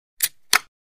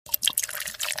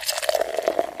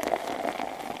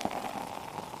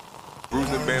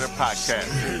Bruising Banner Podcast.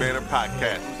 Bruising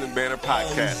Banner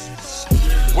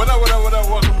Podcast. What up?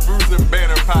 Welcome to Bruising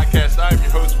Banner Podcast. I'm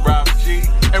your host, Rob G.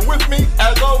 And with me,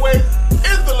 as always,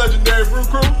 is the legendary Brew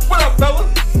Crew. What up, fellas?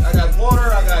 I got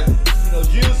water, I got,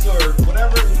 juice or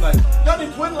whatever. It's like, y'all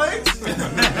need twin legs?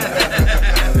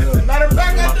 Matter of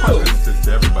fact, I do.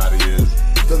 To everybody is,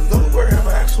 does Delaware have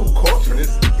an actual culture?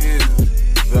 This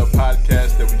is the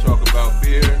podcast that we talk about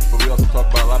beer, but we also talk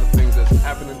about a lot of things that's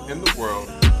happening in the world,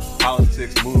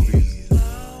 politics, movies,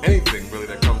 anything really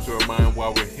that comes to our mind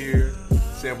while we're here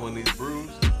sampling these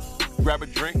brews. Grab a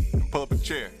drink and pull up a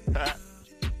chair.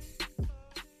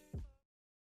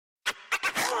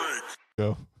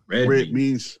 Go. Red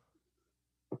means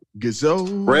gazelle.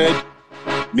 Red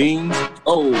means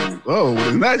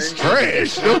and that's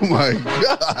trash. Oh my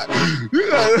god,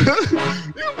 you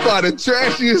buy the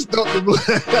trashiest stuff.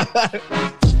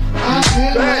 I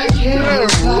feel like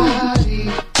everybody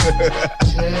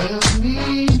tell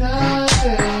me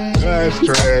nothing. That's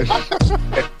trash.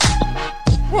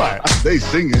 What? They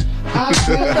singing. I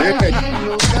feel like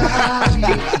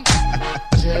nobody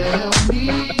tell me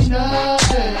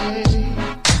nothing.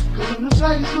 'Cause I'm the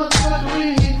flaggest motherfucker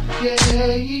with it,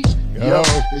 yeah. Yo,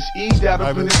 it's E that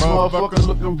up in this motherfucker,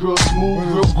 looking real smooth,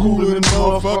 real cool in this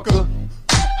motherfucker.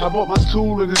 I bought my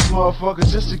tool in this motherfucker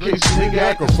just in case a nigga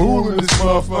act a fool in this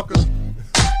motherfucker.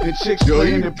 And chicks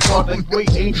playing the part like,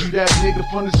 wait, ain't you that nigga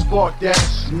from the spark?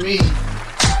 That's me.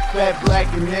 Fat,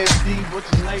 black, and nasty, but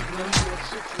tonight,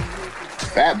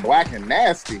 Fat, black, and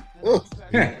nasty.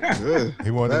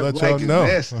 He wanted to let y'all know.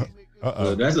 That's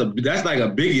like a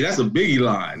biggie. That's a biggie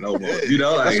line, almost.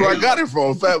 That's where I got it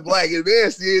from. Fat, black, and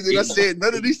nasty. And then I said,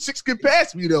 none of these chicks can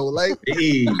pass me though. Like,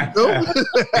 hey.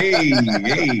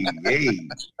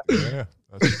 Yeah,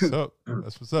 that's what's up.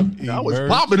 That's what's up. I was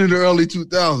popping in the early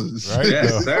 2000s. Right?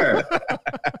 Yes, sir.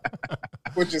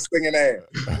 Put your singing ass.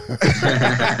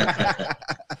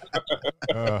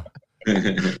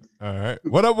 All right.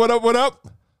 What up?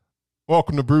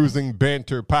 Welcome to Bruising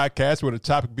Banter Podcast, where the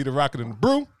topic be the rocket and the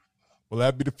brew. Well,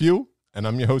 that be the fuel. And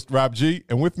I'm your host, Rob G.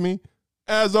 And with me,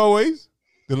 as always,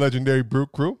 the legendary Brew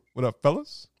Crew. What up,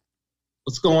 fellas?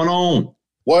 What's going on?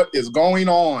 What is going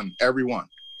on, everyone?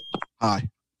 Hi.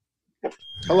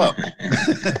 Hello.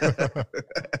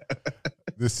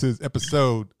 This is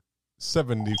episode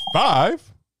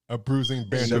 75 of Bruising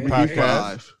Banter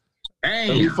Podcast.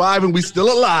 75 and we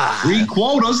still alive. 3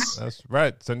 quotas. That's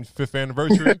right. 75th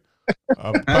anniversary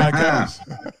of the podcast.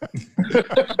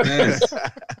 Yes.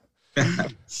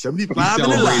 75 We and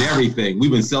celebrate alive. everything.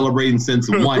 We've been celebrating since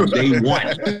day one. Hey, Week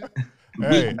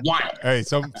 1. hey,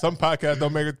 some podcasts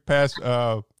don't make it past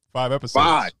 5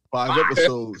 episodes. Five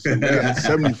episodes. Yeah,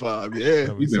 75.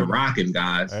 Yeah. We've been rocking,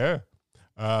 guys. Yeah.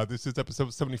 This is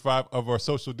episode 75 of our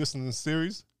social distancing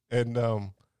series. And I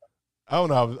don't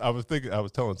know, I was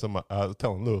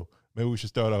telling Lou, maybe we should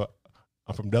start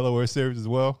a from Delaware series as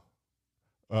well.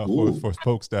 For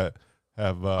folks that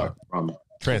have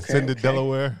transcended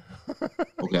Delaware.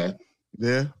 Okay.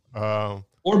 Yeah.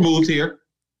 Or moved here.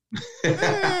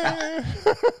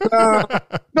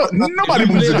 No, nobody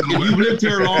moves to If Delaware.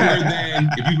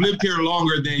 you've lived here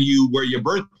longer than where your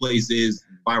birthplace is,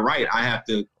 by right, I have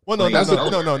to. Well, no. That's Yeah,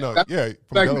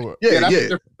 from Delaware. That's a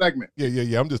different segment.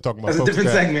 Yeah. I'm just talking about That's a folks different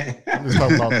that, segment.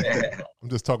 I'm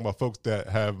just talking about folks that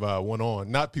have went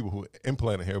on, not people who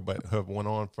implanted here, but have went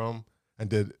on from and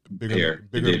did bigger,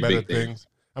 better things.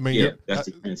 I mean, Yeah, that's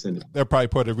the transcendent. they're probably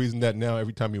part of the reason that now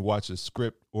every time you watch a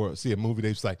script or see a movie,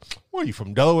 they're just like, "What are you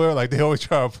from Delaware?" Like they always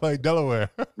try to play Delaware.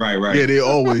 Right. Yeah, they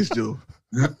always do.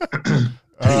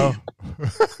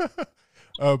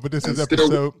 But this is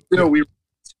episode. Still we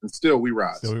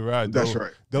rise. Still we ride. That's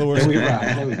right. Delaware. There we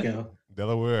ride. There we go.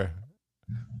 Delaware.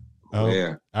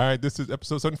 Yeah. All right, this is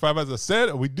episode 75. As I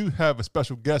said, we do have a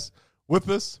special guest with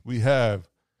us. We have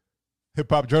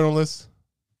hip-hop journalist,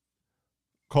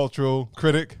 cultural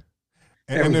critic,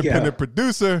 and independent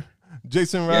producer,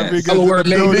 Jason Rodriguez Delaware in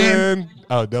the building.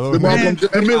 Oh, Delaware. The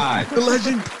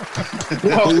legend.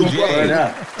 Word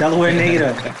up. Delaware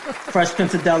native. Fresh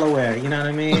Prince of Delaware. You know what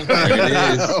I mean? There it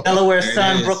is. Delaware's There it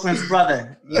son, is. Brooklyn's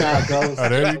brother. You know how it goes. Oh,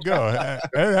 there you go.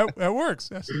 That works.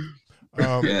 Yes.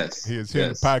 He is here in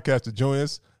the podcast to join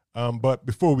us. But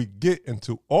before we get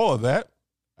into all of that,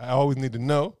 I always need to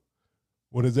know,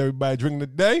 what is everybody drinking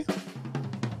today?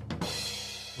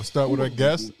 We'll start with our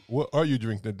guest. What are you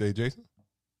drinking today, Jason?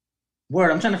 Word,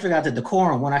 I'm trying to figure out the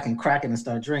decorum when I can crack it and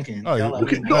start drinking. Oh, Y'all you let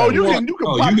can- me know. You can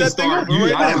pop that thing up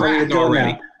right now. I cracked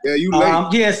already. now. Yeah, you late.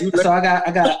 Yes, so I got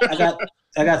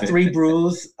I got 3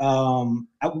 brews. One,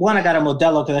 I got a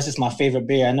Modelo because that's just my favorite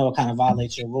beer. I know it kind of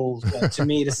violates your rules, but to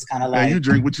me, this is kind of like you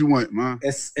drink what you want, man.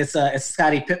 It's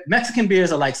Scottie Pippen. Mexican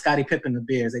beers are like Scottie Pippen the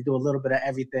beers. They do a little bit of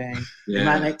everything. They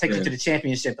might take you to the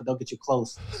championship, but they'll get you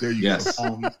close. There you go.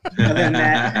 Other than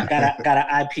that, got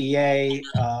an IPA.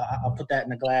 I'll put that in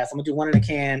the glass. I'm gonna do one in a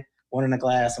can, one in a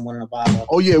glass, and one in a bottle.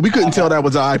 Oh yeah, we couldn't tell that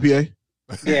was an IPA.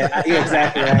 Yeah,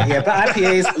 exactly right. Yeah, but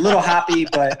IPA's a little hoppy,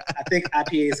 but I think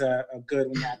IPAs are good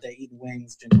when you're out there eating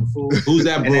wings, drinking food. Who's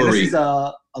that brewery? This is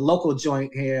a local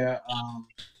joint here.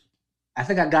 I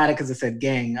think I got it because it said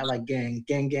gang. I like gang.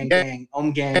 Gang. Gang.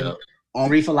 Yeah.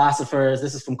 3 philosophers.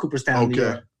 This is from Cooperstown, New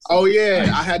York. Oh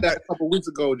yeah, I had that a couple weeks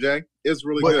ago, Jay. It's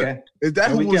really good. Okay. Is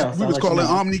that who we was calling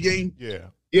Omni Gang?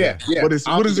 Yeah. What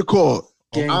is it called?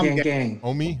 Gang.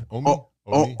 Omi Gang. No,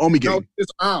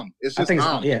 it's It's just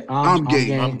Gang. Yeah, I'm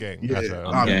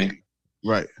gang.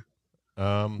 Right.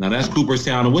 Now that's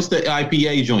Cooperstown. And what's the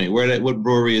IPA joint? What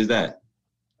brewery is that?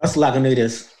 That's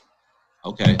Lagunitas.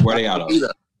 Okay, where they out of?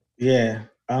 Yeah.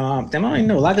 Damn, I don't even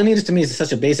know. Lagunitas to me is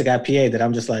such a basic IPA that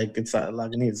I'm just like, it's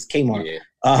Lagunitas, Kmart. Yeah.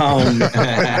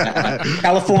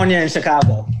 California and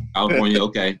Chicago. California,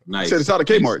 okay, nice. Said it's out of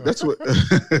Kmart. That's what.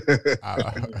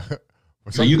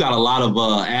 So you got a lot of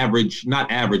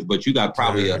not average, but you got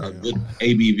probably a good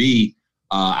ABV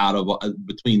out of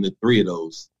between the 3 of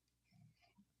those.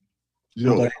 I'm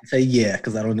going to say yeah,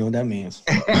 because I don't know what that means.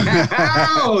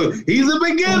 Oh, he's a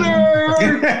beginner.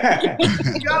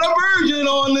 Got a virgin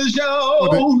on the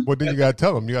show. Well, then you got to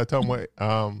tell him. You got to tell him what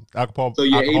alcohol. So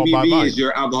your alcohol ABV is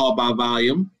your alcohol by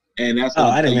volume, and that's.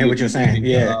 I didn't hear what you're saying.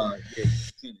 Yeah.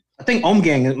 I think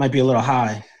Gang might be a little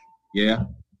high. Yeah.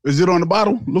 Is it on the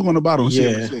bottle? Look on the bottle. And see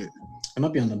what it said. It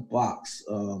might be on the box,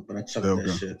 but I checked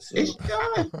that shit. So.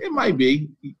 It might be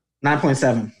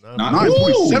 9.7.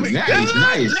 9.7.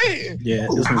 Nice. Yeah.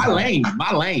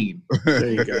 My lane.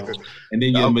 There you go. And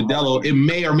then your Modelo, it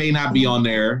may or may not be on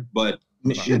there, but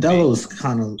Modelo's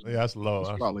kind of. Yeah, that's low.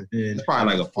 It's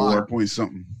probably like a 4 point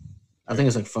something. I think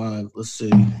it's like 5. Let's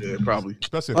see. Yeah, probably.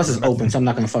 Especially plus it's open, so I'm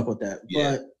not gonna fuck with that.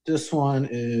 Yeah. But this one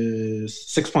is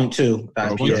 6.2.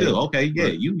 6.2. Okay, yeah.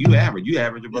 You average. You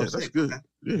average above 6. That's good.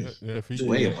 Yeah.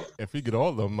 If he get all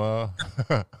of them,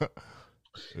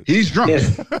 he's drunk.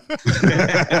 Yes.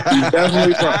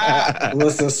 Definitely drunk.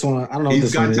 What's this one? I don't know.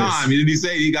 He's what this got one time. Did he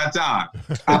say he got time?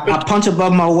 I punch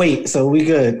above my weight, so we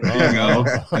good. There you go.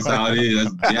 That's how it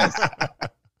is. Yes. I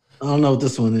don't know what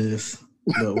this one is,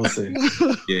 but we'll see.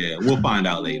 Yeah, we'll find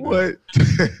out later. What?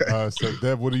 So,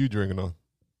 Dev, what are you drinking on?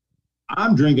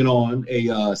 I'm drinking on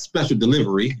a special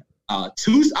delivery.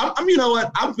 You know what?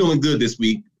 I'm feeling good this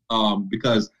week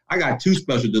because I got 2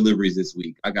 special deliveries this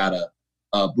week. I got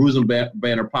a Bruise and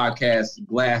Banner podcast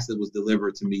glass that was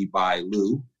delivered to me by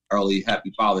Lou. Early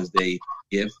Happy Father's Day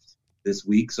gift this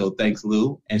week. So thanks,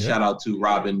 Lou. And shout out to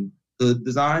Robin Hood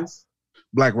Designs.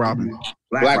 Black Robin.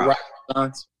 Black Robin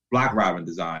Designs. Black Robin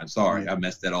Design. Sorry, I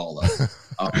messed that all up.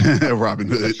 Robin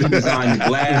Hood. She designed the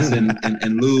glass,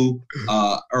 and Lou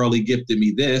early gifted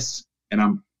me this.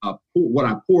 And what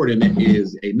I poured in it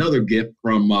is another gift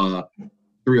from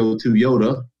 302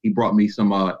 Yoda. He brought me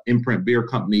some Imprint Beer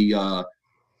Company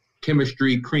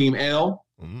Chemistry Cream Ale.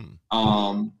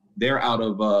 They're out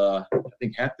of I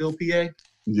think Hatfield, PA.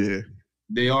 Yeah,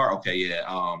 they are. Okay, yeah.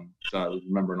 So I was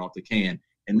remembering off the can,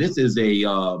 and this is a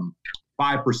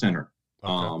 5%er.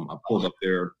 I pulled up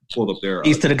their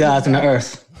East to the gods and the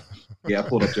earth. Yeah, I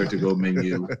pulled up their to-go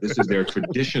menu. This is their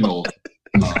traditional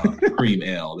cream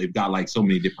ale. They've got like so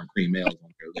many different cream ales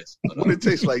on their list. But, what it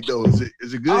tastes like though? Is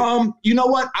it good? You know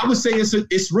what? I would say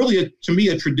it's really to me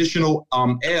a traditional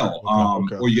ale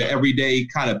or your everyday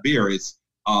kind of beer. It's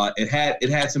it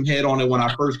had some head on it when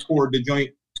I first poured the joint,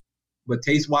 but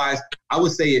taste wise, I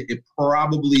would say it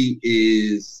probably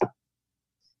is. I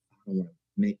don't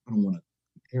want to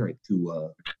compare it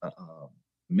to a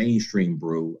mainstream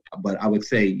brew, but I would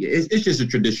say it's just a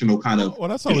traditional kind of. Well,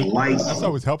 that's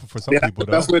always helpful for some people.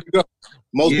 Though. That's where to go.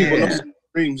 Most people know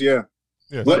creams, yeah.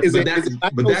 But that's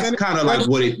kind of like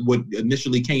what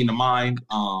initially came to mind.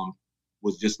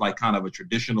 Was just like kind of a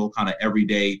traditional kind of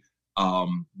everyday. I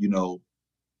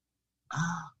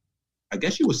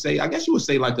guess you would say like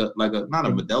a not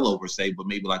a Modelo per se, but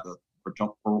maybe like a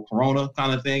Corona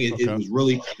kind of thing. It's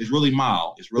really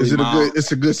mild. It's really mild.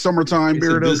 It's a good summertime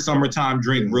beer. It's a good summertime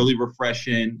drink, really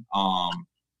refreshing.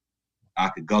 I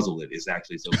could guzzle it. It's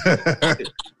actually so good.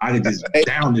 I could just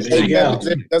down this thing.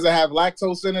 Does it have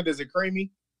lactose in it? Is it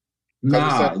creamy?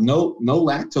 Nah, no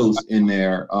lactose in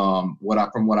there. From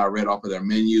what I read off of their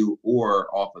menu or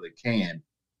off of the can.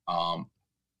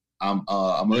 I'm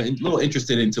a little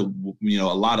interested into a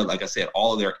lot of, like I said,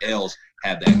 all of their ales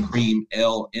have that cream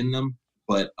ale in them,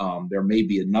 but there may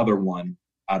be another one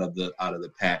out of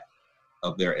the pack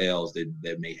of their ales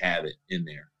that may have it in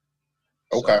there.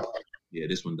 Okay. So, yeah,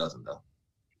 this one doesn't though.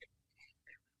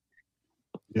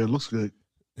 Yeah, it looks good.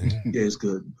 Yeah, it's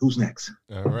good. Who's next?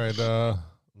 All right,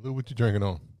 Lou, what you drinking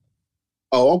on?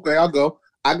 Oh, okay, I'll go.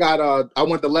 I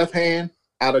went the left hand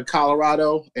out of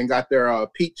Colorado and got their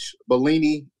peach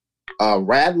Bellini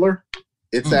Radler.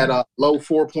 It's at a low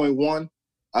 4.1.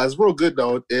 It's real good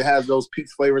though. It has those peach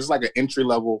flavors. It's like an entry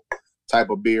level type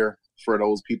of beer for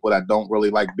those people that don't really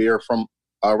like beer from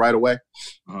right away.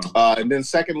 And then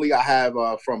secondly, I have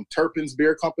from Turpin's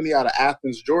Beer Company out of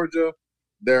Athens, Georgia.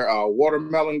 Their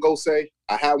watermelon Gose.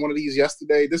 I had one of these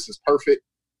yesterday. This is perfect.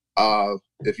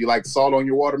 If you like salt on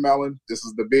your watermelon, this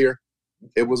is the beer.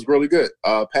 It was really good.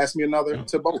 Pass me another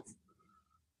to both.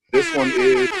 This one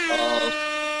is.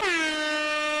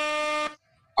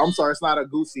 I'm sorry, it's not a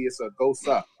Goosey. It's a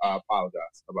Gosa. I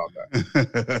apologize about that.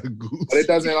 But it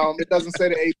doesn't say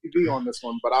the ABV on this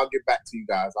one. But I'll get back to you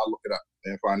guys. I'll look it up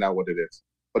and find out what it is.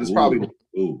 But it's probably.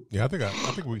 Yeah, I think I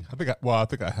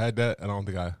had that, and I don't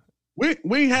think I.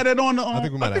 We had it on the. I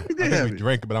think we might have. I think we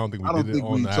drank it, but I don't think we did it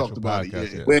on the actual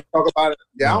podcast yet. We didn't talk about it.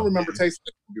 Yeah, I don't remember tasting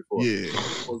it before. Yeah,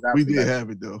 we did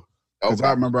have it though. Because I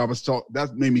remember I was talking.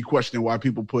 That made me question why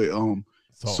people put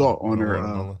salt on their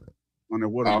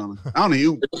watermelon. I don't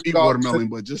even eat watermelon,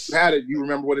 but just you had it. You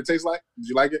remember what it tastes like? Did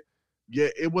you like it? Yeah,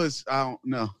 it was. I don't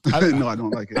know. I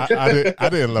don't like it. I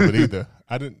didn't love it either.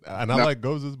 I didn't, and I like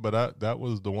Goses, but that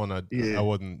was the one I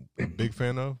wasn't a big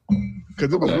fan of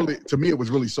because it was really, to me, it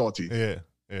was really salty. Yeah.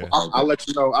 I'll let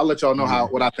you know. I'll let y'all know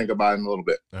what I think about it in a little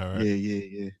bit. All right.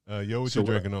 Yeah. Yo, what you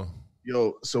drinking on?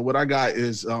 Yo, so what I got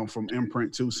is from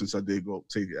Imprint too. Since I did go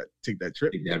take that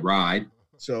trip, Take that ride.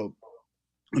 So,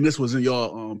 and this was in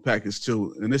your package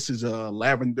too. And this is a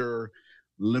lavender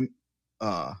limoncello.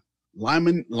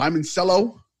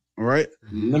 All right,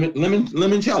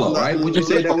 limoncello, right? Would you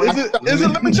say that? Is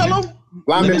it limoncello?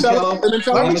 Limoncello.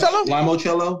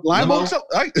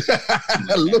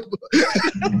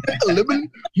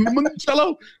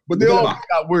 Limoncello. But they all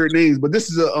got weird names. But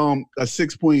this is a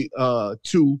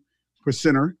 6.2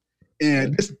 percenter,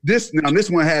 and this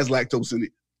one has lactose in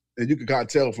it, and you can kind of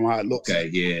tell from how it looks. Okay,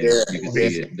 yeah. You can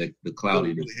see it, the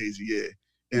cloudiness. Really hazy, yeah.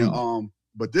 And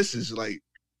but this is like.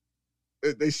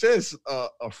 They says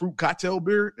a fruit cocktail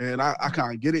beer, and I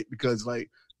kind of get it because like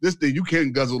this thing you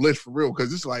can't guzzle this for real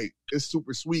because it's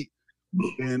super sweet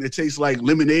and it tastes like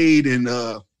lemonade and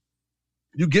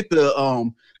you get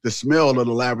the smell of the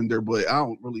lavender, but I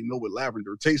don't really know what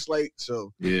lavender tastes like,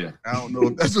 so yeah, I don't know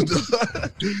if that's what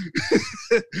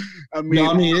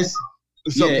it's.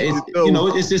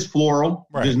 It's just floral.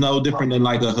 Right. There's no different than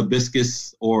like a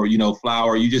hibiscus or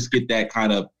flower. You just get that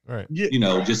kind of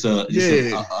just a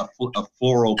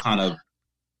floral kind of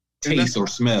taste or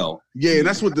smell. Yeah, and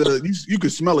that's what you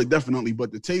can smell it definitely,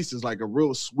 but the taste is like a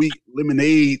real sweet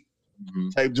lemonade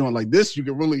type joint. Like this, you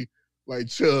can really like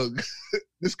chug.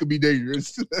 This could be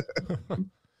dangerous.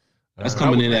 That's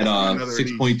coming in at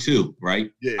 6.2,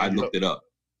 right? Yeah, I looked it up.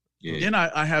 Yeah, and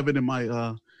I have it in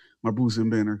my my Bruce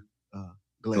and Banner.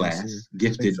 Glass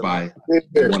gifted by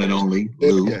the one and only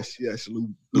Lou. Yes,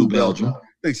 Lou Belgium.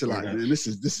 Thanks a lot, man. This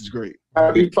is great.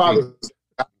 Happy Father's Day.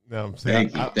 No, I'm saying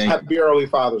Happy early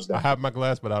Father's Day. I have my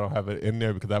glass, but I don't have it in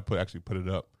there because I actually put it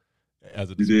up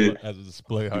as a display. As a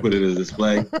display. You put it as a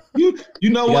display. you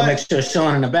know what? Make sure it's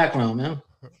showing in the background, man.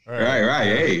 Right.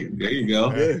 Hey, there you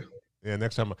go. Yeah.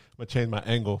 Next time I'm gonna change my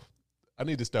angle. I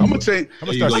need to start. I'm gonna change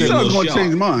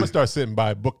mine. I'm gonna start sitting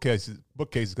by bookcases.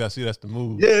 Cause see that's the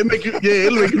move. Yeah, it make you look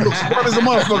smart as a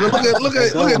motherfucker. Look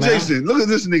at Jason. Look at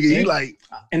this nigga. He like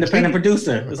independent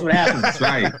producer. That's what happens. That's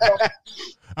right.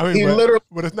 I mean,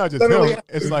 but it's not just him.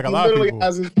 It's like a lot of people. He literally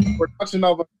has his production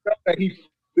of a that he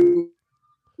do.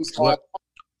 What?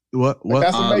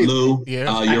 That's amazing. Lou,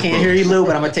 yeah. I can't hear you, Lou,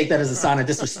 but I'm gonna take that as a sign of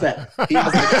disrespect. He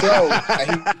has a show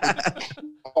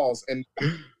and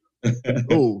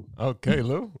oh, okay,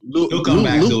 Lou. He'll come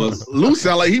back to us. Lou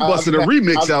sound like he busted a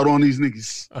remix out on these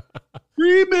niggas.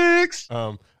 Remix.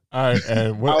 All right,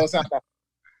 and what?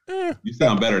 You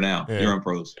sound better now. Yeah. You're in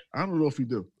pros. I don't know if you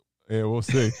do. Yeah, we'll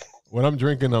see. When I'm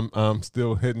drinking, I'm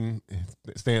still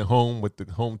staying home with the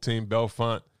home team,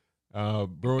 Belfont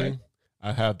Brewing. Okay.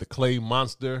 I have the Clay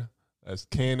Monster. That's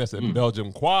at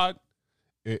Belgium Quad.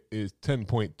 It is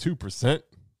 10.2%.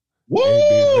 Woo!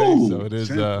 ABV, so it is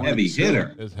heavy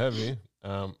hitter. It's heavy.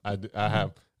 I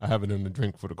have it in the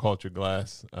drink for the culture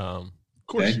glass. Of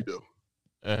course you do.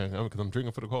 Because I'm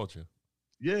drinking for the culture.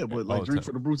 Yeah, but like drink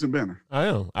for the Bruce and Banner. I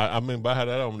am. I mean, but I had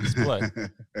that on display.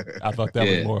 I thought that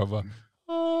was more of a.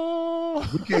 Oh,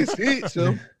 We can't see it,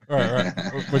 so. right.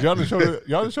 But y'all just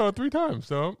showed it 3 times,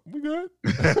 so we good.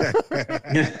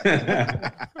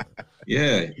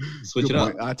 Yeah, switch Good it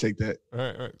up. point. I take that. All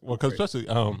right. Well, because especially,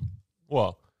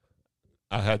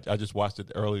 I just watched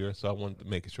it earlier, so I wanted to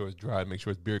make sure it's dry, make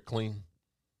sure it's beard clean.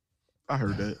 I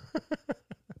heard that.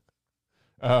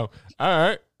 All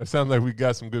right. It sounds like we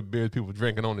got some good beers people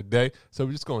drinking on today, so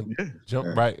we're just going to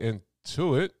jump right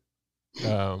into it.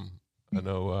 I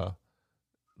know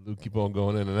Lou keep on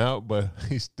going in and out, but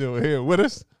he's still here with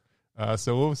us.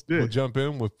 So we'll jump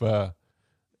in with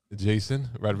Jason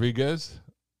Rodriguez,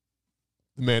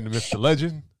 the man, the myth, the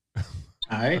legend. All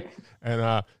right. And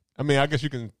I guess you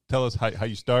can tell us how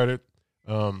you started,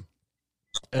 and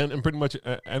pretty much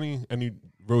any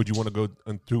road you want to go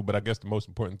through. But I guess the most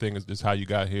important thing is just how you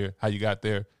got here, how you got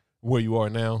there, where you are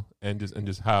now, and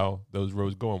just how those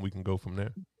roads go, and we can go from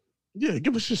there. Yeah,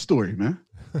 give us your story, man.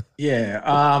 Yeah.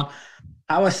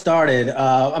 How I started.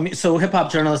 So hip hop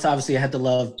journalist. Obviously, I had to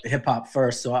love hip hop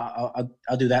first, so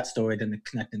I'll do that story, then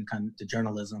connecting kind of to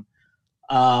journalism.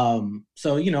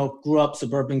 So grew up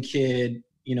suburban kid.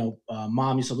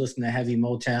 Mom used to listen to heavy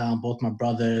Motown. Both my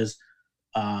brothers,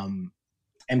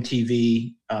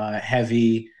 MTV,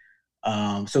 heavy.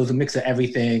 So it was a mix of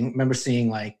everything. Remember seeing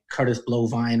like Curtis Blow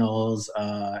vinyls,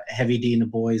 Heavy D and the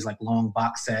Boys, like long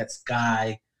box sets,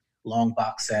 Guy, long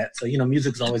box set. So,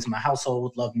 music's always in my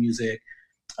household, love music.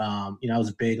 I was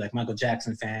a big like Michael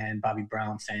Jackson fan, Bobby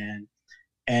Brown fan.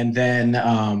 And then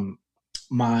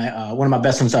my one of my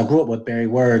best friends I grew up with, Barry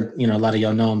Word, a lot of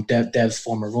y'all know him, Dev's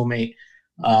former roommate.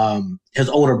 His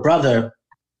older brother,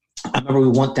 I remember we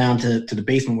went down to the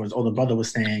basement where his older brother was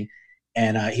staying,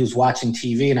 and he was watching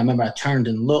TV, and I remember I turned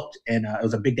and looked, and it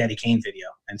was a Big Daddy Kane video.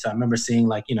 And so I remember seeing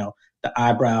like, the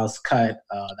eyebrows cut,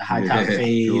 the high top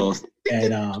fade.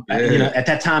 And, at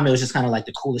that time, it was just kind of like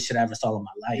the coolest shit I ever saw in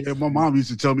my life. Yeah, my mom used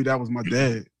to tell me that was my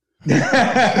dad.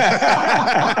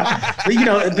 But,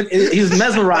 he was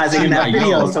mesmerizing in that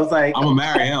video. So it's like, I'm gonna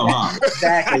marry him, huh?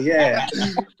 Exactly, yeah.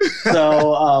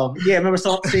 So, I remember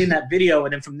seeing that video,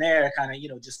 and then from there, kind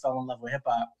of, just fell in love with hip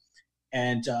hop.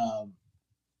 And,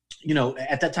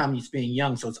 at that time, just being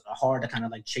young, so it's hard to kind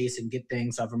of like chase and get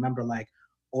things. So I remember like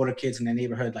older kids in the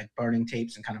neighborhood, like burning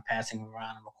tapes and kind of passing them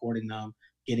around and recording them,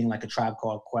 getting like a Tribe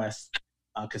Called Quest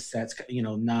cassettes,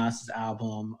 Nas's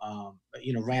album,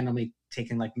 randomly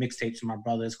taking like mixtapes from my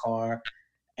brother's car.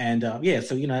 And so,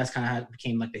 that's kind of how it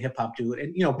became like the hip hop dude.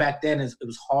 And, back then it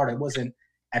was hard. It wasn't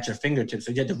at your fingertips.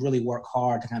 So you had to really work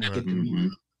hard to kind of get the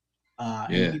music.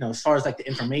 And, as far as like the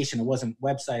information, it wasn't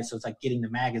websites. So it's like getting the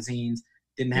magazines,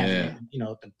 didn't have,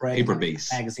 the bread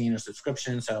paper-based magazine or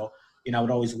subscription. So, I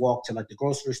would always walk to like the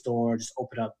grocery store, just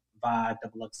open up Vibe,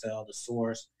 XXL, The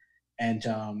Source. And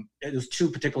it was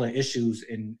 2 particular issues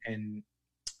in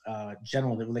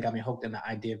general that really got me hooked in the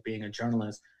idea of being a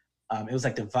journalist. It was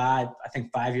like the Vibe, I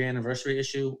think 5-year anniversary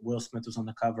issue. Will Smith was on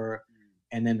the cover.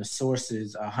 And then The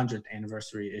Source's 100th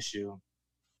anniversary issue.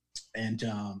 And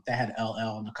that had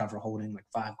LL on the cover holding like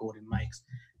 5 golden mics.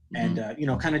 And,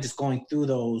 kind of just going through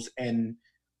those. And,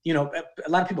 a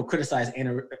lot of people criticize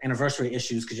anniversary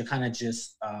issues because you're kind of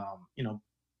just,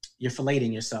 you're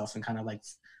filleting yourself and kind of like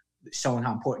showing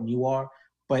how important you are.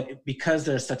 But because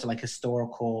there's such a like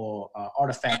historical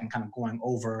artifact and kind of going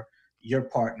over your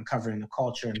part and covering the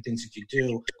culture and things that you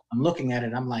do, I'm looking at it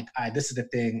and I'm like, all right, this is the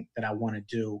thing that I want to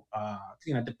do.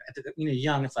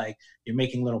 Young, it's like you're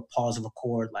making little pause and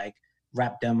record like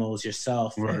rap demos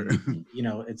yourself. Right. And,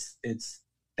 it's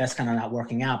that's kind of not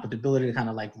working out. But the ability to kind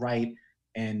of like write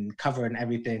and cover and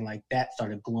everything like that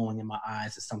started glowing in my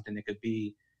eyes as something that could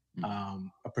be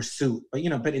a pursuit. But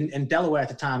but in Delaware at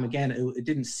the time, again, it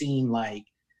didn't seem like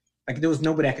there was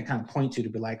nobody I could kind of point to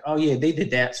be like, oh yeah, they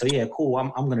did that, so yeah, cool,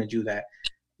 I'm gonna do that.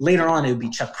 Later on, it would be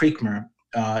Chuck Creekmer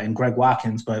and Greg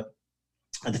Watkins, but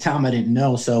at the time I didn't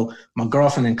know. So my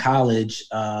girlfriend in college,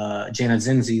 Jana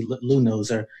Zinzi, Lou knows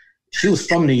her, she was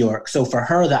from New York, so for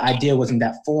her the idea wasn't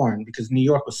that foreign because New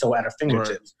York was so at her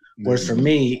fingertips. Right. Whereas for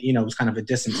me, it was kind of a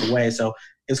distance away. So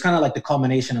it was kind of like the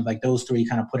culmination of like those 3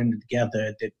 kind of putting it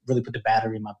together that really put the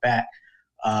battery in my back.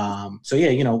 Went to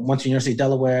University of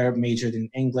Delaware, majored in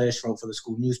English, wrote for the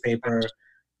school newspaper,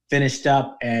 finished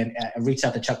up, and I reached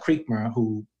out to Chuck Creekmer,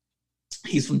 who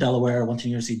he's from Delaware, went to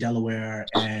University of Delaware,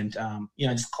 and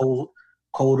just cold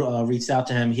reached out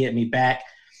to him. He hit me back.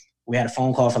 We had a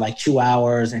phone call for like 2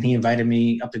 hours, and he invited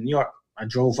me up to New York. I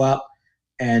drove up,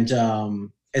 and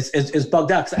it's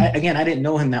bugged out because I didn't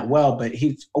know him that well, but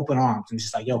he's open arms and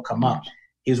just like, yo, come up.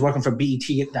 He was working for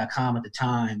BET.com at the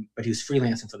time, but he was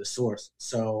freelancing for The Source.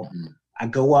 So I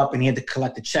go up and he had to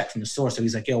collect a check from The Source. So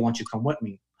he's like, yo, why don't you come with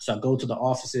me? So I go to the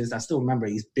offices. I still remember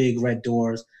these big red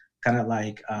doors, kind of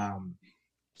like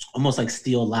almost like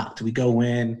steel locked. We go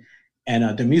in,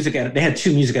 and the music editor, they had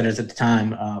 2 music editors at the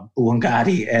time, Boo and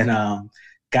Gotti, and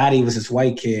Gotti was this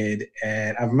white kid,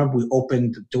 and I remember we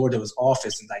opened the door to his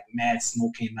office, and like mad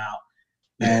smoke came out,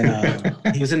 and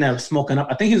he was in there smoking up.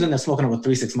 I think he was in there smoking up with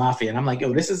 3 6 Mafia, and I'm like,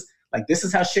 yo, this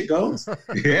is how shit goes.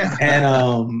 Yeah.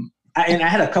 And I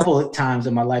had a couple of times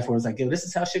in my life where it's like, yo, this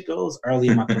is how shit goes early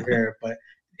in my career, but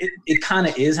it kind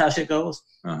of is how shit goes.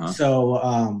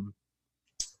 So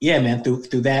yeah, man,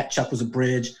 through that, Chuck was a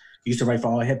bridge. Used to write for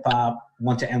All Hip Hop.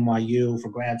 Went to NYU for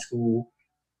grad school.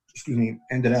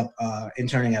 Ended up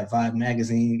interning at Vibe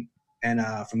magazine, and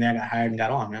from there I got hired and got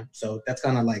on, man. So that's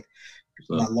kind of like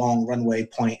my long runway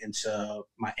point into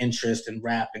my interest in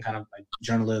rap and kind of like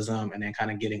journalism, and then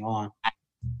kind of getting on.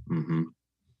 Mm-hmm.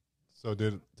 So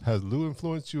has Lou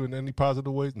influenced you in any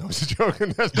positive ways? No, I'm just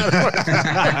joking. That's not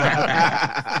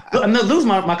No, Lou's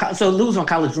Lou's my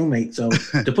college roommate. So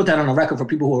to put that on the record for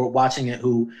people who are watching it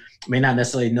who may not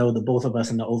necessarily know the both of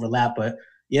us and the overlap, but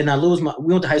yeah, now we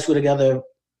went to high school together,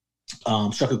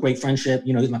 struck a great friendship.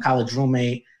 You know, he's my college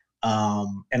roommate,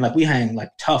 and like we hang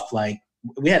like tough. Like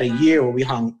we had a year where we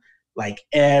hung like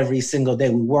every single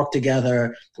day. We worked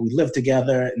together, we lived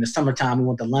together. In the summertime, we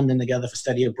went to London together for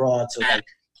study abroad. So like.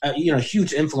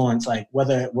 Huge influence, like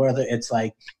whether it's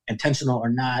like intentional or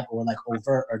not, or like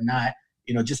overt or not,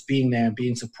 just being there and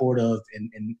being supportive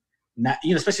and not,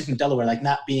 especially from Delaware, like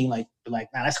not being like, nah,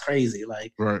 that's crazy.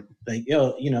 Like, right. Like,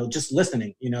 just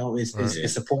listening,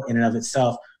 is support in and of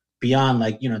itself beyond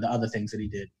like, the other things that he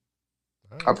did.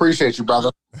 I appreciate you, brother.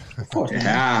 Of course.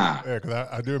 Yeah. Yeah, because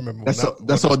I do remember.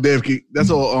 That's all Dev can. That's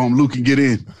all Luke can get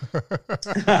in. I'm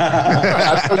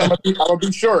gonna be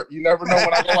short. You never know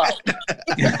when I go out.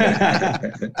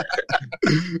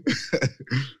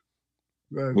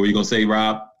 What were you gonna say,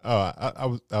 Rob? I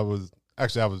was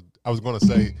going to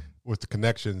say with the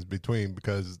connections between,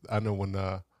 because I know when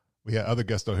we had other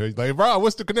guests on here, he's like, Rob,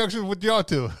 what's the connection with y'all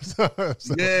two? So I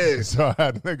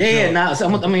had to make sure. Nah, so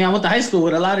I went to high school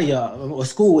with a lot of y'all, or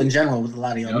school in general with a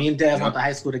lot of y'all. Yep. Me and Dev went to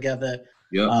high school together.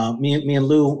 Yep. Me and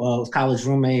Lou was college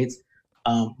roommates.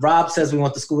 Rob says we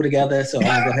went to school together, so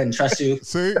I'll go ahead and trust you.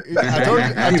 See, I told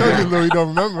you, Lou, you don't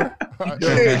remember. I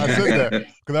said that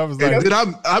because I was like,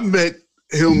 I met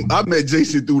him. I met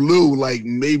Jason through Lou, like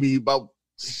maybe about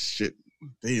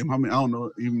damn. I mean, I don't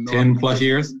know, even 10 plus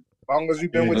years. As long as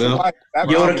you've been with your life.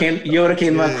 Yoda came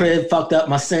to my crib, fucked up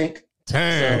my sink.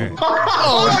 Damn. So.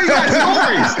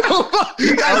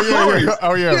 You got stories.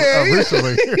 Oh yeah.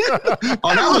 Recently.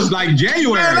 That was like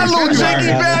January. Man, that little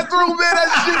janky bathroom, man.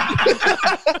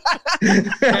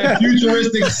 That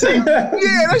futuristic sink.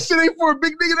 Yeah, that shit ain't for a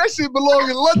big nigga. That shit belong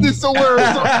in London somewhere.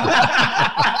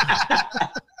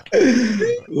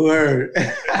 Word.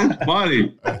 That's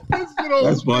funny. That's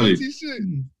funny.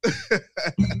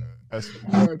 That's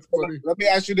funny. Let me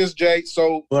ask you this, Jay.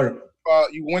 So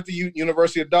you went to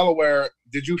University of Delaware.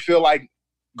 Did you feel like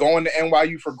going to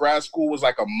NYU for grad school was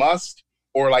like a must,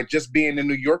 or like just being in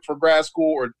New York for grad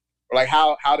school, or like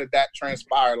how did that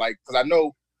transpire? Like, because I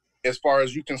know as far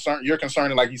as you're concerned,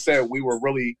 like you said, we were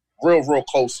really real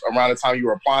close around the time you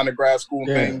were applying to grad school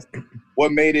and things.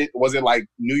 What made it? Was it like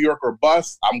New York or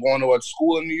bust? I'm going to a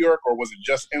school in New York, or was it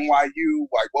just NYU?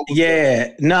 Like, what was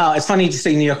no, it's funny you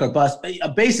say New York or bust.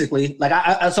 Basically, like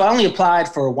I only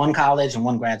applied for one college and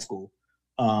one grad school,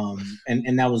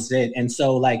 and that was it. And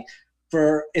so like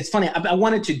it's funny, I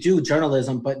wanted to do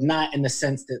journalism, but not in the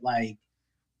sense that like,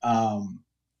 I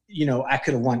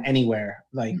could have won anywhere.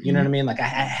 Like, you know what I mean? Like I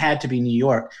had to be New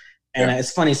York. And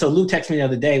it's funny. So Lou texted me the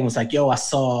other day and was like, yo, I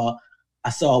saw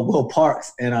Will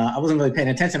Parks, and I wasn't really paying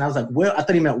attention. I was like, Will, I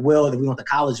thought he meant Will that we went to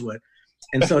college with.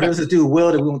 And so there was this dude,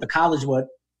 Will, that we went to college with.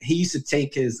 He used to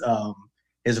take his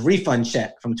refund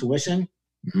check from tuition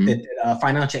that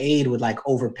financial aid would like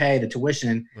overpay the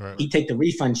tuition. Right. He'd take the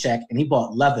refund check and he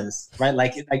bought leathers, right?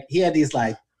 Like he had these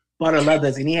like butter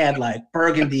leathers, and he had like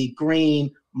burgundy,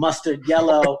 green, mustard,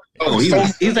 yellow.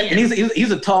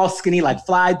 He's a tall, skinny, like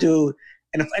fly dude.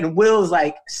 And Will's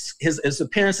like his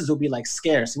appearances would be like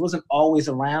scarce. He wasn't always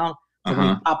around. So when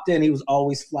he popped in, he was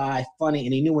always fly, funny,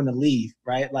 and he knew when to leave,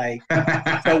 right? Like,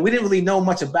 so we didn't really know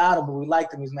much about him, but we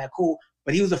liked him. He was mad cool.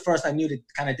 But he was the first I knew that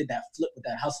kind of did that flip with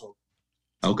that hustle.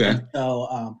 Okay. And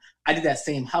so I did that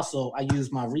same hustle. I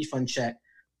used my refund check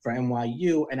for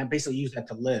NYU, and I basically used that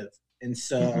to live. And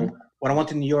so when I went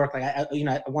to New York, like I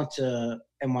went to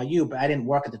NYU, but I didn't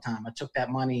work at the time. I took that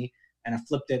money and I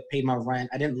flipped it, paid my rent.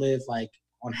 I didn't live like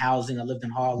on housing. I lived in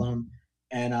Harlem,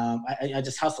 and I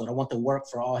just hustled. I went to work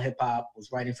for All Hip Hop, was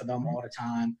writing for them all the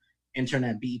time, interned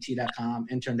at BET.com,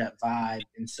 interned at Vibe.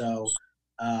 And so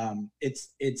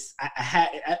it's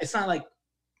not like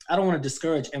I don't want to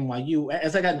discourage NYU.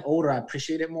 As I gotten older, I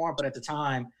appreciate it more. But at the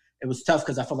time, it was tough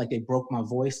because I felt like they broke my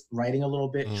voice writing a little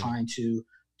bit, trying to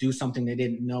do something they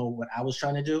didn't know what I was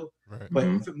trying to do. Right. But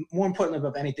more importantly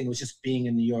above anything, it was just being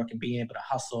in New York and being able to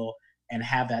hustle and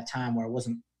have that time where I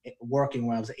wasn't working,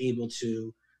 where I was able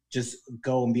to just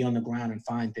go and be on the ground and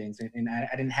find things. And I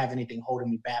didn't have anything holding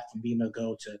me back from being able to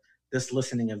go to this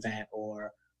listening event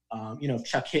or, if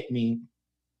Chuck hit me,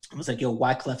 I was like, yo,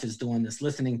 Wyclef is doing this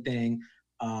listening thing.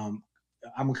 I'm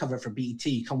gonna cover it for BET.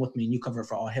 Come with me and you cover it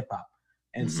for All Hip Hop.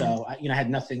 And so, I had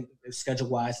nothing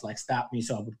schedule-wise to like stop me.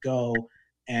 So I would go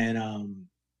and,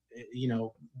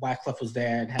 Wyclef was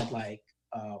there and had like,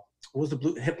 what was the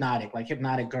blue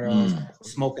hypnotic girls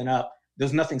smoking up.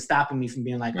 There's nothing stopping me from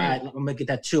being like, all right, I'm gonna get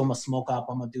that too. I'm gonna smoke up.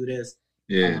 I'm gonna do this.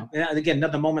 Yeah. And again,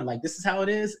 another moment like this is how it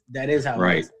is. That is how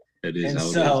it is. That is and how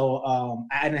so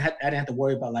I didn't have to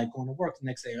worry about like going to work the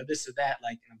next day or this or that.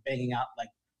 Like I'm banging out, like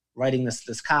writing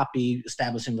this copy,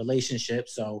 establishing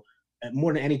relationships. So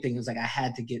more than anything, it was like I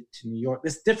had to get to New York.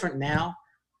 It's different now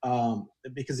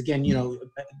because again,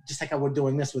 just like I was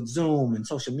doing this with Zoom and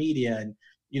social media, and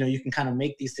you can kind of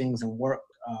make these things and work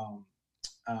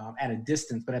at a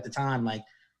distance. But at the time, like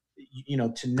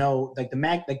to know like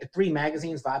the three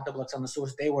magazines, Vibe, XXL, and The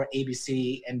Source, they were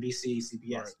ABC, NBC,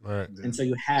 CBS, Right. And so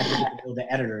you had to know the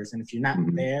editors, and if you're not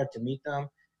there to meet them,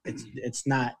 it's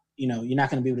not you're not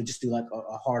going to be able to just do like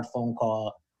a hard phone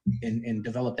call and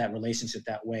develop that relationship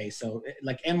that way. So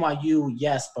like NYU,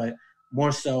 yes, but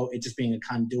more so it just being a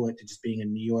conduit to just being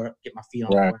in New York, get my feet on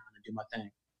the ground and do my thing.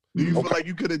 Do you feel like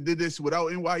you could have did this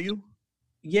without NYU?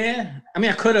 Yeah, I mean,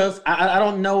 I could have. I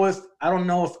don't know if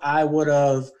I would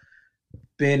have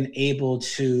been able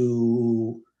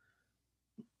to.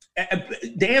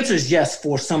 The answer is yes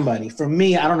for somebody. For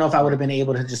me, I don't know if I would have been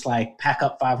able to just like pack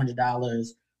up $500,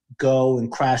 go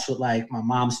and crash with like my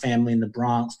mom's family in the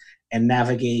Bronx and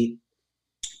navigate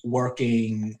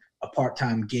working a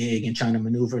part-time gig and trying to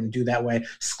maneuver and do that way.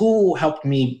 School helped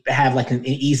me have like an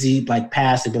easy like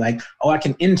pass to be like, oh, I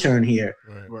can intern here.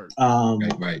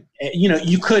 Right.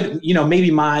 You could, maybe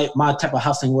my type of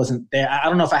hustling wasn't there. I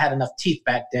don't know if I had enough teeth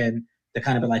back then to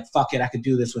kind of be like, fuck it, I could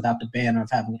do this without the banner of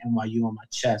having NYU on my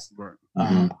chest. Right.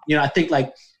 I think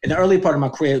like in the early part of my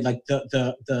career, like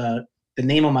the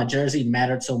name on my jersey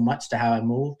mattered so much to how I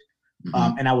moved.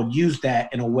 And I would use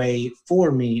that in a way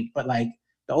for me. But like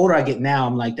the older I get now,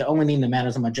 I'm like, the only name that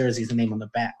matters on my jersey is the name on the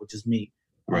back, which is me.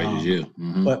 Right, is you.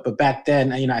 But back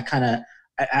then, I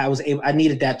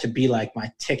needed that to be like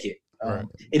my ticket.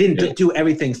 It didn't do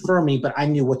everything for me, but I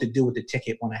knew what to do with the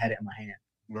ticket when I had it in my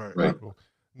hand. Right. Cool.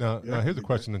 Now, here's a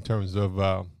question in terms of,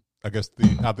 I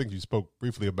think you spoke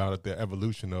briefly about it, the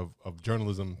evolution of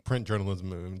journalism, print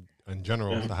journalism in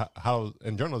general. How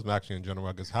and journalism actually in general,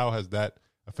 I guess, how has that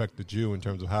affected you in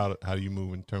terms of how do you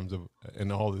move in terms of in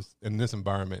this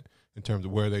environment in terms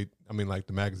of where like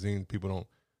the magazines, people don't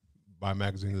buy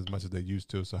magazines as much as they used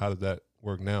to. So how does that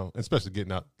work now, especially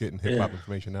getting hip hop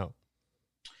information out?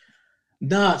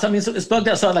 No, so I mean, it's bugged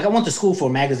out. So like I went to school for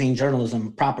magazine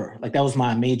journalism proper. Like that was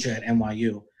my major at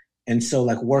NYU. And so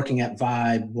like working at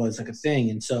Vibe was like a thing.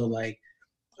 And so like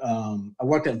I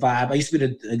worked at Vibe. I used to be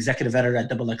the executive editor at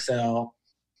XXL.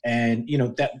 And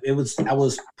I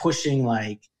was pushing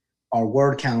like our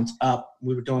word counts up.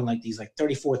 We were doing like these like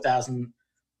 34,000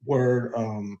 word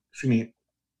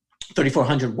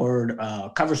 3,400 word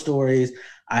cover stories.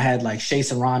 I had like Shea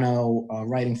Serrano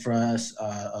writing for us,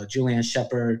 Julianne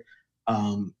Shepard,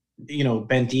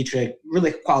 Ben Dietrich,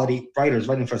 really quality writers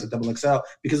writing for us at XXL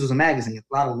because it was a magazine,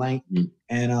 a lot of length.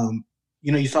 And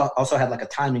you also had like a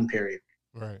timing period.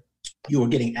 Right. You were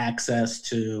getting access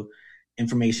to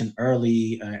information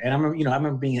early. And I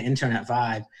remember being an intern at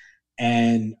Vibe,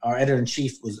 and our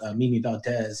editor-in-chief was Mimi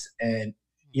Valdez. And,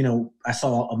 I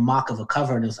saw a mock of a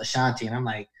cover, and it was Ashanti. And I'm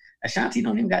like, Ashanti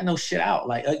don't even got no shit out.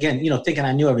 Like, again, thinking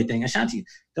I knew everything. Ashanti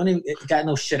don't even got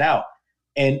no shit out.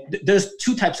 And there's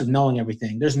two types of knowing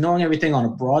everything. There's knowing everything on a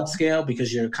broad scale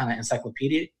because you're kind of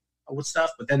encyclopedic with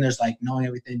stuff. But then there's like knowing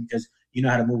everything because you know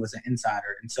how to move as an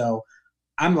insider. And so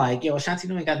I'm like, yo, Ashanti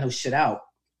don't even got no shit out.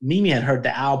 Mimi had heard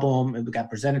the album. It got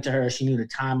presented to her. She knew the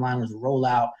timeline was a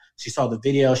rollout. She saw the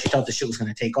video. She thought the shit was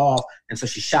going to take off. And so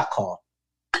she shot called.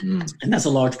 And that's a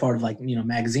large part of like,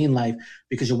 magazine life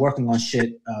because you're working on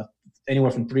shit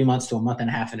anywhere from 3 months to a month and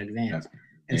a half in advance.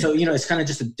 And so, it's kind of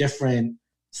just a different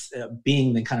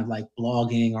being than kind of like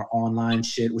blogging or online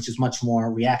shit, which is much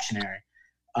more reactionary,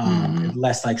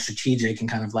 less like strategic and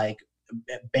kind of like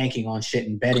banking on shit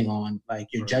and betting on like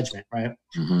your judgment, right?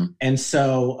 And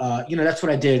so, that's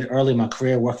what I did early in my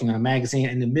career, working on a magazine.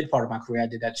 In the mid part of my career, I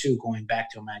did that too, going back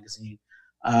to a magazine.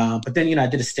 But then, I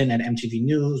did a stint at MTV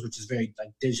News, which is very like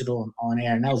digital and on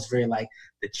air. And that was very like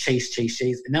the chase.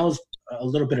 And that was a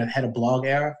little bit ahead of blog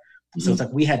era. So it's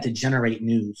like we had to generate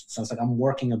news. So it's like I'm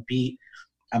working a beat.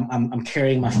 I'm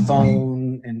carrying my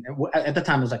phone. And at the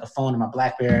time, it was like a phone and my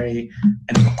BlackBerry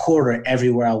and a recorder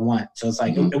everywhere I went. So it's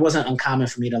like it wasn't uncommon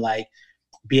for me to like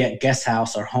be at Guest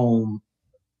House or home.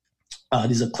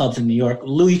 These are clubs in New York.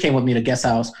 Lou, you came with me to Guest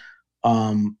House.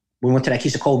 We went to that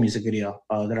Keisha Cole music video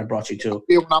that I brought you to.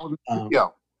 Yeah,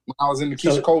 when I was in the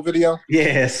Keisha Cole video.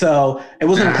 Yeah, so it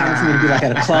wasn't uncommon for me to be like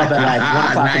at a club at like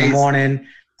 1 o'clock in the morning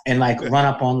and like run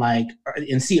up on like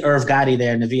and see Irv Gotti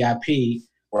there in the VIP,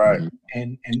 right?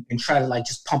 And try to like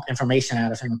just pump information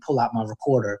out of him and pull out my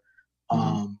recorder,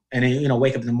 and then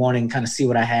wake up in the morning, kind of see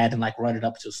what I had and like write it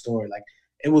up to a story. Like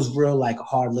it was real like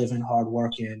hard living, hard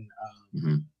working,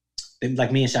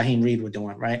 like me and Shaheem Reed were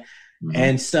doing, right?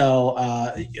 And so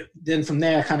then from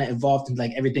there, I kind of evolved into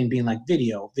like everything being like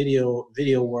video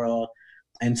world.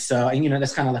 And so, and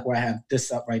that's kind of like where I have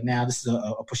this up right now. This is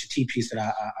a Pusha T piece that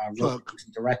I wrote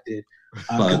and directed.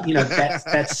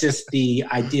 That's just the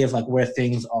idea of like where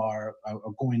things are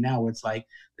going now, where it's like,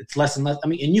 it's less and less. I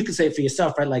mean, and you can say it for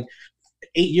yourself, right? Like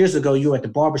 8 years ago, you were at the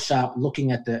barbershop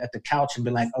looking at the couch and be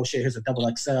like, oh shit, here's a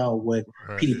XXL with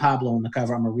Petey Pablo on the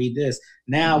cover. I'm gonna read this.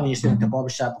 Now, when you're sitting at the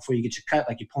barbershop before you get your cut,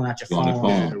 like you're pulling out your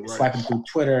phone, swiping through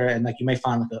Twitter, and like you may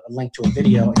find like a link to a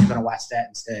video and you're gonna watch that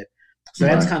instead. So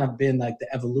that's kind of been like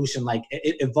the evolution. Like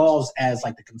it evolves as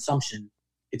like the consumption.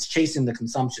 It's chasing the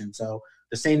consumption. So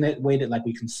the same way that like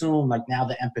we consume, like now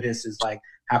the impetus is like,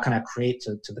 how can I create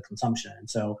to the consumption? And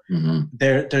so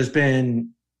there's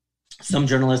been some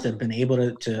journalists that have been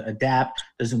able to adapt.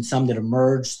 There's been some that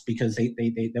emerged because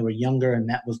they were younger and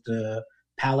that was the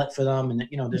palette for them. And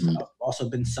there's also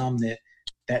been some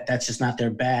that's just not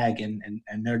their bag and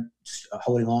they're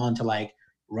holding on to like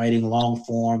writing long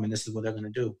form and this is what they're going to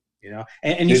do.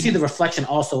 And you see the reflection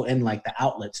also in like the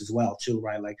outlets as well too,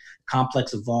 right? Like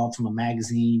Complex evolved from a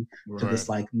magazine to this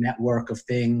like network of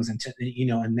things, and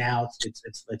and now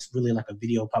it's really like a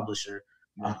video publisher,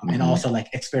 and also like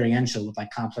experiential with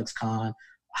like Complex Con,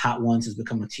 Hot Ones has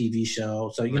become a TV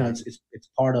show. So it's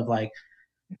part of like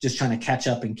just trying to catch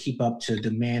up and keep up to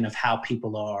demand of how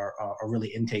people are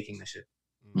really intaking the shit.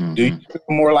 Do you feel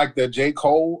more like the J.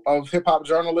 Cole of hip hop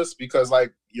journalists because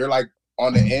like you're like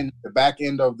on the back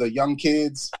end of the young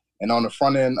kids and on the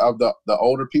front end of the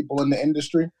older people in the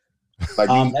industry? Like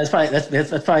that's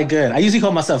probably good. I usually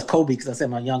call myself Kobe because I said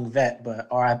I'm a young vet, but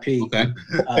RIP. Okay.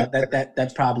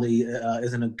 that probably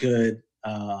isn't a good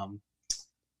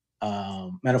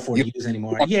metaphor to use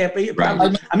anymore. Yeah, but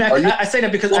probably, I mean, I say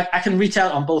that because I can reach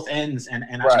out on both ends, and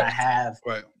I have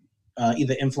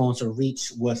either influence or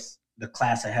reach with the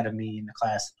class ahead of me and the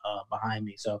class behind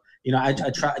me. So I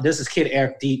try. There's this kid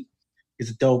Eric Deep. He's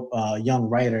a dope young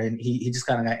writer, and he just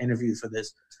kind of got interviewed for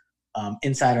this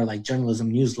insider like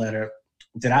journalism newsletter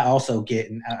that I also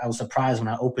get, and I was surprised when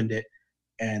I opened it,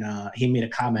 and he made a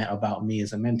comment about me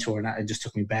as a mentor, and it just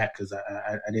took me back because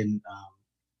I didn't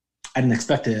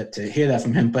expect to hear that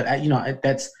from him. But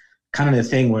that's kind of the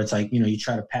thing where it's like you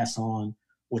try to pass on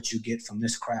what you get from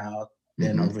this crowd,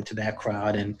 then over to that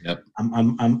crowd, and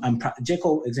J.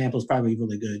 Cole example is probably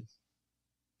really good.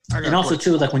 And also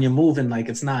too, like when you're moving, like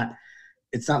it's not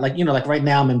like, like right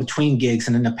now I'm in between gigs,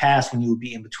 and in the past when you would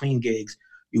be in between gigs,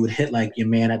 you would hit like your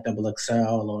man at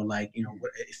XXL or like,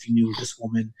 if you knew this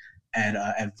woman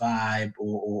at Vibe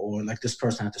or like this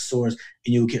person at the Source,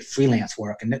 and you would get freelance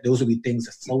work. And those would be things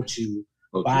that float you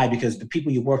by because the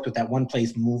people you worked with at one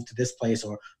place moved to this place,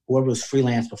 or whoever was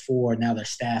freelance before, now they're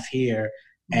staff here.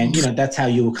 And, that's how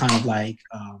you would kind of like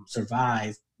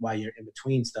survive while you're in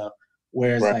between stuff.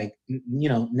 Whereas like,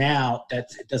 now it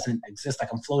doesn't exist.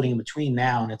 Like I'm floating in between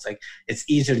now, and it's like, it's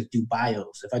easier to do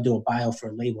bios. If I do a bio for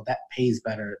a label, that pays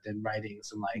better than writing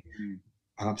some like,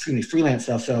 freelance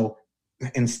stuff. So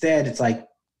instead it's like,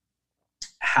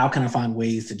 how can I find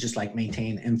ways to just like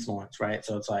maintain influence? Right.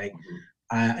 So it's like,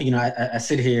 I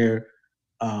sit here,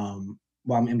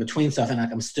 while I'm in between stuff, and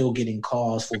like, I'm still getting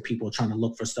calls for people trying to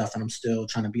look for stuff, and I'm still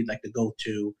trying to be like the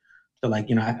go-to. So like,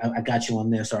 I got you on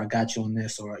this, or I got you on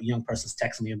this, or a young person's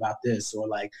texting me about this, or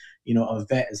like, a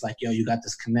vet is like, yo, you got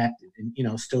this connected,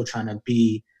 and, still trying to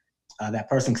be that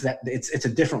person. Cause it's a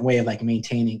different way of like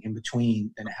maintaining in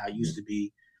between than how it used to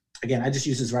be. Again, I just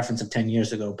use this reference of 10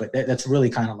 years ago, but that's really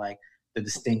kind of like the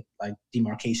distinct like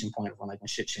demarcation point of when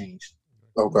shit changed.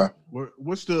 Okay.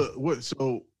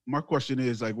 So my question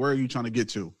is like, where are you trying to get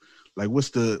to? Like, what's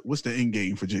the end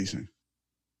game for Jason?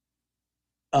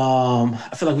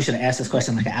 I feel like we should have asked this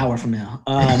question like an hour from now.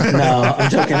 No, I'm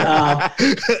joking.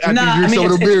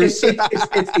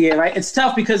 Yeah, right. It's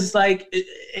tough because it's like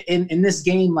in this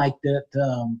game, like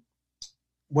the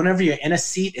whenever you're in a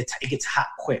seat, it gets hot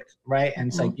quick, right? And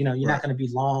it's like, you're not going to be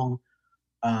long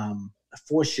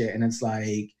for shit. And it's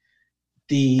like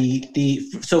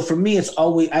so for me, it's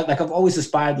always I've always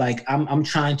aspired, like I'm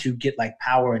trying to get like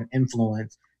power and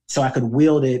influence so I could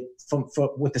wield it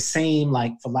with the same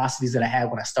like philosophies that I had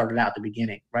when I started out at the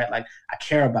beginning, right? Like I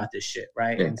care about this shit,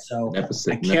 right? Yeah. And so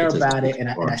I care about it, and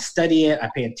I study it. I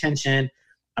pay attention.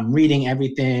 I'm reading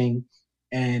everything,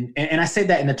 and I say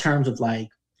that in the terms of like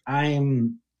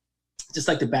I'm just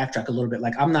like to backtrack a little bit.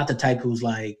 Like I'm not the type who's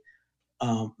like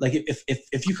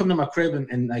if you come to my crib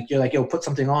and like you're like, yo, put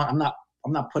something on, I'm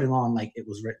not putting on like it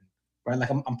was written. Right,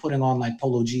 like I'm putting on like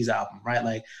Polo G's album, right?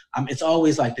 Like it's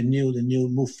always like the new,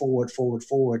 move forward.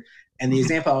 And the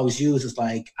example I always use is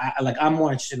like I'm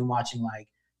more interested in watching like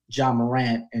John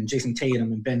Morant and Jason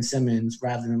Tatum and Ben Simmons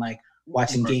rather than like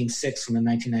watching Game 6 from the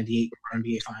 1998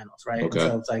 NBA Finals, right? Okay.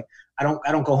 And so it's like I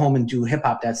don't go home and do hip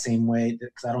hop that same way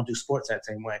because I don't do sports that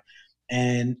same way.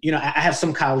 And I have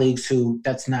some colleagues who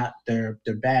that's not their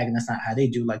bag and that's not how they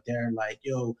do. Like they're like,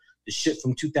 yo, the shit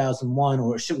from 2001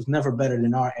 or shit was never better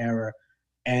than our era.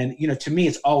 And, to me,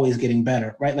 it's always getting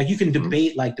better, right? Like you can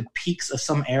debate like the peaks of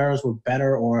some eras were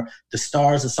better or the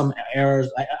stars of some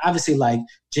eras. Like, obviously, like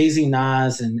Jay-Z,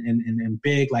 Nas, and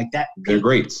Big, like that. They're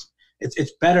greats.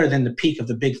 It's better than the peak of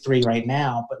the big three right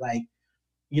now. But like,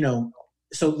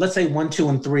 so let's say 1, 2,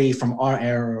 and 3 from our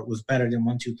era was better than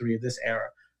 1, 2, 3 of this era.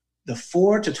 The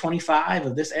 4 to 25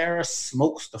 of this era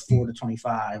smokes the 4 to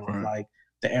 25 of like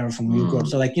the era from when we grew up.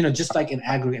 So like, just like in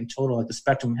aggregate and total, like the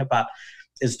spectrum of hip hop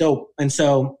is dope. And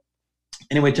so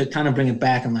anyway, to kind of bring it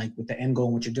back and like with the end goal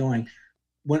and what you're doing,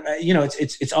 when,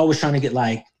 it's always trying to get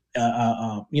like,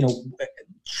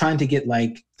 trying to get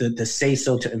like the say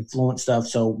so to influence stuff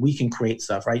so we can create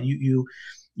stuff, right? You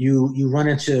run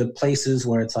into places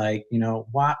where it's like,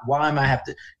 why am I have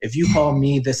to, if you call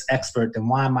me this expert, then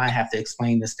why am I have to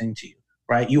explain this thing to you?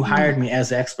 Right? You hired me as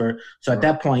the expert. So at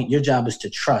that point, your job is to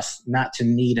trust, not to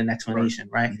need an explanation.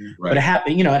 Right. But it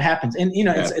happens, it happens. And,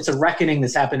 it's a reckoning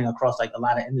that's happening across like a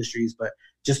lot of industries, but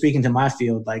just speaking to my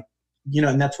field, like,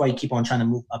 and that's why you keep on trying to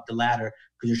move up the ladder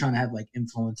because you're trying to have like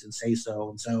influence and say so.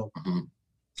 And so,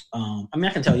 I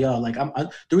can tell y'all, like,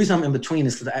 the reason I'm in between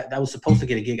is because I was supposed to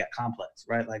get a gig at Complex,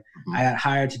 right? Like I got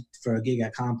hired for a gig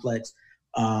at Complex.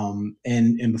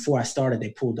 And before I started,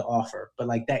 they pulled the offer, but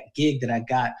like that gig that I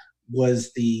got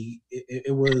was the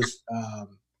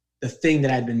thing that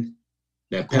I'd been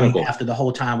going after the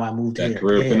whole time I moved here.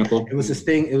 Career pinnacle. It was this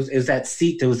thing. It was that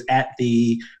seat that was at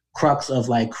the crux of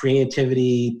like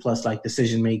creativity plus like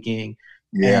decision making.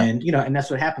 Yeah. And and that's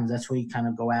what happens. That's what you kind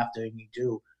of go after and you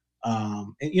do.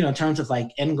 And, in terms of like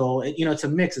end goal, it's a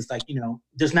mix. It's like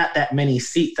there's not that many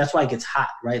seats. That's why it gets hot,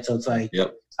 right? So it's like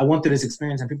I went through this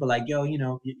experience and people are like, yo,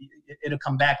 it'll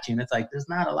come back to you. And it's like there's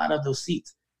not a lot of those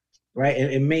seats. Right.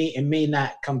 It may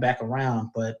not come back around,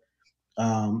 but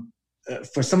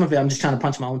for some of it, I'm just trying to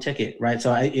punch my own ticket. Right.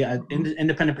 So I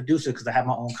independent producer, because I have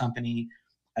my own company,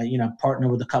 partner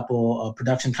with a couple of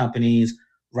production companies,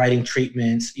 writing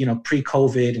treatments,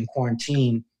 pre-COVID and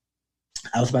quarantine.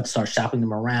 I was about to start shopping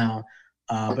them around.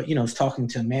 But, I was talking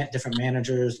to different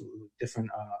managers, different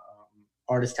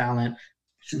artist talent,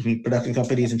 production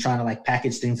companies and trying to like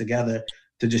package things together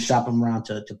to just shop them around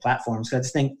to platforms. Because I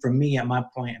just think for me at my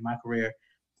point in my career,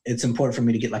 it's important for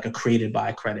me to get like a created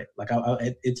by credit. Like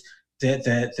it's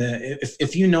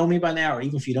if you know me by now, or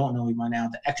even if you don't know me by now,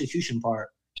 the execution part,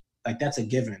 like that's a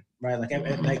given, right? Like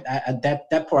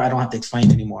that part I don't have to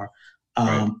explain anymore.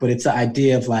 But it's the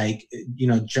idea of like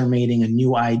germinating a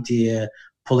new idea,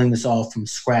 pulling this all from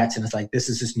scratch, and it's like this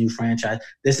is this new franchise.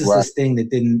 This is this thing that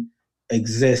didn't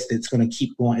exist. It's going to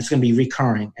keep going. It's going to be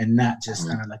recurring and not just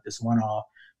kind of like this one-off.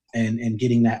 And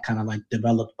getting that kind of like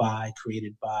developed by,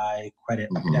 created by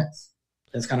credit. Like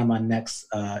that's kind of my next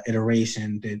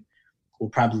iteration that will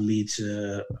probably lead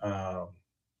to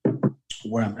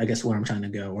where I'm trying to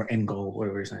go, or end goal,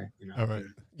 whatever you're saying. All right.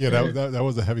 Yeah, that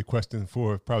was a heavy question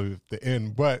for probably the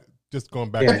end, but just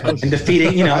going back and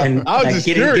defeating, and like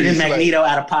getting Magneto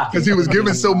out of pocket. Because he was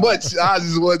giving so much. I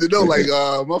just wanted to know, like,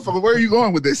 motherfucker, where are you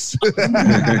going with this?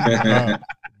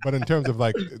 But in terms of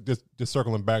like just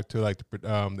circling back to like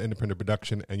the independent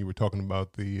production, and you were talking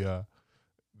about the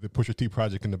Pusha T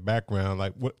project in the background,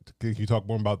 like what can you talk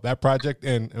more about that project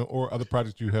or other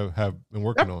projects you have been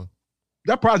working on?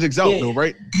 That project's out though,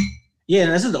 right? Yeah,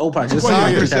 this is the old project.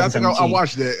 I think I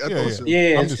watched that. It's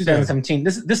 2017.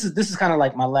 This is kind of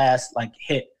like my last like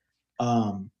hit.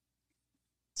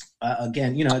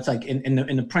 again, you know, it's like in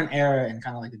the print era and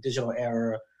kind of like the digital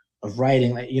era of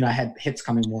writing, like, you know, I had hits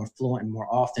coming more fluent and more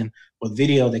often. With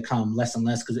video, they come less and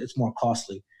less because it's more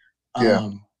costly. Yeah.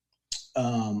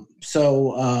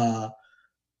 So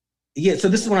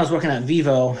this is when I was working at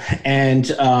Vivo,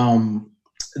 and I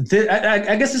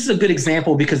guess this is a good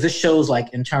example because this shows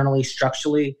like internally,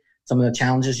 structurally, some of the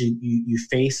challenges you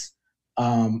face,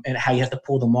 and how you have to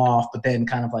pull them off, but then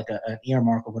kind of like an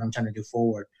earmark of what I'm trying to do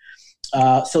forward.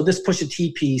 So this Pusha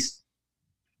T piece,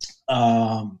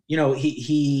 you know,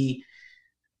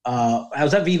 I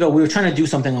was at Vivo. We were trying to do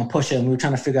something on Pusha, and we were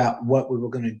trying to figure out what we were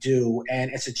going to do.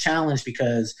 And it's a challenge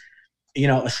because, you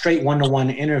know, a straight one-to-one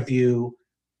interview,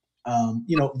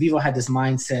 you know, Vivo had this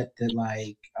mindset that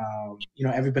like, you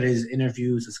know, everybody's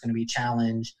interviews is going to be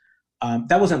challenged.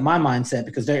 That wasn't my mindset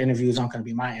because their interviews aren't going to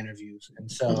be my interviews. And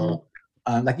so,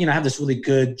 like, you know, I have this really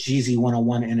good Jeezy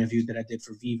one-on-one interview that I did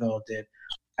for Vivo that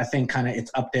I think kind of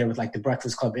it's up there with like the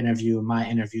Breakfast Club interview and my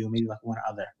interview, maybe like one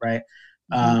other, right?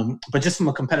 But just from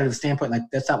a competitive standpoint, like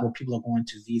that's not what people are going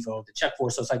to Vivo to check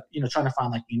for. So it's like, you know, trying to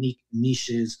find like unique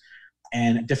niches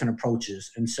and different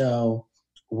approaches. And so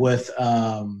with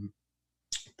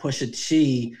Pusha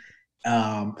T,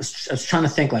 I was trying to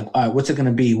think like, all right, what's it going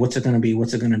to be? What's it going to be?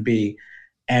 What's it going to be?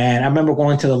 And I remember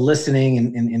going to the listening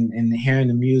and hearing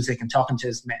the music and talking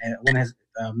to one of his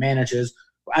managers.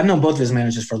 I've known both of his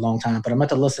managers for a long time, but I'm at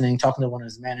the listening, talking to one of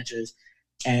his managers,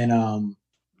 and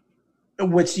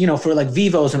which, you know, for like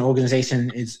Vivo as an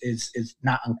organization is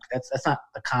not, that's not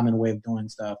the common way of doing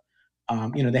stuff.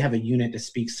 You know, they have a unit that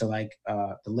speaks to like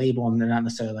the label, and they're not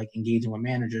necessarily like engaging with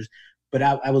managers. But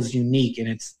I was unique,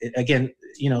 and again,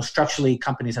 you know, structurally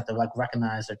companies have to like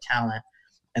recognize their talent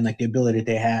and like the ability that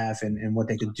they have and what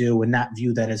they could do, and not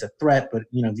view that as a threat, but,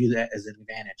 you know, view that as an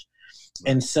advantage.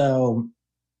 And so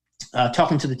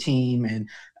talking to the team and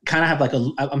kind of have like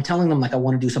I'm telling them like I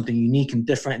want to do something unique and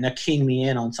different, and they're keying me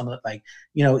in on some of it. Like,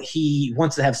 you know, he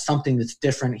wants to have something that's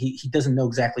different. He doesn't know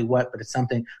exactly what, but it's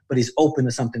something, but he's open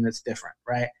to something that's different,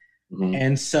 right? Mm-hmm.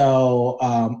 And so,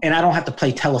 and I don't have to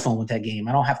play telephone with that game.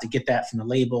 I don't have to get that from the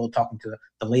label, talking to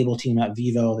the label team at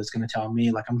Vivo that's going to tell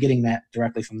me, like, I'm getting that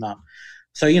directly from them.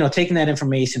 So, you know, taking that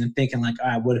information and thinking like, all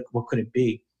right, what could it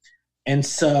be? And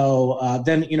so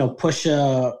then, you know,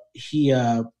 Pusha, he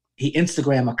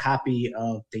Instagrammed a copy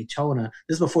of Daytona.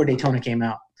 This is before Daytona came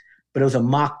out, but it was a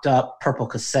mocked up purple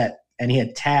cassette, and he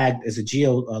had tagged as a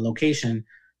geolocation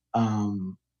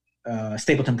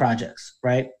Stapleton Projects,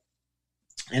 right?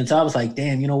 And so I was like,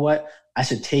 damn, you know what? I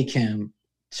should take him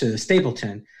to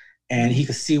Stapleton, and he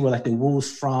could see where like the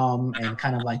Wu's from, and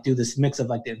kind of like do this mix of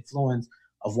like the influence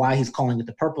of why he's calling it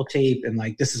the purple tape, and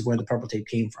like this is where the purple tape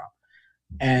came from.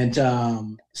 And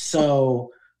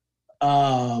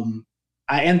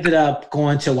I ended up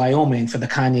going to Wyoming for the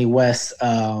Kanye West.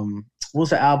 What was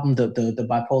the album? The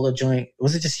bipolar joint?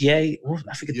 Was it just Ye?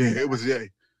 I forget. Yeah, it was Ye.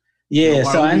 Yeah,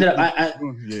 so I ended up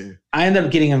I ended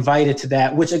up getting invited to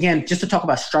that, which again, just to talk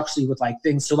about structurally with like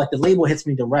things. So like the label hits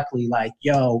me directly, like,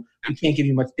 yo, we can't give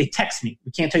you much. They text me,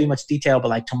 we can't tell you much detail, but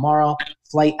like tomorrow,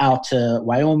 flight out to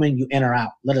Wyoming, you in or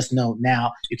out? Let us know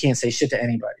now. You can't say shit to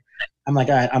anybody. I'm like,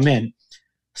 all right, I'm in.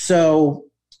 So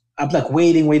I'm like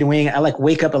waiting. I like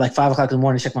wake up at like 5 o'clock in the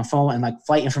morning, check my phone, and like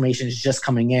flight information is just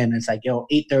coming in. And it's like, yo,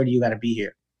 8:30, you got to be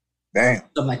here. Damn.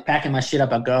 So I'm like packing my shit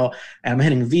up. I go and I'm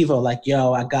hitting Vivo like,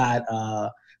 yo, I got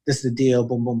this is the deal.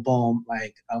 Boom, boom, boom.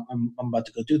 Like I'm about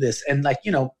to go do this. And like,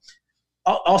 you know,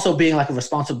 also being like a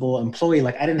responsible employee,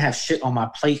 like I didn't have shit on my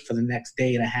plate for the next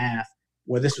day and a half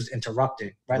where this was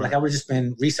interrupting, right? Like I would just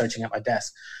been researching at my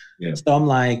desk. Yeah. So I'm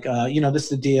like, you know, this is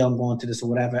the deal. I'm going to this or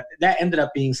whatever. That ended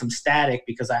up being some static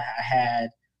because I had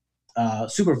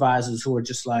supervisors who were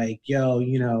just like, yo,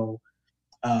 you know,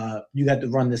 you got to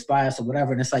run this by us or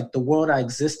whatever. And it's like the world I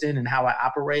exist in and how I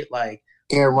operate, like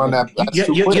can't run that.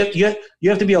 You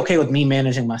have to be okay with me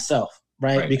managing myself,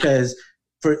 right? Because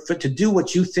for to do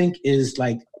what you think is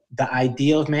like the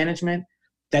idea of management,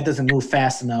 that doesn't move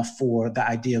fast enough for the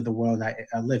idea of the world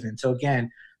I live in. So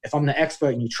again, if I'm the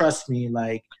expert and you trust me,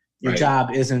 like your job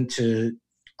isn't to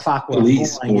clock what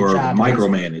police I'm going, or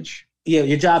micromanage.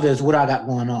 Your job is what I got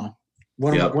going on.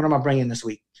 What am I bringing this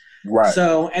week? Right.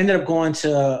 So ended up going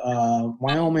to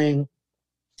Wyoming,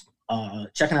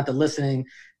 checking out the listening.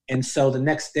 And so the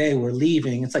next day we're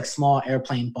leaving. It's like small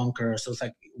airplane bunker. So it's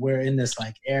like we're in this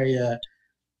like area,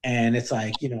 and it's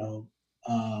like, you know,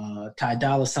 Ty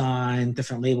Dolla $ign,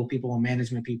 different label people,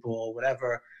 management people,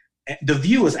 whatever. And the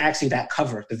view is actually that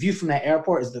cover. The view from that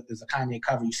airport is there's a Kanye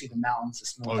cover. You see the mountains, the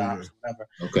snow tops, whatever.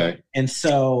 Okay. And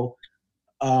so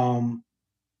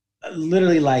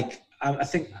literally like, I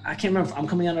think, I can't remember if I'm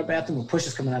coming out of the bathroom or Push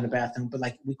is coming out of the bathroom, but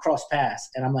like we cross paths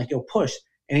and I'm like, yo, Push,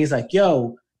 And he's like,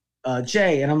 yo,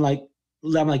 Jay. And I'm like,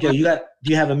 yo, do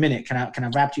you have a minute? Can I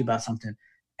rap to you about something?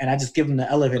 And I just give him the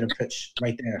elevator pitch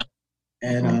right there.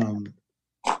 And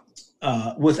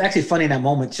what's actually funny in that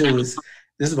moment too is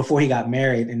this is before he got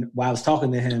married. And while I was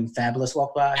talking to him, Fabulous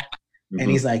walked by, and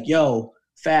he's like, yo,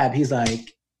 Fab, he's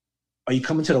like, are you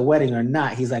coming to the wedding or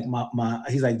not? He's like,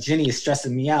 he's like, Jenny is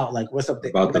stressing me out. Like, what's up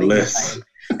about the list?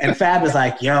 And Fab is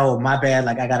like, yo, my bad.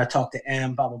 Like, I got to talk to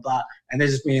M, blah, blah, blah. And they're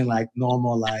just being like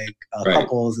normal, like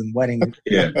couples and wedding,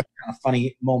 kind of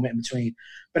funny moment in between.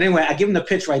 But anyway, I give him the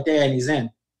pitch right there and he's in.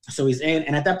 So he's in.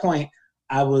 And at that point,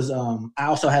 I was, I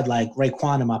also had like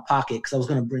Raekwon in my pocket because I was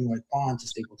going to bring Raekwon to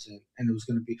Stapleton. And it was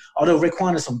going to be, although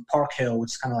Raekwon is from Park Hill,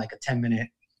 which is kind of like a 10-minute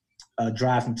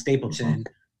drive from Stapleton.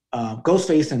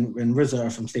 Ghostface and RZA are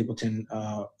from Stapleton.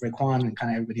 Raekwon and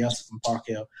kind of everybody else is from Park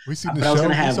Hill. We see the I was show.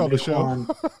 gonna have we saw the Raekwon,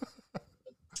 show.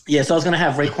 yeah, so I was gonna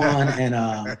have Raekwon and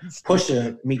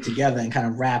Pusha meet together and kind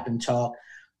of rap and talk.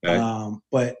 Right.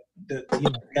 But the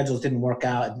schedules didn't work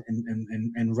out,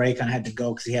 and Ray kind of had to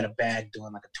go because he had a bag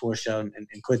doing like a tour show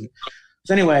and couldn't.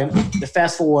 So anyway, the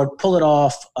fast forward, pull it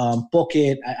off, book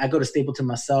it. I go to Stapleton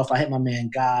myself. I hit my man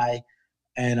Guy.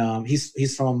 And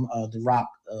he's from the Rock,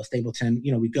 Stapleton.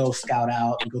 You know, we go scout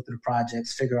out, we go through the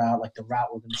projects, figure out like the route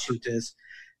we're going to shoot this,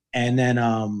 and then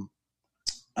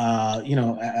I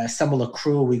assemble a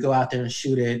crew. We go out there and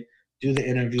shoot it, do the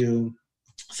interview.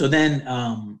 So then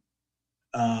I'm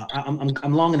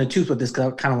long in the tooth with this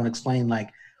because I kind of want to explain like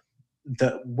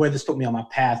where this put me on my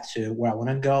path to where I want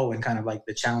to go and kind of like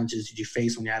the challenges that you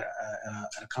face when you're at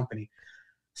a company.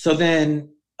 So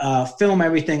then. Film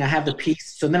everything. I have the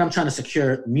piece. So then I'm trying to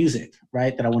secure music,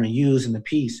 right, that I want to use in the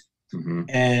piece.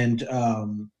 And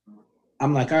I'm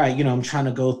like, all right, I'm trying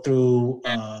to go through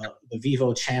the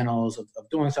Vivo channels of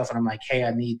doing stuff. And I'm like, hey,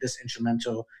 I need this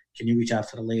instrumental. Can you reach out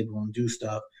to the label and do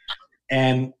stuff?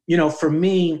 And, for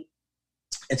me,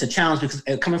 it's a challenge because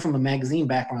coming from a magazine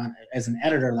background as an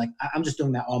editor, like I'm just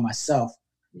doing that all myself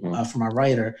for my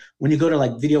writer. When you go to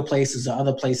like video places or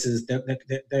other places,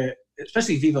 they're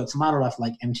especially Vivo, it's modeled off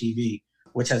like MTV,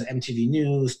 which has MTV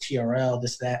News, TRL,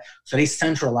 this, that. So they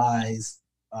centralize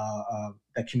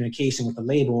the communication with the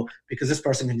label because this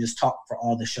person can just talk for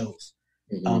all the shows.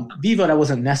 Vivo, that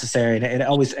wasn't necessary. It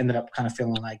always ended up kind of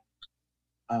feeling like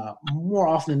more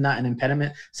often than not an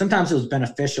impediment. Sometimes it was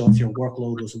beneficial if your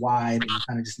workload was wide and you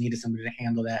kind of just needed somebody to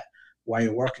handle that while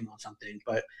you're working on something.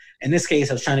 But in this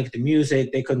case, I was trying to get the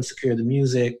music. They couldn't secure the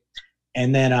music.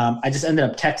 And then I just ended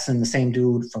up texting the same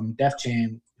dude from Def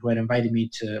Jam who had invited me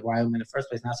to where I'm in the first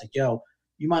place. And I was like, yo,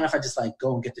 you mind if I just like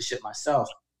go and get the shit myself?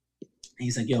 And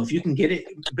he's like, yo, if you can get it.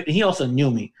 But he also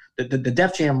knew me. The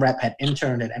Def Jam rep had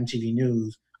interned at MTV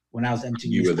News when I was MTV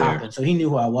News popping. So he knew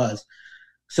who I was.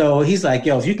 So he's like,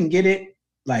 yo, if you can get it,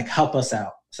 like help us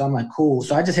out. So I'm like, cool.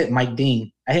 So I just hit Mike Dean.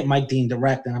 I hit Mike Dean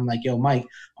direct, and I'm like, yo, Mike,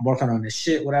 I'm working on this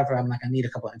shit, whatever. I'm like, I need a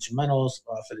couple of instrumentals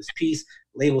for this piece.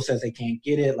 Label says they can't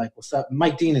get it. Like, what's up?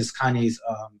 Mike Dean is Kanye's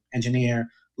engineer,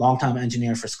 longtime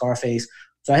engineer for Scarface.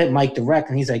 So I hit Mike direct,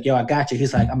 and he's like, yo, I got you.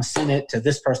 He's like, I'm going to send it to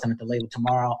this person at the label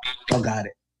tomorrow. Y'all got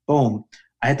it. Boom.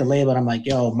 I hit the label, and I'm like,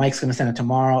 yo, Mike's going to send it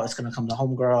tomorrow. It's going to come to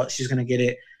Homegirl. She's going to get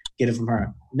it from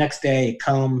her. Next day, it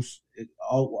comes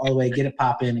all the way, get it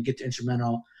popping, and get the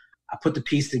instrumental. I put the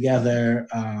piece together,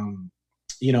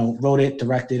 wrote it,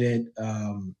 directed it,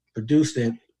 produced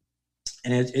it.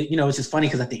 And it's just funny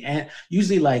because at the end,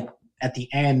 usually like at the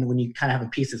end, when you kind of have a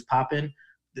piece that's popping,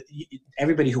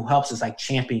 everybody who helps is like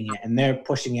championing it and they're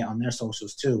pushing it on their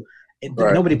socials too.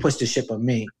 Nobody pushed the shit but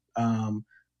me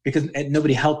because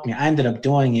nobody helped me. I ended up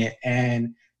doing it.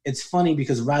 And it's funny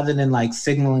because rather than like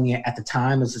signaling it at the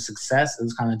time as a success, it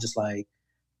was kind of just like,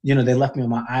 they left me on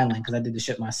my island because I did the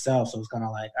shit myself. So it was kind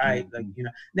of like, all right, like,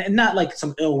 not like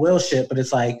some ill will shit, but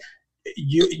it's like,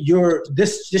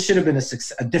 this should have been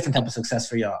a different type of success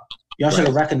for y'all. Y'all should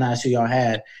have recognized who y'all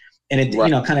had. And it,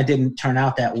 kind of didn't turn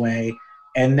out that way.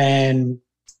 And then,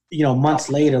 months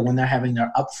later when they're having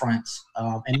their upfronts,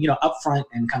 and upfront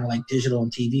and kind of like digital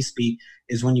and TV speak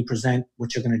is when you present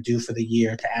what you're going to do for the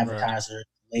year to advertisers,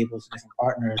 labels, different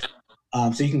partners.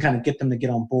 So you can kind of get them to get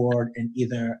on board in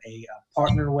either a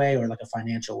partner way or like a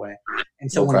financial way.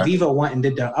 And so when Vivo went and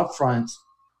did their upfronts,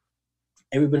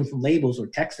 everybody from labels were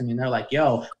texting me and they're like,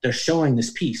 yo, they're showing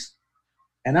this piece.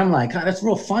 And I'm like, oh, that's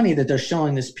real funny that they're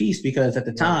showing this piece because at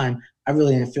the time I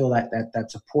really didn't feel that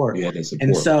support. Yeah, that support.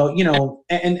 And so,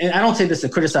 and I don't say this to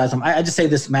criticize them. I just say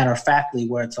this matter of factly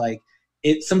where it's like,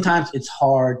 sometimes it's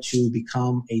hard to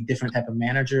become a different type of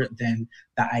manager than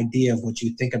the idea of what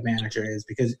you think a manager is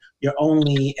because you're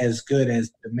only as good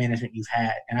as the management you've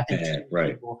had. And I think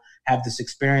people have this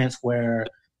experience where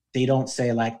they don't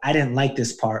say like, I didn't like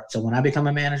this part, so when I become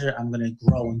a manager, I'm gonna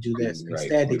grow and do this. Right.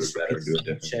 Instead, they Do it just better, pick do it some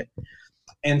different. shit.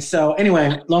 And so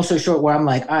anyway, long story short, where I'm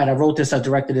like, all right, I wrote this, I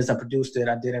directed this, I produced it,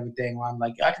 I did everything. Where I'm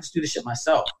like, I can just do this shit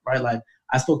myself, right? Like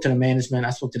I spoke to the management,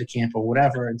 I spoke to the camp or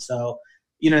whatever, and so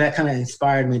that kind of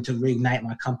inspired me to reignite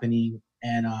my company.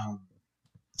 And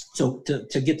so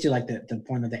to get to like the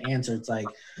point of the answer, it's like,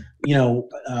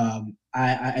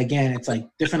 I again, it's like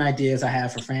different ideas I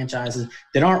have for franchises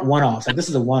that aren't one-offs. Like this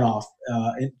is a one-off.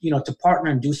 To partner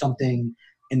and do something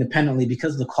independently,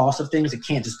 because of the cost of things, it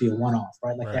can't just be a one-off,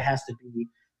 right? Like there has to be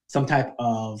some type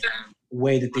of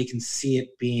way that they can see it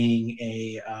being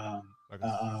I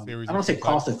don't want to say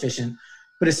cost efficient,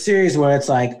 but a series where it's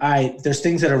like, there's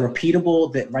things that are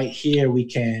repeatable that right here we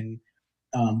can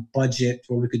budget,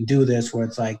 where we can do this, where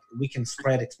it's like we can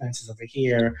spread expenses over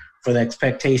here for the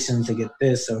expectation to get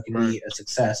this, so it can be a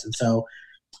success. And so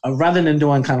rather than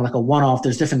doing kind of like a one-off,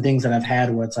 there's different things that I've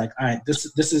had where it's like, all right, this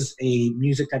is a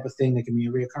music type of thing that can be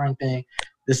a reoccurring thing.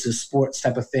 This is sports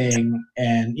type of thing.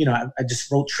 And, I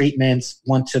just wrote treatments,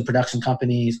 went to production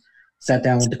companies, sat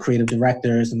down with the creative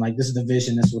directors and like, this is the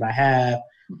vision, this is what I have.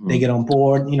 Mm-hmm. They get on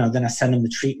board, then I send them the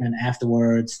treatment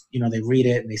afterwards. They read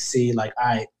it and they see like, all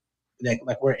right,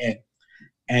 like we're in.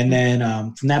 And then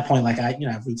from that point, like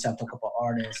I've reached out to a couple of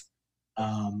artists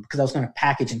because I was going to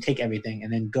package and take everything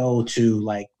and then go to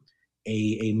like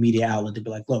a media outlet to be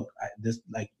like, look,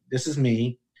 this is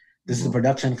me. This is the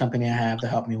production company I have to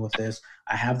help me with this.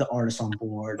 I have the artists on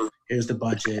board. Here's the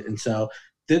budget. And so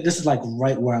this is like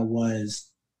right where I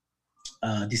was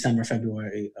December,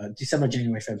 January,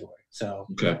 February. So,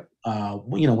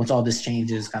 once all this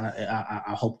changes, kind of,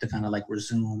 I hope to kind of like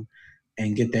resume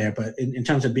and get there. But in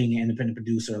terms of being an independent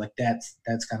producer, like that's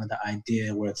kind of the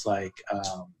idea where it's like,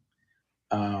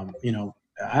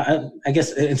 I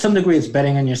guess in some degree it's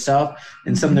betting on yourself.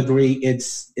 In some degree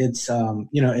it's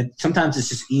sometimes it's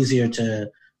just easier to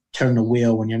turn the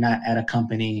wheel when you're not at a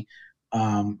company.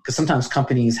 Because sometimes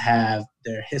companies have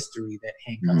their history that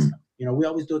handcuffs them. We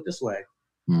always do it this way.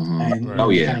 And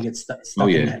we kind of get stuck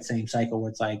in that same cycle where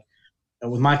it's like,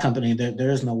 with my company,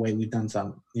 there is no way we've done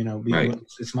something.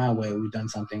 It's my way we've done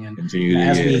something. And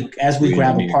as we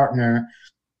grab a partner,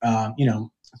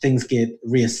 things get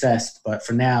reassessed. But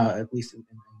for now, at least in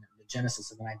the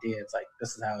genesis of an idea, it's like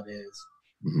this is how it is,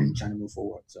 and trying to move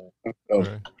forward. So,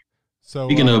 so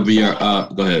speaking of your,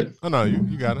 go ahead. Oh no,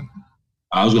 you got it.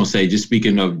 I was going to say, just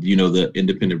speaking of the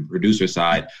independent producer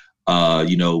side,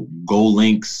 Gold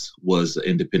Links was an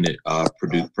independent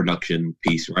production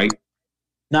piece, right?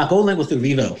 No, Gold Link was through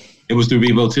Vivo. It was through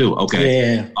Vivo too.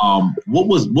 Okay. Yeah. What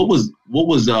was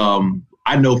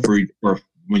I know for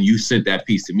when you sent that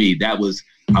piece to me, that was,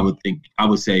 I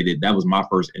would say that was my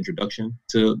first introduction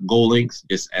to Gold Links,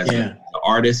 just as an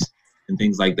artist and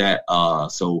things like that.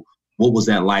 So what was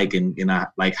that like? And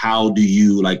how do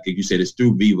you, like you said, it's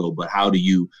through Vivo, but how do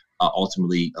you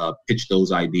ultimately pitch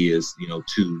those ideas,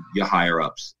 to your higher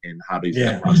ups, and how does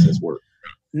that process work?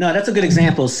 No, that's a good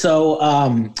example. So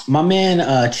my man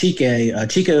Chike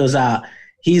Oza,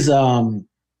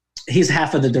 he's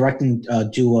half of the directing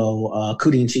duo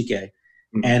Kudi and Chike.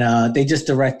 Mm-hmm. And they just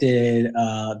directed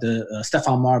the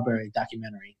Stephon Marbury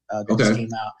documentary that just came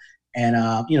out.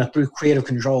 And through Creative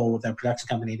Control with their production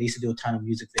company, they used to do a ton of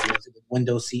music videos. They did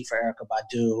Window Seat for Erykah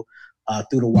Badu,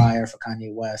 Through the Wire for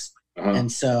Kanye West. And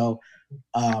so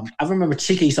I remember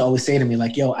Chike used to always say to me,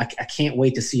 like, yo, I can't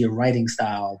wait to see your writing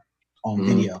style on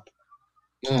video.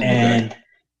 And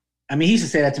I mean, he used to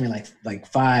say that to me like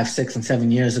 5, 6, and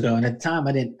 7 years ago. And at the time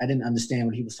I didn't understand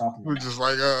what he was talking about. We're just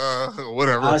like,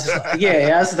 whatever. I was just like,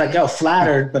 I was just like, yo,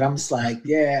 flattered, but I'm just like,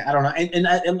 I don't know. And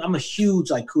I'm a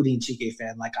huge like Kudi and Chike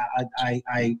fan. Like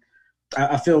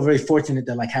I feel very fortunate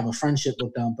to like have a friendship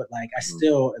with them, but like I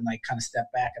still and like kind of step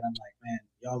back and I'm like, man,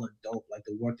 y'all are dope. Like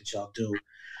the work that y'all do.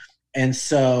 And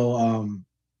so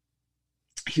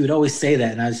he would always say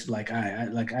that, and I was like, I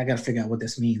got to figure out what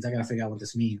this means.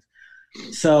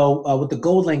 So with the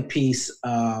Gold Link piece,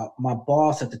 my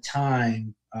boss at the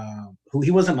time, who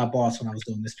he wasn't my boss when I was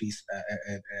doing this piece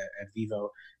at Vivo,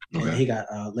 he got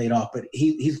laid off, but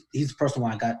he's the person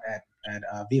I got at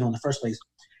Vivo in the first place,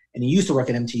 and he used to work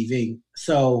at MTV.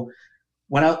 So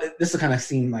this will kind of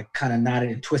seem like kind of knotted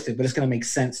and twisted, but it's going to make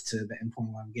sense to the end point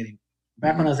where I'm getting.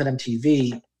 Back when I was at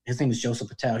MTV, his name was Joseph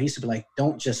Patel. He used to be like,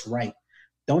 don't just write.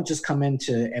 Don't just come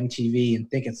into MTV and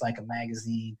think it's like a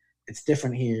magazine. It's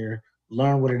different here.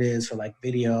 Learn what it is for like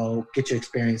video. Get your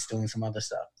experience doing some other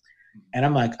stuff. And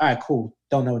I'm like, all right, cool.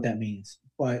 Don't know what that means.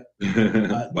 But,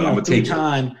 through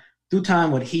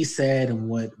time, what he said and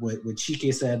what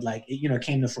Chike said, like, it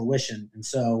came to fruition. And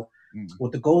so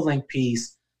with the Gold Link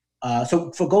piece,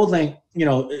 So for Gold Link,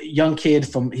 young kid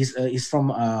he's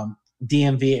from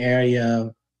DMV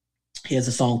area. He has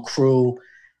a song Crew,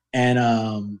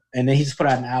 and then he just put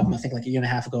out an album I think like a year and a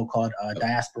half ago called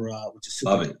Diaspora, which is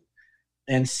super. Love it.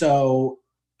 And so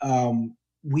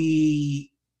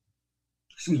we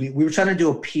were trying to do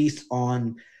a piece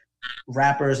on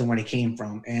rappers and where they came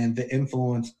from and the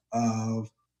influence of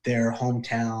their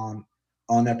hometown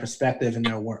on their perspective and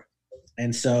their work.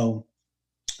 And so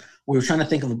we were trying to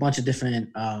think of a bunch of different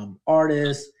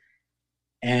artists.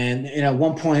 And at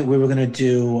one point we were going to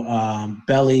do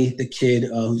Belly, the kid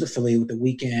who's affiliated with The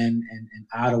Weeknd in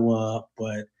Ottawa,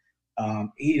 but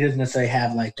he doesn't necessarily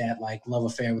have like that like love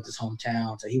affair with his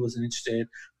hometown, so he wasn't interested.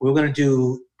 We were going to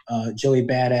do Joey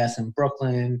Badass in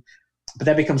Brooklyn, but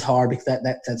that becomes hard because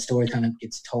that story kind of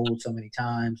gets told so many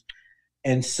times.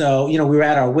 And so, we were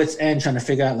at our wits' end trying to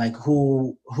figure out like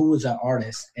who was our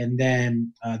artist. And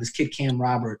then this kid Cam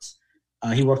Roberts,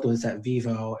 he worked with us at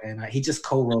Vivo, and he just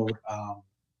co-wrote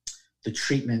the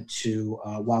treatment to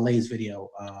Wale's video,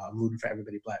 "I'm Rooting for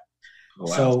Everybody Black." Oh,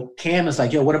 wow. So Cam is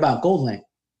like, "Yo, what about Gold Link?"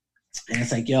 And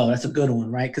it's like, "Yo, that's a good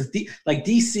one, right?" Because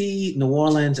DC, New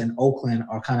Orleans, and Oakland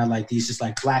are kind of like these just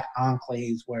like black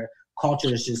enclaves where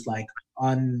culture is just like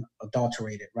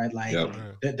unadulterated, right? Like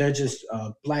they're just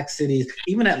black cities.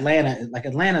 Even Atlanta, like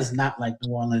Atlanta's not like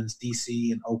New Orleans,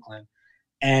 DC, and Oakland.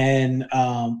 And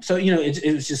so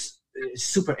it was just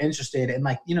super interested, and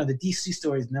like the DC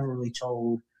story is never really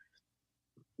told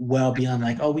well beyond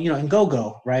like in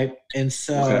Go-Go, right? And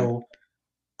so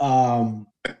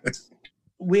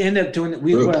we ended up doing it.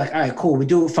 We were like, all right, cool. We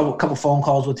do a couple phone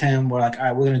calls with him. We're like, all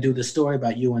right, we're gonna do this story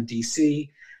about you in DC.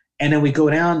 And then we go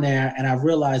down there, and I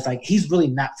realized like he's really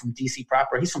not from DC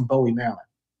proper. He's from Bowie, Maryland,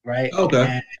 right?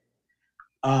 Okay.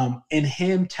 And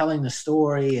him telling the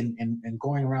story and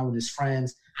going around with his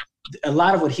friends, a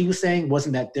lot of what he was saying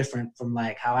wasn't that different from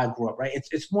like how I grew up, right?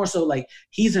 It's more so like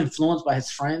he's influenced by his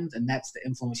friends, and that's the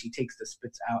influence he takes that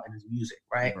spits out in his music,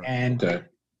 right? And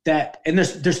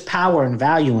there's power and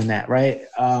value in that, right?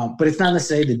 But it's not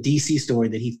necessarily the DC story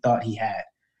that he thought he had.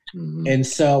 Mm-hmm. And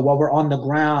so while we're on the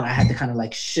ground, I had to kind of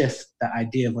like shift the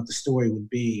idea of what the story would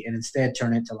be, and instead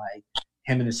turn it to like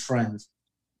him and his friends.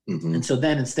 Mm-hmm. And so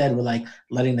then instead we're like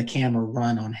letting the camera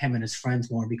run on him and his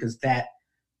friends more, because that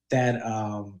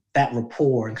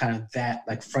rapport and kind of that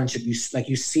like friendship, you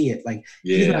see it like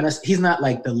he's not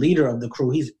like the leader of the crew,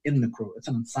 he's in the crew. It's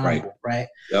an ensemble, right?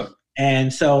 Yep.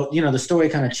 And so the story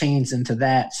kind of changed into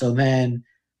that. So then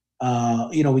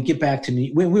we get back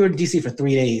to we were in DC for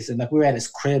 3 days, and like we were at his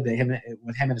crib with him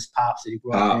and his pops that he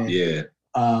grew up in.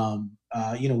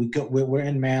 We're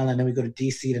in Maryland, then we go to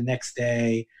DC the next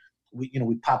day.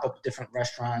 We pop up at different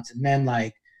restaurants, and then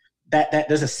like that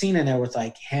there's a scene in there where it's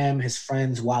like him, his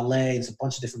friends, Wale, it's a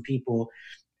bunch of different people.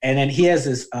 And then he has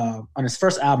this on his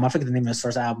first album, I forget the name of his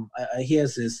first album, he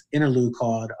has this interlude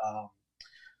called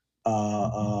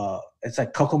it's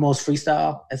like Kokomo's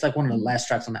Freestyle. It's like one of the last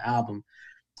tracks on the album.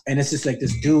 And it's just like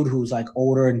this dude who's like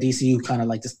older in DC who kind of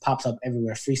like just pops up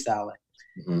everywhere freestyling.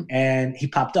 Mm-hmm. And he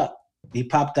popped up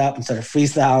and started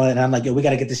freestyling, and I'm like, yo, we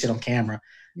got to get this shit on camera.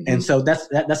 Mm-hmm. And so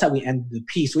that's how we ended the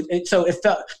piece. So it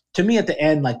felt to me at the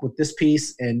end, like with this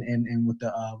piece and with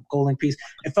the Gold Link piece,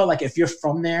 it felt like if you're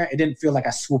from there, it didn't feel like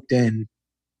I swooped in,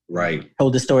 right,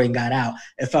 told the story and got out.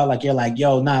 It felt like you're like,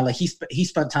 yo, nah, like he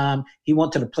spent time, he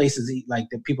went to the places like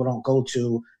that people don't go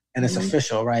to, and it's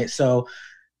official, right? So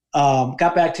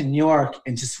got back to New York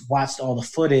and just watched all the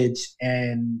footage,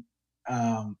 and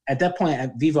at that point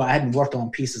at Vivo, I hadn't worked on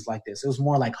pieces like this. It was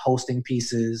more like hosting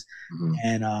pieces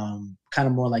and kind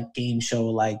of more like game show,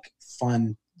 like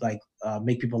fun, like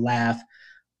make people laugh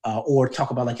or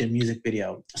talk about like your music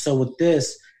video. So with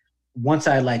this, once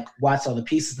I like watched all the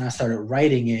pieces and I started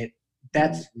writing it,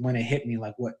 that's when it hit me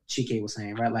like what Chike was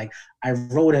saying, right? Like I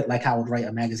wrote it like how I would write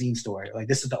a magazine story. Like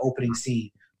this is the opening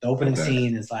scene. The opening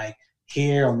scene is like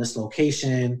here on this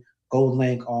location, Gold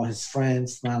Link, all his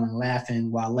friends, smiling, laughing,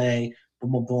 Wale,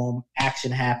 boom, boom, boom,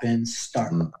 action happens,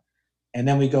 start. Mm-hmm. And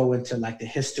then we go into like the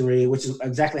history, which is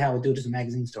exactly how we do it as a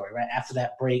magazine story, right? After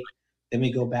that break, then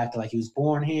we go back to like he was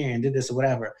born here and did this or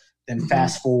whatever. Then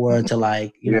fast forward to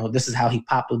like, this is how he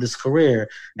popped with his career,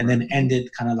 and then ended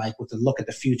kind of like with a look at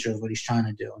the future of what he's trying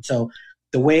to do. And so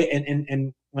the way,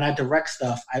 and when I direct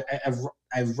stuff,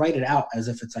 I write it out as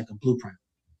if it's like a blueprint.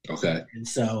 Okay. And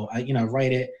so I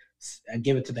write it, I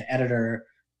give it to the editor,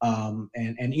 and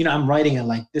I'm writing it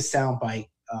like this soundbite,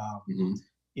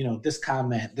 this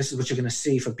comment, this is what you're gonna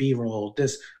see for B-roll.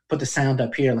 This, put the sound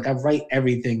up here. Like I write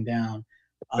everything down,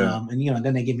 And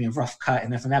then they give me a rough cut,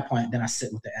 and then from that point, then I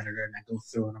sit with the editor and I go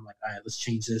through, and I'm like, all right, let's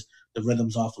change this. The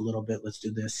rhythm's off a little bit. Let's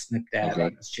do this. Snip that. Okay.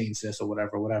 Let's change this or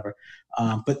whatever.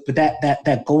 But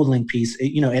that gold link piece,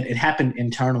 it happened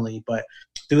internally, but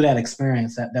through that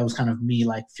experience, that was kind of me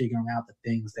like figuring out the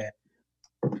things that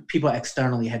people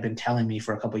externally had been telling me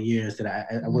for a couple of years that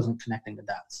I wasn't connecting the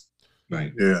dots.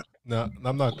 Right. Yeah. Now,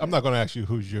 I'm not going to ask you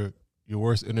who's your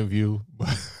worst interview,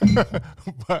 but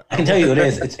I can tell you who it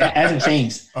is. It hasn't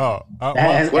changed.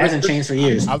 It hasn't changed for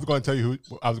years. I was going to tell you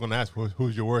I was going to ask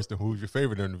who's your worst and who's your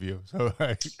favorite interview. So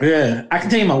yeah, I can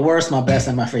tell you my worst, my best,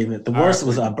 and my favorite. The worst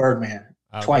was Birdman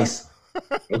twice.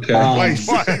 Okay. Twice.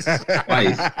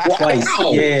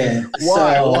 Yeah.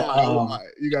 Why?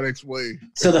 You gotta explain.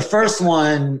 So the first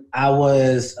one, I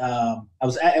was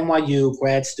at NYU,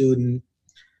 grad student,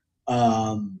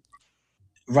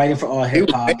 writing for All Hip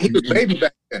Hop. He was baby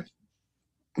back then.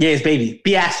 Yeah, it's baby.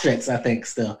 Beatrix, I think,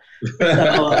 still.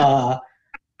 So,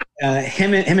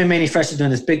 him and Manny Fresh are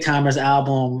doing this Big Timers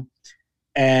album,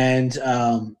 and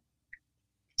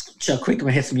Chuck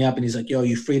Creekman hits me up and he's like, yo,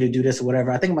 you free to do this or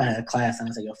whatever? I think I might have a class, and I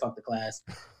was like, yo, fuck the class.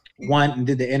 Went and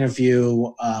did the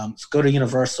interview, go to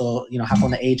Universal, hop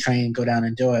on the A train, go down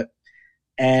and do it.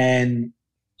 And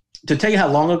to tell you how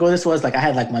long ago this was, like I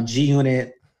had like my G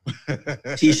Unit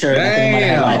t-shirt. I think I might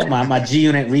have like my G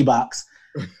Unit Reeboks.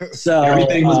 So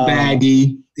everything was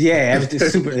baggy. Yeah, everything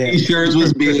super. Yeah. T-shirts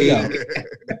was big.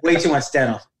 Way too much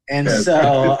denim. And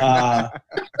so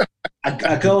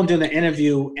I go and do the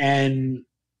interview, and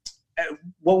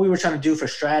what we were trying to do for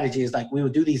strategy is like we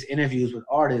would do these interviews with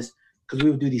artists because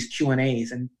we would do these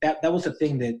Q&As, and that was the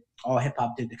thing that All Hip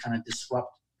Hop did to kind of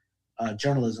disrupt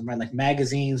journalism, right? Like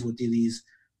magazines would do these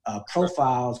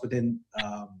profiles, but then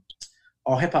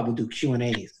All Hip Hop would do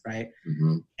Q&As, right?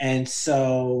 Mm-hmm. And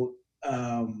so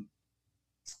and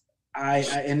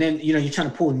then you're trying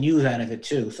to pull news out of it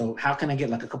too. So how can I get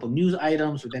like a couple news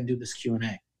items, but then do this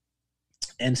Q&A?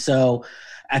 And so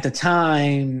at the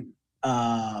time,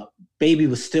 Baby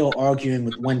was still arguing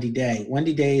with Wendy Day.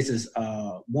 Wendy Day is this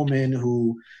woman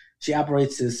who she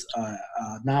operates this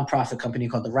nonprofit company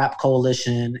called the Rap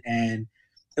Coalition, and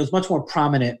it was much more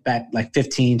prominent back like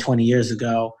 15, 20 years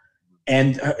ago,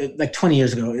 and like 20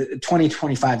 years ago, 20,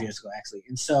 25 years ago actually.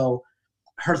 And so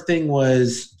her thing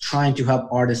was trying to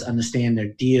help artists understand their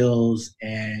deals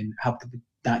and help them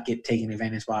not get taken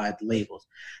advantage by the labels.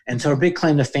 And so her big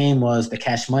claim to fame was the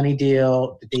Cash Money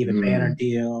deal, the David Banner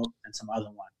deal, and some other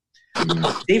one.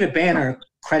 David Banner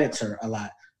credits her a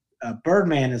lot.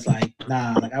 Birdman is like,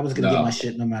 nah, like I was gonna get my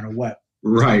shit no matter what.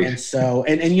 Right. And so,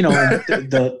 and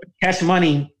the Cash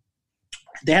Money,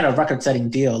 they had a record-setting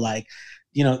deal. Like,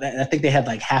 I think they had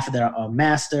like half of their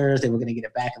masters. They were gonna get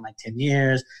it back in like 10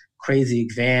 years. Crazy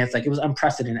advance. Like it was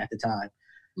unprecedented at the time.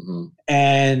 Mm-hmm.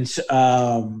 And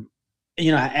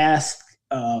I asked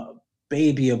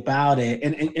Baby about it,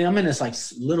 and I'm in this like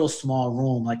little small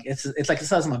room, like it's like the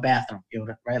size of my bathroom,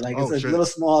 right? Like it's a little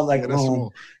small like room,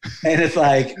 small. And it's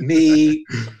like me,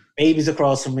 Baby's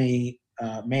across from me,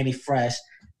 Manny Fresh,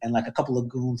 and like a couple of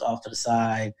goons off to the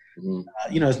side.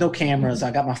 Mm-hmm. There's no cameras.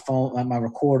 I got my phone, my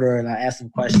recorder, and I asked him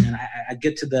a question. I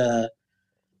get to the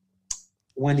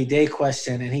Wendy Day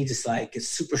question, and he just like gets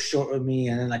super short with me,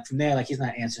 and then like from there, like he's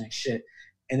not answering shit.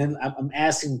 And then I'm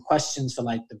asking questions for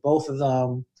like the both of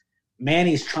them.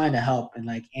 Manny's trying to help and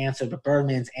like answer, but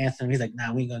Birdman's answering. He's like,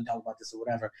 nah, we ain't gonna talk about this or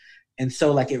whatever. And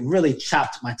so like it really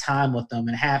chopped my time with them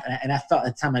in half. And I felt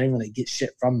at the time I didn't really get shit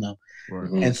from them.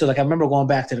 Mm-hmm. And so like I remember going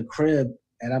back to the crib,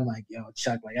 and I'm like, yo,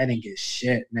 Chuck, like I didn't get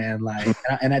shit, man. Like,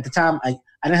 and at the time I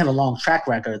didn't have a long track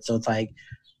record, so it's like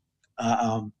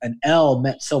an L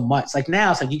meant so much. Like now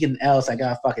it's like you get an L, it's like,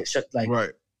 oh fuck it, shit. Like right.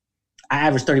 I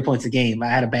averaged 30 points a game. I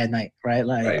had a bad night, right?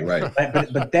 Like, right.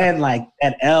 But then like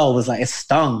that L was like, it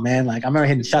stung, man. Like I remember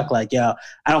hitting Chuck like, yo,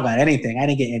 I don't got anything. I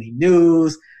didn't get any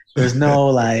news. There's no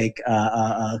like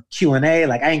Q&A.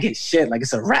 Like I didn't get shit. Like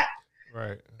it's a wrap.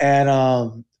 Right. And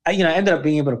I ended up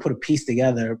being able to put a piece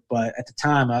together. But at the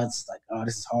time I was like, oh,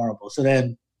 this is horrible. So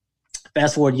then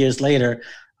fast forward years later,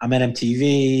 I'm at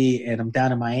MTV and I'm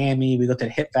down in Miami. We go to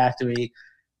the Hit Factory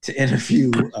to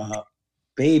interview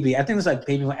Baby. I think it was like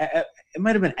Baby. It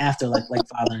might have been after like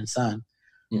Father and Son.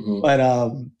 Mm-hmm. But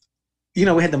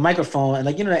we had the microphone, and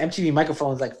like the MTV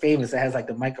microphone is like famous. It has like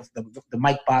the mic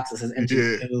box that says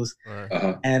MTV News. Right.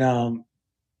 Uh-huh. And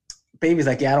Baby's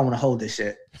like, yeah, I don't want to hold this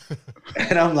shit.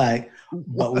 And I'm like,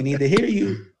 but we need to hear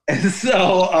you. And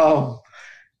so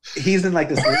he's in like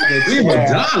this leather chair.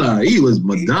 Madonna. He was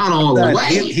Madonna all the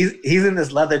way. He's in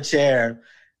this leather chair,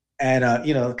 and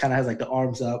kind of has like the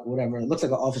arms up, whatever. It looks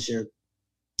like an office chair.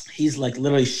 He's like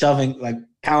literally shoving, like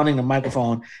pounding the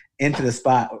microphone into the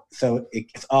spot, so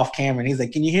it's off camera. And he's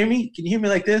like, "Can you hear me? Can you hear me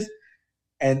like this?"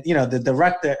 And the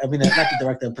director, not the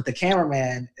director, but the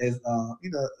cameraman is a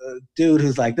dude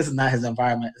who's like, this is not his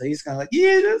environment. So he's kind of like,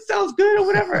 yeah, that sounds good or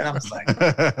whatever. And I'm just like,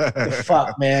 the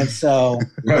fuck, man. So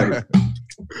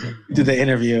do the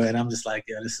interview, and I'm just like,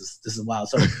 yeah, this is wild.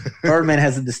 So Birdman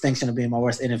has the distinction of being my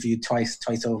worst interview twice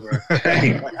over.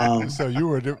 So you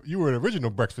were the original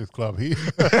Breakfast Club. They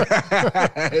ain't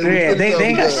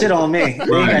got shit on me. They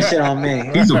ain't got shit on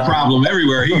me. He's a problem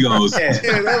everywhere he goes. Yeah, that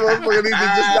motherfucker needs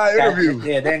to just not interview.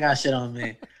 Yeah, they ain't got shit on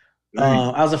me.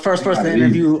 I was the first person to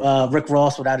interview Rick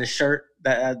Ross without his shirt.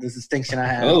 That the distinction I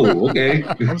had. Oh, okay.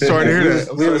 I'm sorry to hear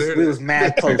that. We was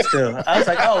mad close too. I was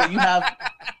like, oh,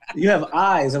 you have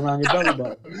eyes around your belly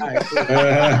button. All right,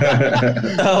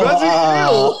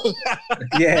 cool.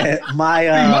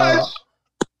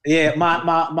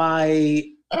 My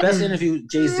best interview,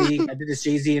 Jay-Z. I did this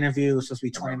Jay-Z interview. It was supposed to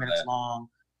be 20 minutes long.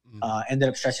 Ended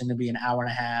up stretching to be an hour and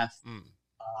a half.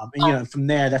 And from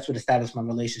there, that's what established my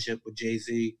relationship with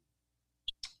Jay-Z.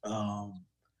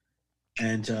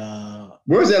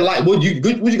 Where's that like? Would you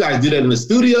guys do that in the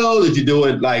studio? Did you do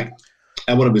it like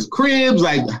at one of his cribs?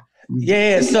 Like,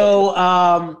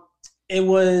 so it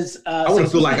was. I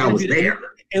would feel like I was there.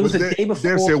 It was a day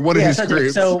before. Said one of his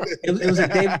cribs. So it was a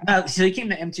day. So he came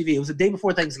to MTV. It was a day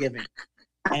before Thanksgiving,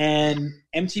 and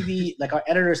MTV, like our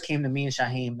editors came to me and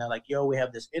Shaheem. They're like, "Yo, we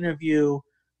have this interview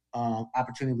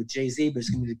opportunity with Jay-Z, but it's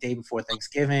gonna be the day before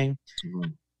Thanksgiving."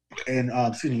 And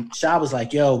Shah was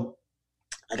like, "Yo,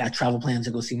 I got travel plans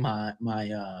to go see my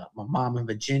mom in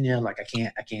Virginia. Like I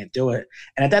can't do it."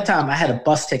 And at that time, I had a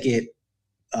bus ticket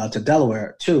to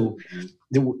Delaware too.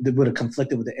 That would have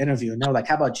conflicted with the interview. And they were like,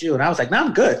 "How about you?" And I was like, "No,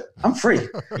 I'm good. I'm free."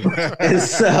 And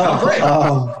so,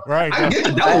 right, I get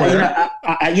to Delaware.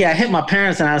 I hit my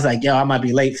parents and I was like, "Yo, I might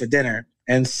be late for dinner."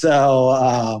 And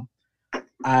so,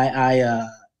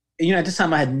 at this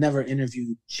time I had never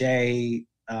interviewed Jay.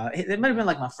 It might have been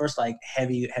like my first like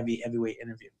heavyweight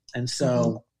interview. And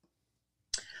so,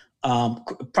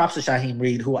 props to Shaheem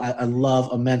Reed, who I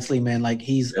love immensely, man. Like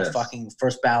he's a fucking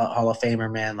first ballot Hall of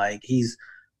Famer, man. Like he's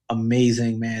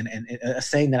amazing, man. And a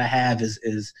saying that I have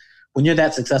is when you're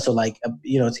that successful, like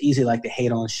it's easy like to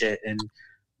hate on shit. And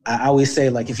I always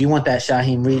say like if you want that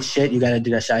Shaheem Reed shit, you got to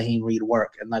do that Shaheem Reed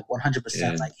work. And like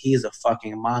 100%, like he is a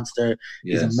fucking monster.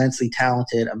 He's immensely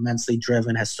talented, immensely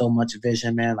driven, has so much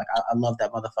vision, man. Like I love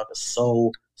that motherfucker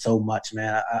so much,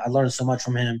 man. I learned so much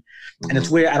from him. And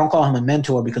it's weird. I don't call him a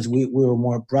mentor because we were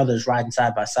more brothers riding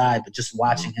side by side, but just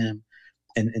watching him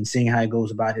and seeing how he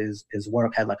goes about his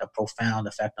work had like a profound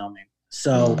effect on me.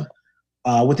 So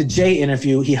with the Jay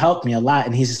interview, he helped me a lot.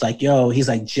 And he's just like,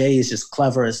 Jay is just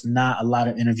clever. It's not a lot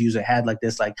of interviews I had like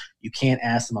this. Like you can't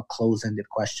ask him a close-ended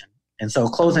question. And so a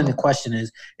close-ended question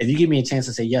is, if you give me a chance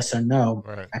to say yes or no,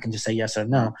 I can just say yes or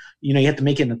no. You have to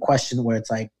make it in a question where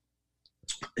it's like,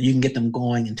 you can get them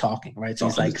going and talking, right? So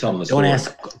it's like, don't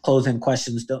ask close-end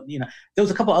questions. There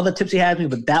was a couple other tips he had me,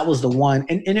 but that was the one.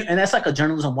 And that's like a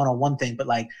journalism 101 thing, but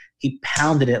like he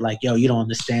pounded it like, yo, you don't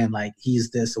understand. Like he's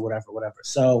this or whatever.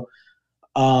 So,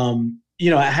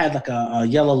 I had like a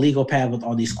yellow legal pad with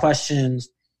all these questions.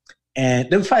 And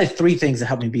there was probably 3 things that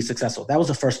helped me be successful. That was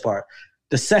the first part.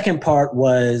 The second part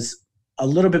was a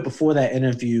little bit before that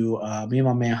interview, me and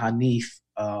my man Hanif,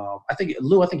 I think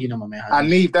you know my man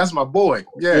Hanif, that's my boy.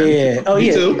 Yeah. Oh,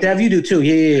 Me too. Dev, you do too.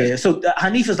 Yeah. So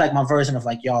Hanif is like my version of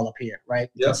like y'all up here, right?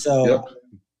 Yeah. So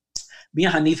me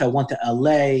and Hanif, I went to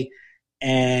LA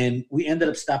and we ended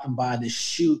up stopping by this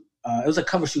shoot. It was a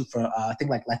cover shoot for I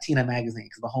think like Latina magazine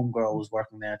because the homegirl was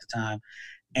working there at the time,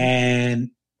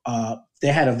 and they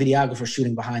had a videographer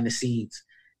shooting behind the scenes.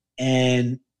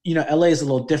 And LA is a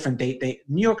little different. They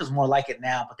New York is more like it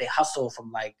now, but they hustle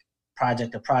from like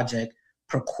project to project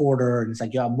per quarter, and it's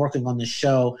like, yo, I'm working on this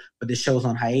show, but this show's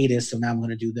on hiatus, so now I'm going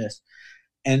to do this.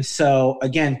 And so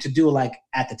again, to do like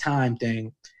at the time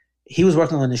thing, he was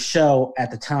working on this show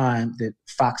at the time that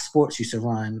Fox Sports used to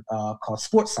run called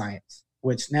Sports Science,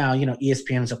 which now,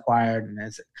 ESPN is acquired and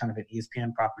it's kind of an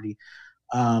ESPN property.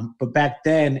 But back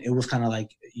then it was kind of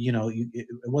like, it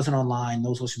wasn't online,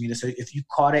 no social media. So if you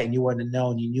caught it and you wanted to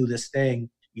know and you knew this thing,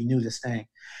 you knew this thing.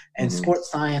 And Sports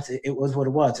Science, it was what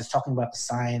it was. It's talking about the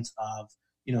science of,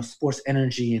 sports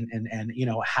energy and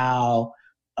how,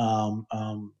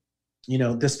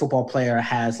 this football player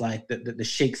has like the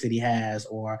shakes that he has,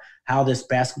 or how this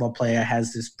basketball player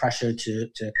has this pressure to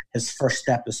his first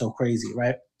step is so crazy,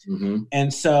 right?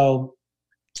 And so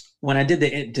when I did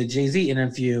the Jay-Z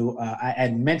interview, I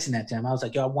had mentioned that to him. I was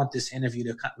like, yo, I want this interview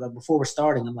to, before we're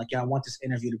starting, I'm like, yo, I want this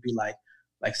interview to be like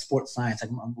Sports Science.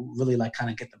 Like, I'm really like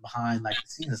kind of get them behind like the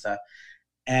scenes and stuff.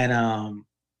 And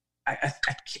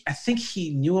I think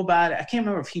he knew about it. I can't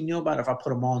remember if he knew about it or if I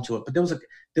put him on to it, but there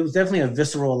was definitely a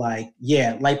visceral light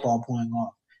bulb going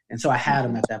off. And so I had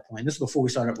him at that point. This is before we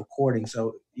started recording,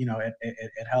 so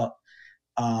it helped.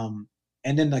 And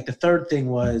then like the third thing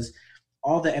was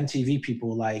all the MTV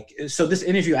people. So this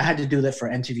interview I had to do that for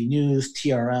MTV News,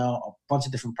 TRL, a bunch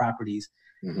of different properties,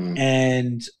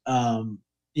 and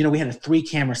we had a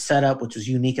 3-camera setup, which was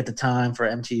unique at the time for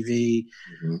MTV.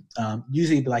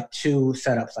 Usually it'd be like 2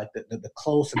 setups, like the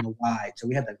close and the wide. So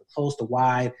we had like the close, the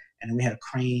wide, and then we had a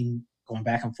crane going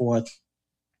back and forth.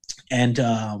 And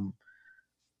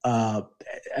I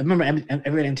remember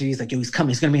every MTV's like, yo, he's coming.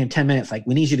 He's going to be in 10 minutes. Like,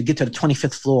 we need you to get to the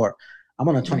 25th floor. I'm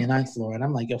on the 29th floor. And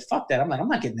I'm like, yo, fuck that. I'm like, I'm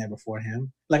not getting there before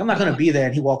him. Like, I'm not going to be there.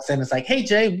 And he walks in. It's like, hey,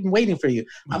 Jay, I've been waiting for you.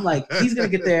 I'm like, he's going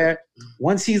to get there.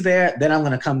 Once he's there, then I'm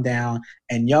going to come down.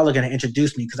 And y'all are going to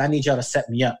introduce me because I need y'all to set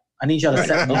me up. I need y'all to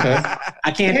set me up. I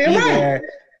can't be there.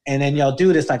 And then y'all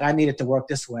do this. Like, I need it to work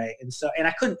this way. And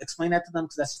I couldn't explain that to them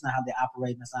because that's just not how they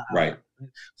operate. That's not how I operate.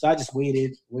 So I just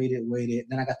waited.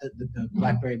 Then I got the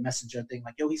BlackBerry Messenger thing.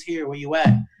 Like, yo, he's here. Where you at?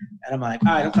 And I'm like,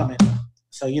 all right, I'm coming.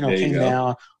 So, came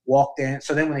down, walked in.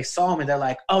 So then when they saw me, they're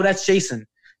like, oh, that's Jason.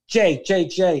 Jay.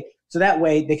 So that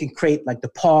way they can create like the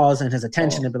pause and his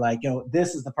attention and be like, yo,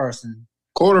 this is the person.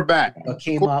 Quarterback.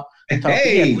 Came up and talked.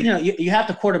 Hey. Yeah, you have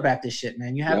to quarterback this shit,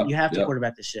 man. You have to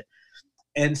quarterback this shit.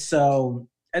 And so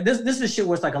this is shit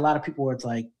where it's like a lot of people where it's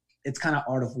like, it's kind of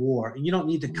art of war. And you don't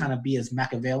need to kind of be as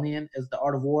Machiavellian as the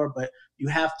art of war, but you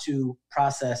have to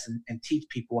process and teach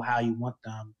people how you want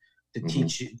them to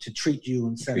teach you, to treat you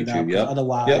and set it up.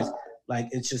 Otherwise, like,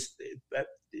 it's just,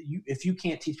 if you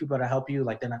can't teach people how to help you,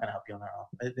 like, they're not going to help you on their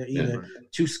own. They're either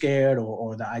too scared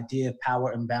or the idea of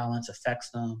power imbalance affects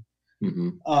them.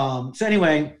 So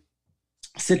anyway,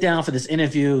 sit down for this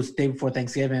interview. It's the day before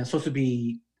Thanksgiving. It's supposed to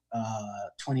be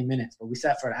 20 minutes, but we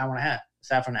sat for an hour and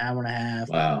a half.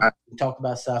 Wow. We talked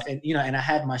about stuff, and and I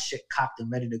had my shit cocked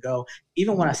and ready to go.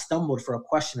 Even when I stumbled for a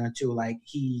question or two, like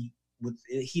he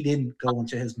didn't go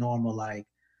into his normal like,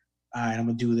 all right, I'm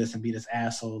gonna do this and be this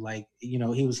asshole. Like, he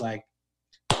was like,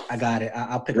 I got it.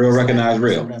 I'll pick real up recognize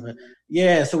real. Whatever.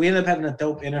 Yeah. So we ended up having a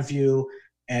dope interview,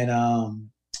 and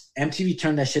MTV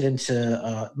turned that shit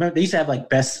into. Remember, they used to have like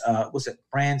best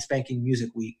brand spanking music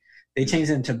week. They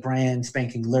changed it into brand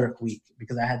spanking lyric week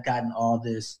because I had gotten all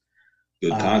this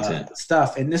good content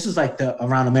stuff, and this is like the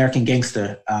around American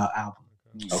Gangster album.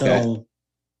 Okay. So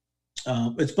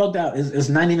it's bugged out. It's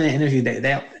 90-minute interview.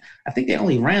 I think they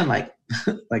only ran like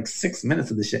 6 minutes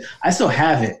of the shit. I still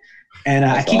have it, and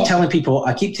I keep telling people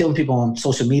on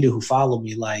social media who follow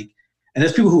me, like, and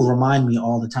there's people who remind me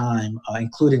all the time,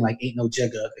 including like Ain't No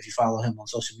Jigga, if you follow him on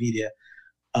social media.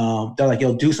 They're like,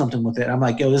 yo, do something with it. I'm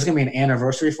like, yo, there's gonna be an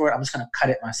anniversary for it. I'm just gonna cut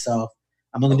it myself.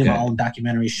 I'm gonna do my own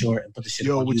documentary short and put the shit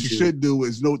on YouTube. What you should do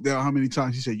is note down how many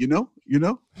times you say, you know.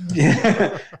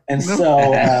 Yeah. And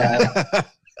so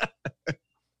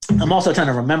I'm also trying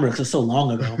to remember because it's so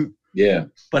long ago. Yeah.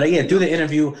 But do the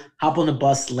interview, hop on the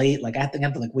bus late. Like, I think I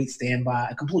have to like wait standby.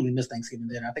 I completely missed Thanksgiving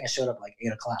dinner. I think I showed up like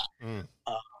 8:00.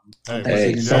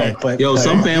 But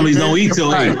some families don't eat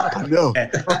till 8. No.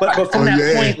 But from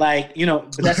that point, like,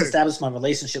 but that's established my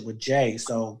relationship with Jay.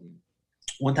 So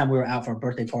one time we were out for a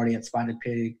birthday party at Spotted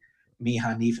Pig, me,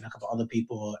 Hanif, and a couple other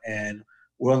people, and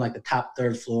we're on like the top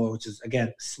 3rd floor, which is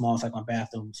again small. It's like my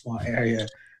bathroom, small area,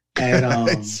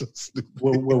 and so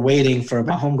we're waiting for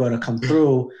my homegirl to come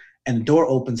through, and the door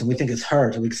opens, and we think it's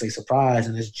her, so we can say surprise,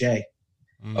 and it's Jay.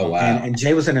 Oh wow! And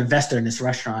Jay was an investor in this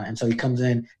restaurant, and so he comes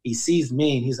in, he sees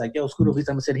me, and he's like, "Yo, Scooter, please,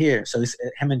 I'm gonna sit here." So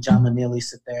him and John Manili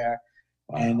sit there,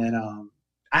 and then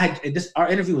our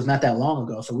interview was not that long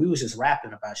ago, so we was just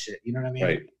rapping about shit. You know what I mean?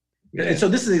 Right. Yeah. And so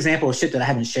this is an example of shit that I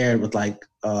haven't shared with like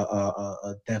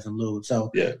Dev and Lou.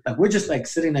 So like we're just like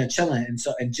sitting there chilling,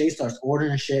 and Jay starts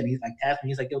ordering shit, and he's like tapping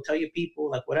me. He's like, "Yo, tell your people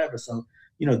like whatever." So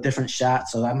different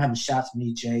shots. So I'm having shots.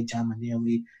 Me, Jay, John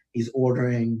Manili. He's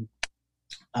ordering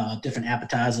different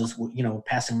appetizers.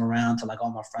 Passing them around to like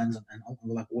all my friends, and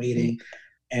we're like waiting.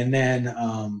 And then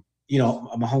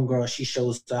my homegirl, she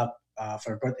shows up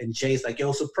for her birthday, and Jay's like,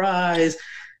 "Yo, surprise!"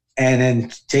 And then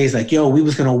Jay's like, "Yo, we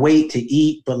was gonna wait to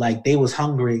eat, but like they was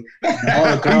hungry." And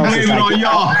all the girls was like,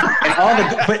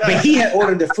 and but he had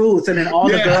ordered the food, so then all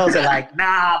the girls are like,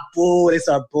 "Nah, boo!" They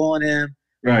start booing him.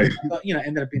 Right. But,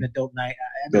 ended up being a dope night.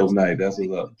 Dope night. That's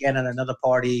what's up. Again, at another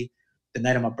party, the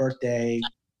night of my birthday,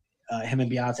 him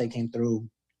and Beyonce came through,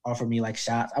 offered me like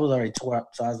shots. I was already tore up,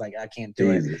 so I was like, I can't do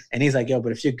it. And he's like, "Yo,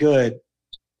 but if you're good,"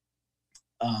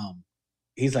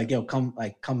 he's like, "Yo, come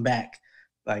back.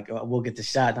 Like, we'll get the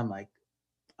shot." And I'm like,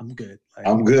 "I'm good. Like,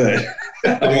 I'm good.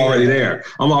 I'm already there.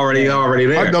 I'm already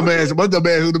there." My dumb ass would have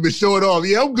been showing off.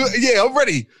 Yeah, I'm good. Yeah, I'm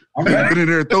ready. Been in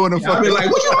there throwing the I'll fucking be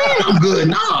like, what you mean I'm good?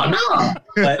 Nah.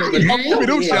 give me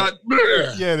those shots.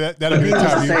 Yeah, that'd be the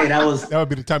time. That would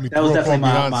be the time you that was throw definitely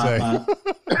for my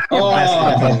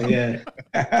Oh, yeah.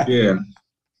 yeah.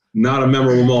 Not a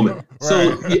memorable moment.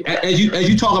 So as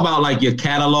you talk about like your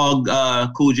catalog,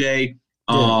 Cool J,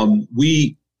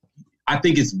 I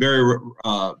think it's very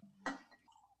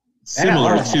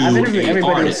similar to I've interviewed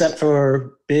everybody artist. except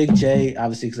for Big J,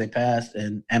 obviously because they passed,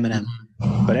 and Eminem.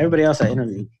 But everybody else I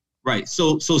interviewed. Right.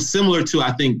 So similar to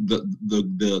I think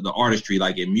the artistry,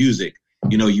 like in music,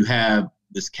 you have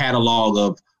this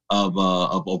catalog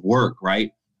of work,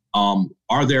 right?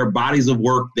 Are there bodies of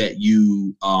work that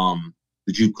you've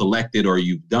collected or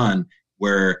you've done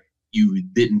where you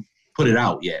didn't put it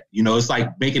out yet? It's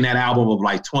like making that album of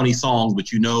like 20 songs, but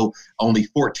only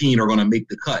 14 are going to make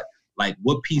the cut. Like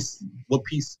what piece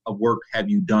of work have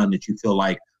you done that you feel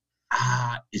like,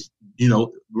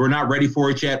 we're not ready for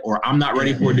it yet, or I'm not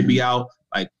ready for it to be out?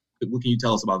 Like, what can you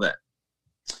tell us about that?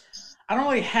 I don't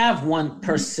really have one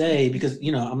per se because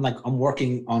I'm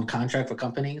working on contract for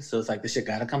companies, so it's like this shit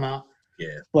got to come out.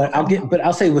 Yeah. But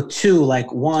I'll say with two,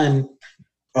 like one,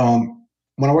 when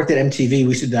I worked at MTV, we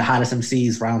used to do the hottest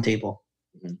MCs roundtable,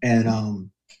 and I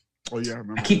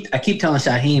remember. I keep telling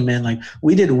Shaheem, man, like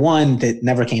we did one that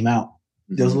never came out.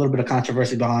 There was a little bit of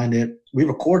controversy behind it. We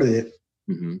recorded it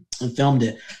and filmed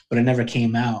it, but it never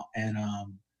came out, and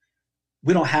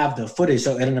we don't have the footage,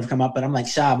 so it'll never come out. But I'm like,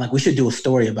 Shah, we should do a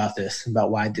story about this,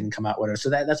 about why it didn't come out with her. So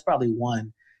that's probably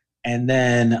one. And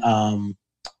then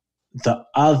the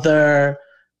other,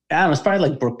 I don't know, it's probably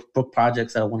like book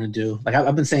projects that I want to do. Like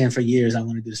I've been saying for years, I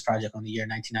want to do this project on the year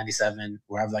 1997,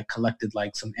 where I've like collected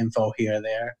like some info here or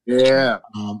there. Yeah.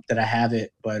 That I have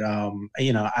it, but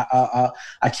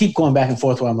I keep going back and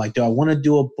forth where I'm like, do I want to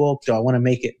do a book? Do I want to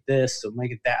make it this or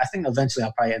make it that? I think eventually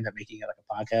I'll probably end up making it like a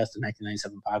podcast, the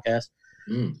 1997 podcast.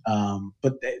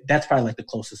 But that's probably like the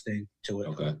closest thing to it.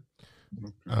 Okay.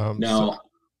 Now,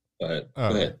 go ahead.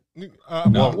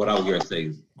 What I was going to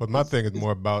say. Well, my thing is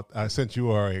more about, since you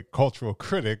are a cultural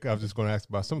critic, I was just going to ask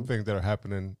about some things that are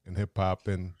happening in hip hop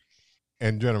and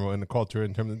in general in the culture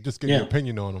in terms of just getting your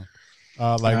opinion on them.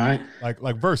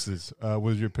 Like Versus.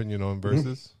 What is your opinion on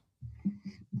Versus?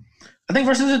 I think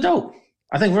Versus is dope.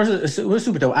 I think Versus was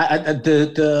super dope.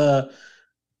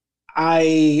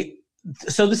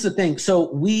 So this is the thing.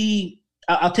 So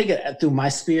I'll take it through my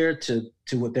sphere to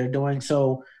what they're doing.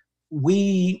 So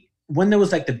when there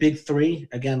was like the big three,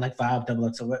 again, like Vibe,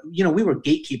 XXL, we were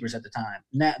gatekeepers at the time.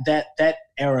 That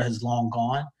era has long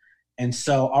gone. And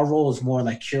so our role is more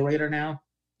like curator now.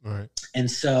 Right. And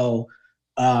so,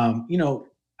 and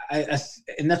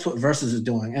that's what Versus is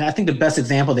doing. And I think the best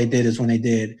example they did is when they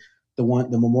did the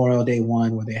Memorial Day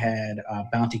one where they had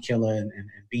Bounty Killer and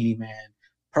Beanie Man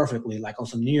perfectly, like on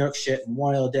some New York shit,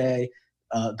 Memorial Day,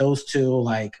 those two,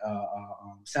 like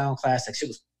Sound Classic, shit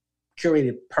was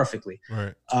curated perfectly.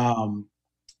 Right.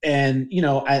 And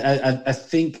I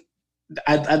think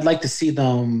I'd like to see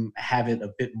them have it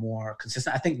a bit more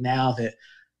consistent. I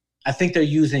think they're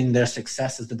using their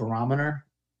success as the barometer.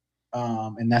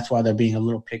 And that's why they're being a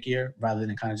little pickier rather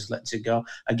than kind of just letting it go.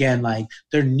 Again, like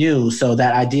they're new, so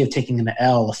that idea of taking an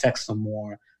L affects them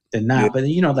more than not. Yeah. But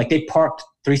like they parked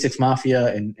 3 6 Mafia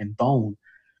and Bone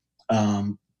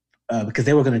because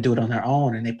they were going to do it on their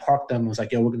own, and they parked them and was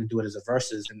like, "Yo, we're going to do it as a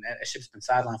Versus," and that shit's been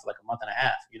sidelined for like a month and a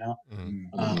half.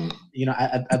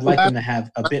 I'd like them to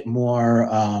have a bit more.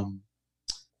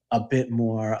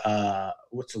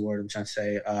 What's the word I'm trying to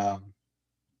say?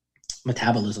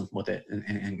 Metabolism with it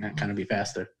and kind of be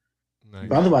faster. Nice.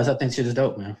 But otherwise, I think shit is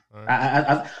dope, man.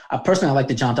 Right. I personally like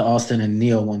the Jonta Austin and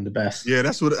Neo one the best. Yeah,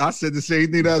 that's what I said. The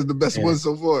same thing. That was the best one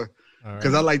so far.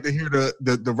 Because I like to hear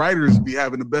the writers be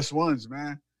having the best ones,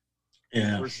 man.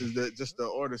 Yeah. Versus just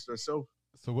the artist herself.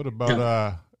 So what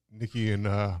about Nicki and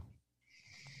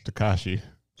Tekashi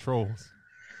Trolls?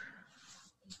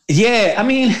 Yeah, I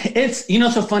mean, it's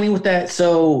so funny with that.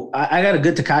 So I got a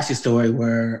good Tekashi story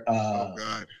where oh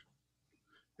God.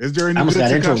 Is there any good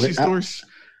Tekashi stories?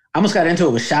 I almost got into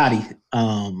it with Shotty.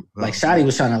 Like Shotty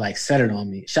was trying to like set it on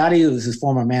me. Shotty was his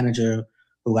former manager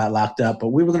who got locked up, but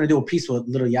we were gonna do a piece with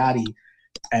Lil Yachty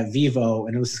at Vivo,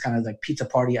 and it was this kind of like pizza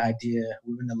party idea.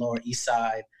 We were in the Lower East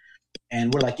Side,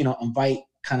 and we're like, invite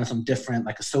kind of some different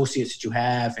like associates that you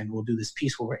have, and we'll do this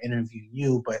piece where we're interviewing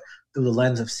you, but through the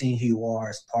lens of seeing who you are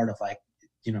as part of like,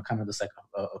 kind of this like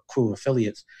a crew of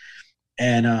affiliates.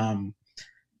 And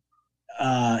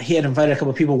he had invited a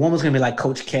couple of people. One was gonna be like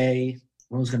Coach K.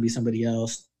 One was gonna be somebody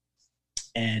else.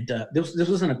 And this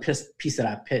wasn't a piece that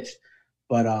I pitched,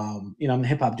 but I'm a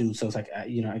hip hop dude, so it's like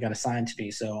I got assigned to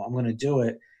me, so I'm gonna do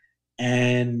it.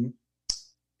 And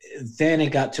then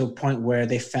it got to a point where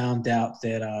they found out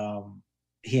that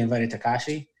he invited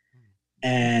Tekashi,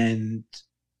 and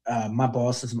my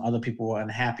boss and some other people were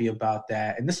unhappy about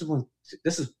that. And this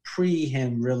is pre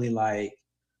him really like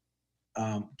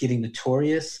getting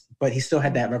notorious, but he still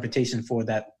had that reputation for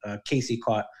that case he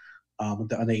caught with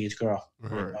the underage girl.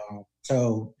 Right.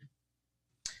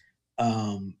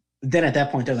 Then at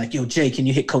that point they're like, "Yo, Jay, can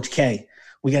you hit Coach K?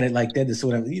 We got it like did this or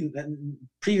whatever."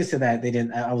 Previous to that, they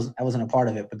didn't. I wasn't a part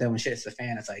of it. But then when shit hits the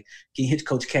fan, it's like, "Can you hit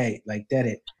Coach K? Like did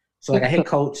it?" So like I hit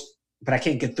Coach, but I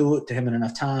can't get through it to him in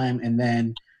enough time. And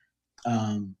then,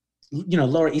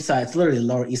 Lower East Side. It's literally the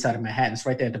Lower East Side of Manhattan. It's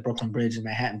right there at the Brooklyn Bridge and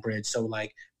Manhattan Bridge. So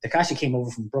like Tekashi came over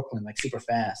from Brooklyn like super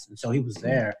fast, and so he was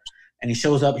there. And he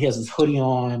shows up. He has his hoodie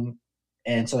on,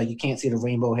 and so like you can't see the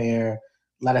rainbow hair.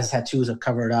 A lot of his tattoos are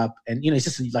covered up, and he's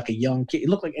just like a young kid. He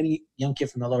looked like any young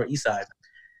kid from the Lower East Side.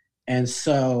 And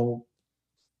so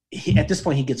at this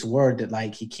point he gets word that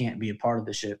like he can't be a part of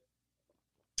the shit.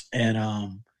 And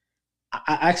I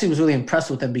actually was really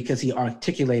impressed with him because he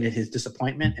articulated his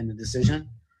disappointment in the decision.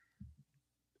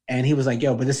 And he was like,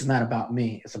 "Yo, but this is not about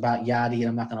me. It's about Yachty, and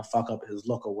I'm not gonna fuck up his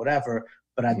look or whatever,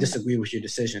 but I disagree with your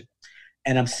decision."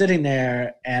 And I'm sitting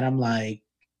there and I'm like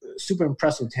super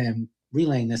impressed with him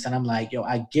relaying this, and I'm like, "Yo,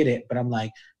 I get it, but I'm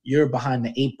like, you're behind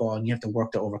the 8 ball and you have to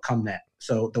work to overcome that.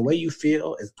 So the way you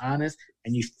feel is honest,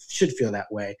 and you should feel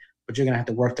that way, but you're gonna have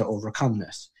to work to overcome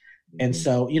this." And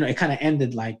so, it kind of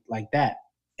ended like that.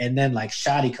 And then like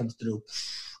Shotty comes through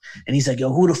and he's like,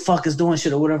 "Yo, who the fuck is doing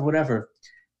shit," or whatever.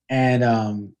 And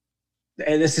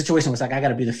the situation was like, I got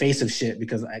to be the face of shit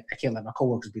because I can't let my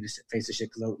coworkers be the face of shit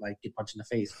because they'll like get punched in the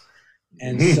face.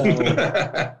 And so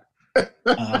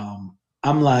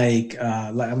I'm like,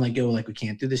 "Yo, like we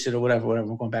can't do this shit or whatever. We're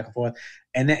going back and forth."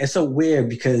 And then it's so weird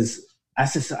because I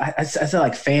said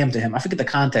like fam to him. I forget the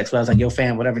context, but I was like, "Yo,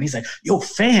 fam," whatever. And he's like, "Yo,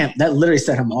 fam." That literally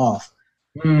set him off.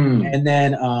 And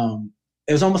then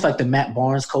it was almost like the Matt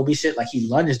Barnes Kobe shit. Like he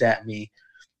lunged at me,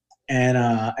 and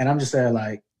I'm just there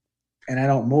like, and I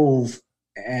don't move.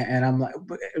 And I'm like,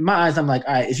 in my eyes, I'm like,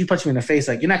 all right, if you punch me in the face,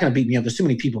 like you're not gonna beat me up. There's too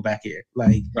many people back here,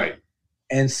 like. Right.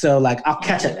 And so like I'll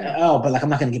catch it. But like I'm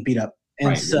not gonna get beat up. And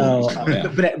right, so,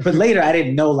 but later I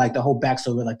didn't know like the whole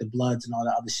backstory with like the Bloods and all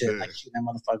that other shit, like shooting that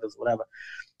motherfuckers, whatever.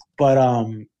 But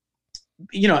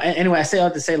anyway, I say all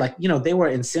that to say like they were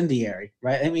incendiary,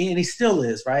 right? I mean, and he still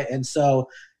is, right? And so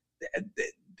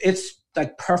it's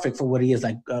like perfect for what he is,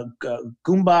 like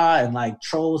Goomba and like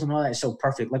trolls and all that is so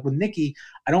perfect. Like with Nikki,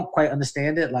 I don't quite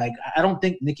understand it. Like I don't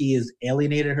think Nikki has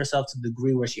alienated herself to the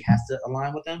degree where she has to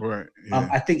align with him. Right. Yeah.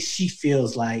 I think she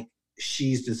feels like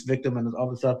she's this victim and all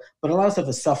this stuff, but a lot of stuff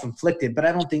is self-inflicted. But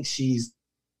I don't think she's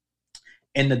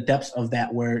in the depths of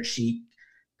that where she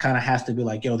kind of has to be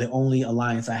like, "Yo, the only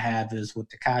alliance I have is with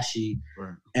Tekashi."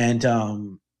 Right.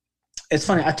 And it's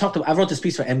funny. I wrote this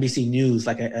piece for NBC News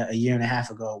like a year and a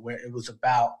half ago where it was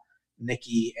about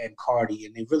Nicki and Cardi,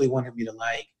 and they really wanted me to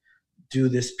like do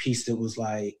this piece that was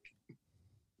like,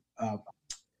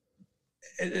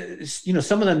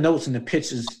 some of the notes and the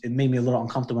pitches, it made me a little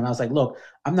uncomfortable. And I was like, look,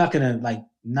 I'm not gonna like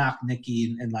knock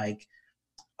Nicki and like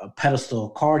a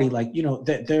pedestal Cardi. Like,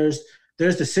 there's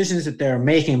decisions that they're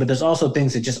making, but there's also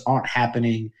things that just aren't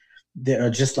happening. That are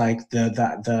just like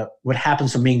the what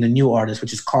happens from being the new artist,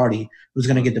 which is Cardi, who's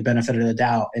going to get the benefit of the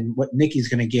doubt, and what Nicki's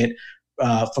going to get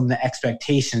from the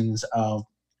expectations of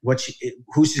who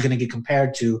she's going to get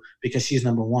compared to because she's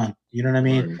number one. You know what I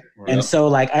mean? Right. And so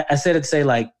like I said it to say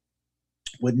like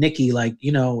with Nicki, like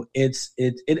it's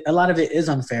a lot of it is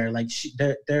unfair. Like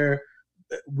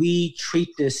we treat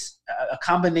this a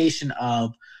combination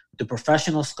of the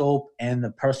professional scope and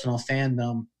the personal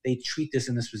fandom. They treat this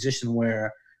in this position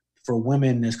where for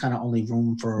women, there's kind of only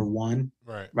room for one,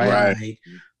 right? Like,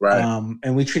 right.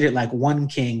 And we treat it like one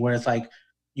king, where it's like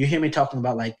you hear me talking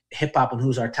about like hip hop and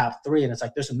who's our top three, and it's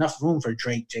like there's enough room for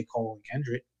Drake, J. Cole, and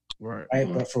Kendrick, right?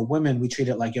 Mm-hmm. But for women, we treat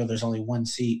it like there's only one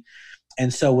seat.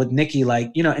 And so with Nicki, like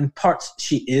in parts,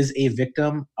 she is a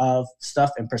victim of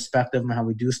stuff and perspective and how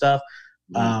we do stuff,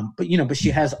 but she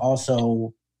has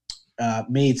also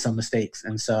made some mistakes,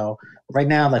 and so right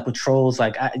now, like with trolls,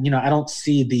 like I don't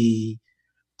see the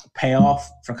payoff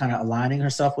for kind of aligning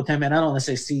herself with him, and I don't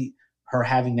necessarily see her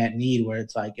having that need where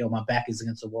it's like, my back is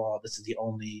against the wall, this is the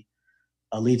only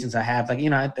allegiance I have. Like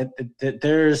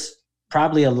there's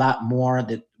probably a lot more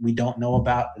that we don't know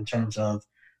about in terms of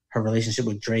her relationship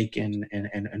with Drake and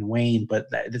Wayne, but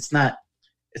it's not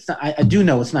I do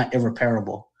know it's not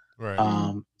irreparable,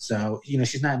 right? So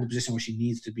she's not in the position where she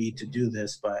needs to be to do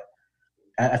this, but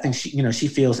I think she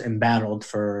feels embattled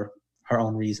for her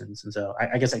own reasons, and so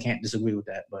I guess I can't disagree with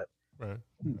that. But right.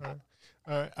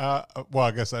 All right. Well,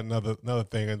 I guess another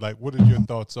thing is like, what are your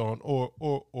thoughts on,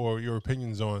 or your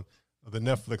opinions on the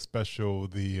Netflix special,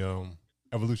 the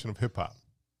Evolution of Hip Hop?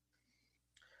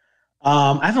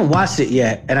 I haven't watched it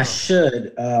yet, and I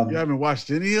should. You haven't watched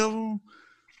any of them?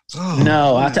 Oh,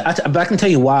 no, but I can tell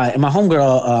you why. And my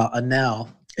homegirl, Anel,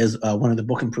 is one of the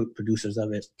booking producers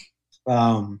of it.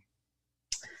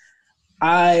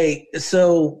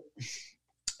 So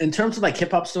in terms of like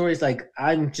hip hop stories, like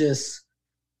I'm just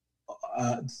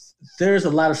there's a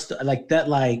lot of like that.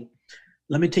 Like,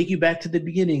 let me take you back to the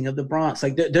beginning of the Bronx.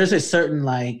 Like, there's a certain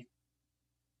like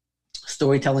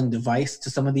storytelling device to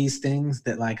some of these things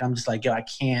that like I'm just like, yo, I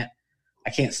can't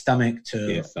stomach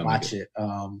to watch it.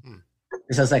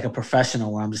 It's as like a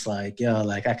professional where I'm just like, yo,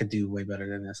 like I could do way better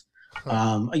than this.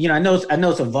 You know, I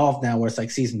know it's evolved now where it's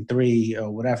like season 3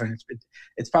 or whatever, and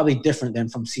it's probably different than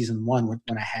from season 1 when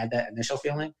I had that initial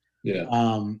feeling. Yeah.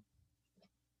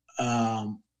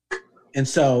 And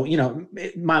so, you know,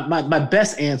 my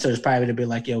best answer is probably to be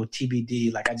like, yo,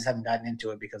 TBD, like I just haven't gotten into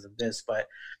it because of this. But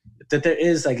that there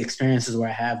is like experiences where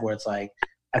I have where it's like,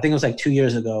 I think it was like 2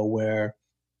 years ago where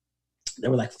there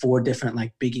were like 4 different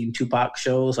like Biggie and Tupac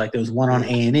shows. Like there was one on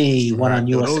A&E, one on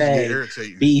USA,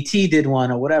 BET did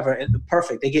one or whatever. And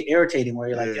perfect. They get irritating where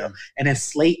you're like, yo. And then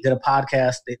Slate did a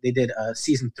podcast. They did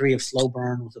season 3 of Slow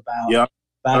Burn was about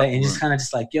it. And just kind of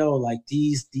just like, yo, like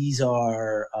these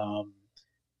are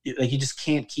like you just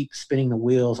can't keep spinning the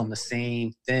wheels on the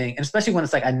same thing, and especially when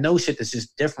it's like I know shit that's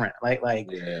just different. Like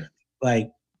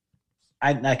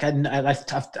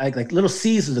Little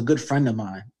C's is a good friend of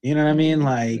mine. You know what I mean?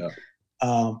 Like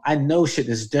I know shit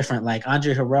that's different. Like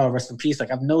Andre Harrell, rest in peace. Like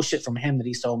I've know shit from him that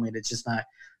he's told me that's just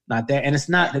not there. And it's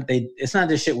not that it's not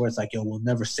this shit where it's like, yo, we'll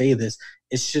never say this.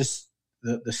 It's just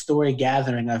the story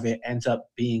gathering of it ends up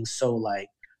being so like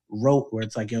rote where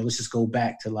it's like, yo, let's just go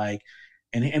back to like.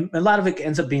 And a lot of it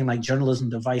ends up being like journalism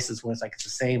devices where it's like it's the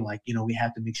same, like, you know, we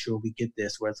have to make sure we get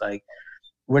this, where it's like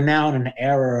we're now in an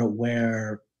era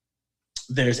where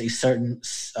there's a certain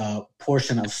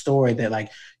portion of story that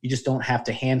like you just don't have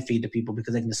to hand feed to people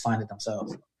because they can just find it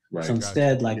themselves. Right, so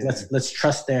instead, like let's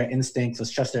trust their instincts,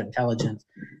 let's trust their intelligence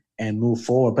and move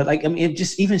forward. But like I mean,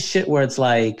 just even shit where it's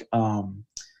like the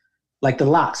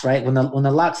Locks, right? When the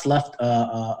Locks left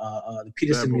the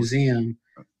Peterson Museum,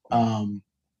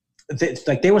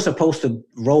 they were supposed to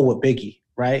roll with Biggie,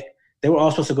 right? They were all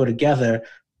supposed to go together,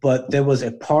 but there was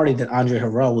a party that Andre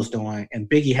Harrell was doing, and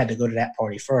Biggie had to go to that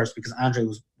party first because Andre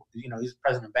was, you know, he was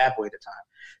president of Bad Boy at the time.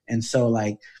 And so,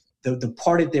 like, the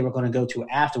party that they were going to go to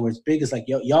afterwards, Big is like,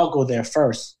 yo, y'all go there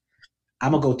first.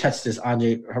 I'm going to go touch this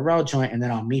Andre Harrell joint, and then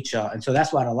I'll meet y'all. And so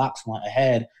that's why the Locks went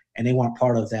ahead, and they weren't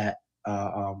part of that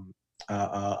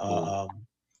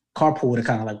carpool that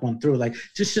kind of like went through, like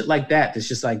just shit like that. It's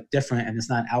just like different and it's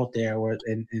not out there. Where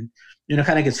and you know,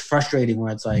 kind of gets frustrating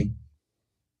where it's like,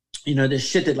 you know, there's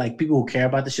shit that like people who care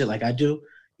about the shit like I do,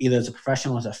 either as a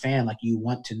professional or as a fan, like you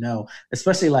want to know,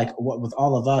 especially like with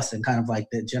all of us and kind of like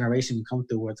the generation we come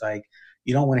through where it's like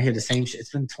you don't want to hear the same shit.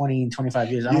 It's been 20 and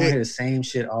 25 years. I don't want to hear the same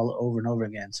shit all over and over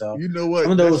again. So you know what?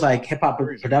 Some of those like hip hop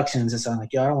productions, it's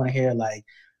like, yo, I don't want to hear like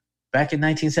back in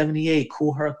 1978,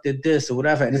 Kool Herc did this or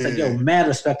whatever, and it's like, yo, mad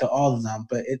respect to all of them.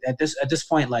 But at this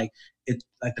point, like it,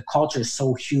 like the culture is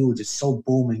so huge, it's so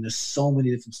booming. There's so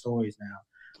many different stories now.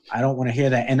 I don't want to hear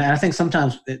that, and I think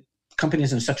sometimes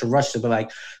companies are in such a rush to be like,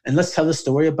 and let's tell the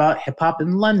story about hip hop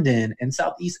in London and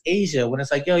Southeast Asia when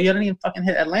it's like, yo, you don't even fucking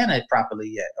hit Atlanta properly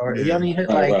yet, or you don't even hit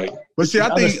like. But see, I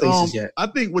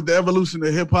think with the evolution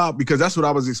of hip hop, because that's what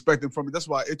I was expecting from it. That's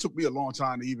why it took me a long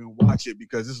time to even watch it,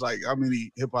 because it's like how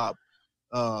many hip hop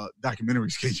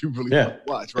documentaries can you really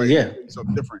watch, right? Yeah,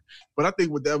 something different. But I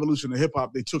think with the evolution of hip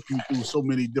hop, they took you through so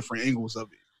many different angles of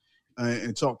it,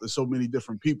 and talked to so many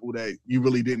different people that you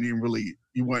really didn't even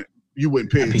you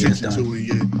wouldn't pay attention to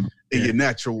in your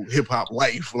natural hip hop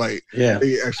life. Like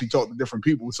they actually talked to different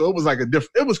people, so it was like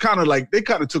it was kind of like they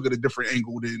kind of took it a different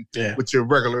angle than what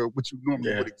you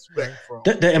normally would expect from.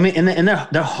 I mean, and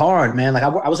they're hard, man. Like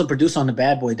I was a producer on the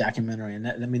Bad Boy documentary, and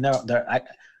I mean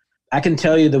I can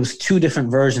tell you there was 2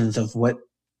 different versions of what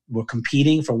were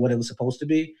competing for what it was supposed to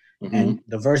be. Mm-hmm. And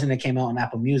the version that came out on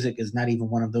Apple Music is not even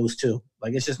one of those 2.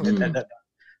 Like, it's just,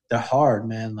 they're hard,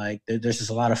 man. Like, there's just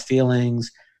a lot of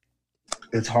feelings.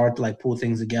 It's hard to, like, pull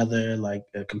things together, like,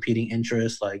 competing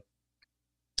interests. Like,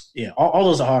 yeah, all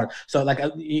those are hard. So, like, a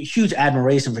huge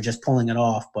admiration for just pulling it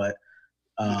off. But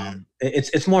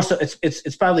it's more so,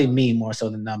 it's probably me more so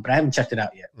than them. But I haven't checked it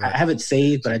out yet. Right. I have it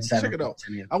saved, but I just haven't. Check it out.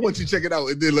 I want you to check it out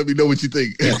and then let me know what you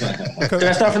think. Can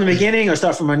I start from the beginning or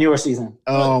start from a newer season?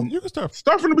 You can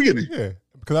start from the beginning. Yeah,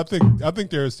 because I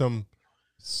think there's some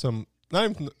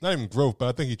not even growth, but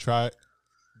I think he tried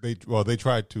they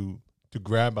tried to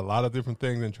grab a lot of different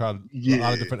things and try a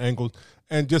lot of different angles.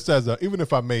 And just as even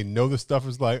if I may know the stuff,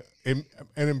 is like, and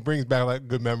it brings back like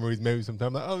good memories. Maybe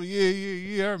sometimes like, oh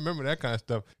yeah, I remember that kind of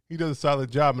stuff. He does a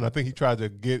solid job, and I think he tries to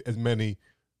get as many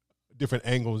different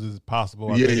angles as possible.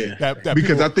 That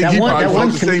because I think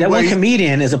that one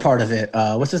comedian is a part of it.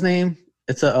 What's his name?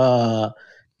 It's a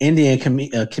Indian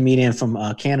comedian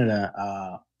from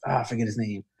Canada. I forget his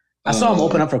name. I saw him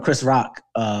open up for Chris Rock,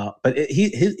 but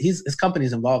his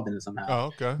company's involved in it somehow. Oh,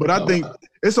 okay. But I think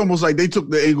it's almost like they took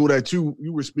the angle that you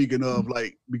were speaking of,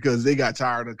 like, because they got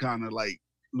tired of kind of like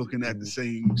looking at the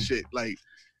same shit, like,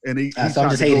 and he so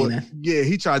I'm just hating, man. Yeah,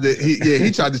 he tried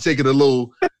to take it a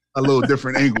little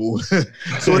different angle. So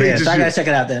I gotta check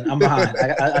it out. Then I'm behind.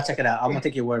 I'll check it out. I'm gonna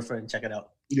take your word for it and check it out.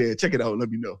 Yeah, check it out.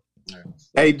 Let me know.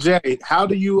 Hey Jay, how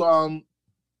do you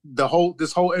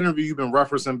this whole interview you've been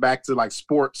referencing back to like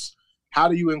sports? How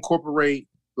do you incorporate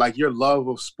like your love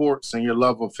of sports and your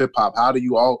love of hip hop? How do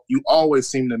you always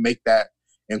seem to make that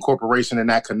incorporation and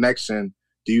that connection?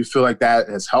 Do you feel like that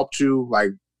has helped you?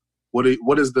 Like, what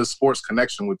is the sports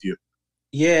connection with you?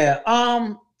 Yeah,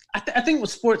 I think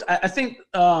with sports, I think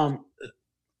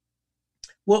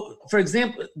well, for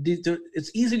example,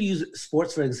 it's easy to use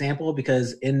sports for example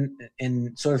because in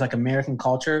sort of like American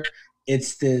culture,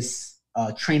 it's this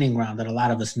training ground that a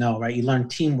lot of us know, right? You learn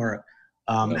teamwork,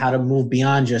 how to move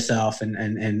beyond yourself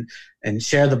and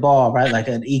share the ball, right? Like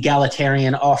an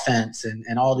egalitarian offense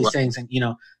and all these things, and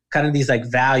kind of these like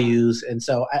values. And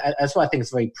so that's why I think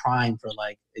it's very prime for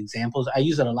like examples. I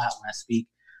use it a lot when I speak,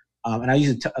 and I use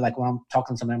it like when I'm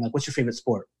talking to somebody. I'm like, "What's your favorite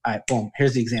sport?" All right, boom.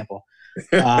 Here's the example.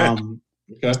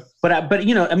 Okay. But I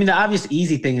mean, the obvious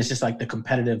easy thing is just like the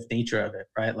competitive nature of it,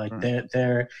 right? Like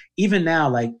they're even now,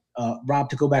 like Rob,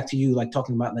 to go back to you, like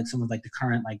talking about like some of like the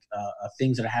current like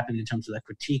things that are happening in terms of like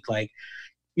critique, like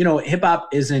hip hop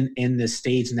isn't in this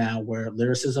stage now where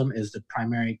lyricism is the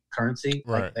primary currency,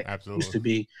 right? Like that absolutely used to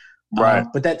be, right?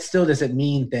 But that still doesn't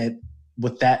mean that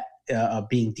with that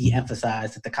being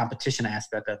de-emphasized, that the competition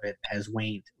aspect of it has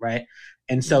waned, right?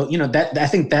 And so that I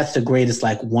think that's the greatest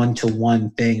like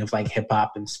one-to-one thing of like hip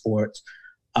hop and sports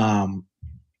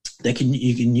that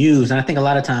you can use. And I think a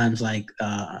lot of times like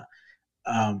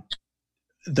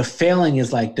the failing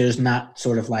is like there's not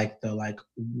sort of like the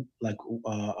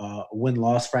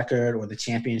win-loss record or the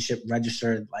championship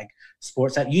registered like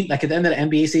sports that you like at the end of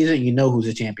the NBA season, who's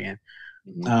a champion.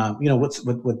 What's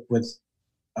with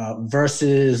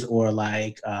versus or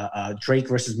like Drake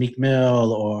versus Meek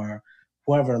Mill or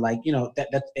whoever, like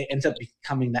that it ends up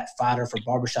becoming that fodder for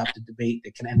barbershop debate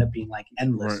that can end up being like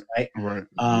endless, right?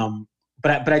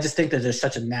 But I just think that there's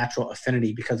such a natural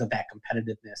affinity because of that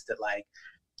competitiveness that like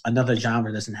another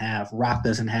genre doesn't have. Rock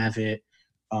doesn't have it.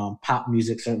 Pop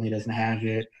music certainly doesn't have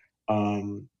it.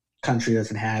 Country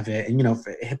doesn't have it. And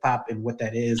for hip hop and what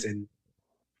that is, and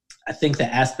I think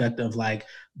the aspect of like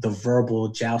the verbal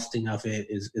jousting of it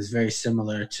is very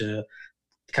similar to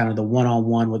kind of the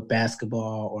one-on-one with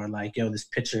basketball, or like, this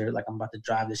pitcher, like I'm about to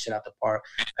drive this shit out the park.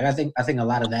 Like I think a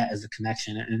lot of that is the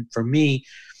connection. And for me,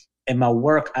 in my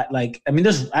work, I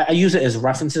use it as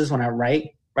references when I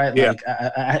write, right? Yeah. Like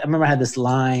I remember I had this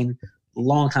line a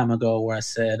long time ago where I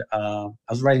said, I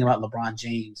was writing about LeBron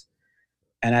James,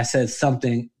 and I said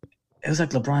something. It was like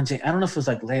LeBron James. I don't know if it was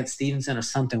like Lance Stevenson or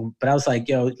something, but I was like,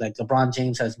 like LeBron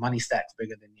James has money stacks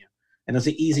bigger than you. And it was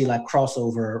an easy like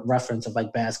crossover reference of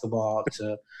like basketball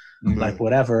to like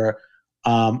whatever.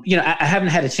 I haven't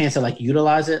had a chance to like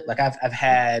utilize it. Like I've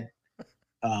had,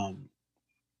 like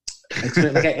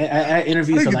I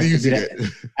interviewed for like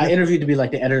I interviewed to be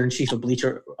like the editor-in-chief of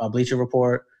Bleacher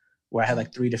Report, where I had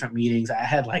like 3 different meetings. I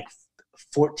had like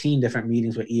 14 different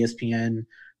meetings with ESPN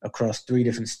across 3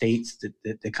 different states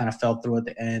that kind of fell through at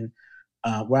the end,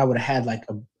 where I would have had like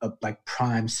a like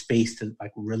prime space to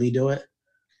like really do it.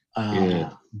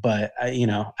 But I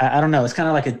don't know. It's kind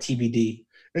of like a TBD.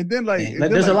 And then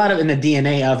there's a lot of in the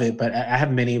DNA of it, but I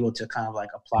haven't been able to kind of like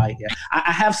apply it yet.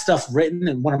 I have stuff written,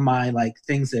 and one of my like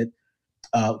things that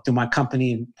through my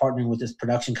company and partnering with this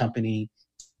production company,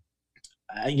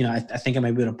 I think I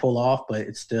may be able to pull off, but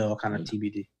it's still kind of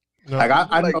TBD. Like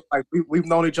I know, like we've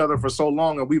known each other for so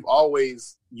long, and we've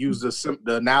always used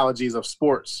the analogies of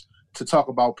sports to talk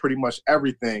about pretty much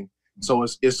everything. So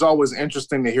it's always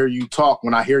interesting to hear you talk.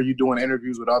 When I hear you doing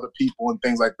interviews with other people and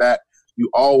things like that, you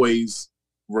always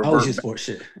revert use sports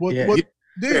shit. Because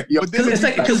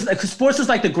sports is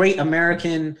like the great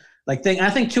American like thing. I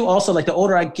think too, also like the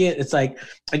older I get, it's like,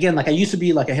 again, like I used to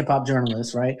be like a hip hop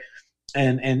journalist, right?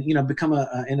 And become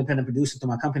an independent producer through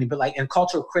my company. But like, and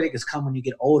cultural critic has come when you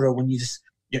get older, when you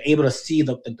you're able to see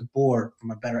the board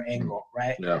from a better angle,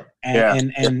 right? Yeah.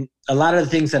 And a lot of the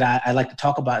things that I like to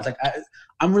talk about is like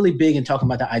I'm really big in talking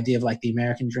about the idea of like the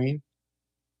American dream.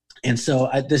 And so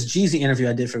this Jeezy interview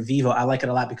I did for Vivo, I like it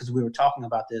a lot because we were talking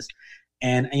about this.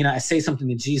 And, you know, I say something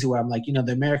to Jeezy where I'm like, you know,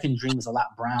 the American dream is a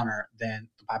lot browner than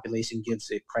the population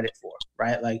gives it credit for,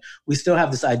 right? Like, we still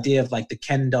have this idea of like the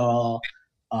Ken doll,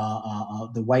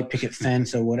 the white picket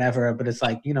fence or whatever. But it's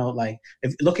like, you know, like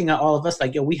if looking at all of us,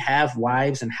 like, yo, we have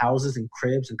wives and houses and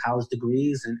cribs and college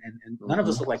degrees and none of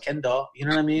us look like Ken doll. You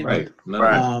know what I mean? Right.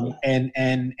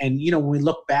 And, you know, when we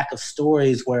look back of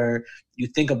stories where you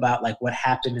think about like what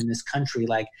happened in this country,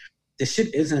 like this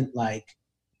shit isn't like,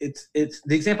 it's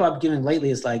the example I've given lately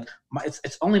is like,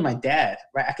 it's only my dad,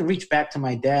 right? I can reach back to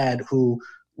my dad who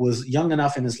was young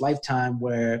enough in his lifetime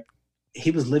where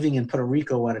he was living in Puerto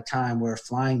Rico at a time where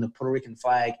flying the Puerto Rican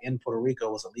flag in Puerto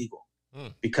Rico was illegal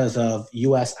because of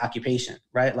U.S. occupation,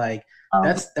 right? Like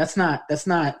that's not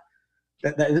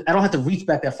I don't have to reach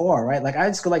back that far, right? Like I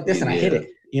just go like this and I hit it.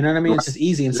 You know what I mean? It's just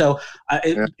easy. And so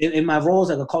in my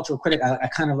roles as a cultural critic, I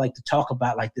kind of like to talk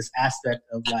about like this aspect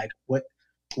of like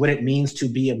what it means to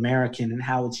be American and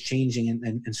how it's changing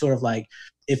and sort of like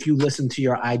if you listen to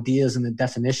your ideas and the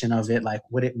definition of it, like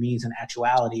what it means in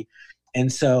actuality.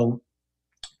 And so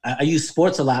I use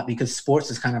sports a lot because sports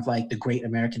is kind of like the great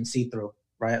American see-through,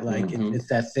 right? Like it's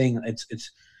that thing.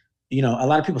 It's you know, a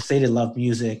lot of people say they love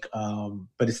music,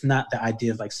 but it's not the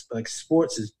idea of like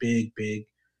sports is big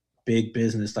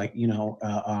business. Like, you know,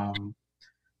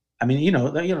 I mean, you know,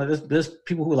 there's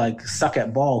people who like suck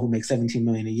at ball who make $17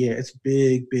 million a year. It's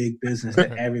big business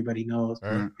that everybody knows.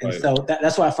 And so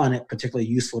that's why I find it particularly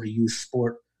useful to use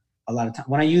sport a lot of time.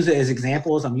 When I use it as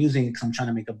examples, I'm using it because I'm trying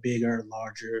to make a bigger,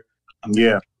 larger.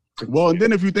 Well, and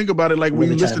then if you think about it, like when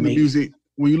you listen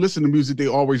to music, they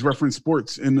always reference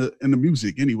sports in the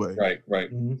music anyway.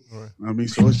 Right. Mm-hmm. I mean,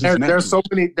 so it's just there's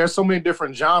so many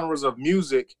different genres of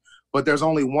music, but there's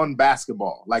only one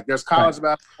basketball. Like there's college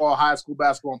basketball, high school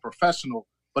basketball, and professional,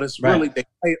 but it's really they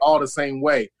play all the same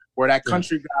way. Where that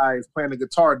country guy is playing the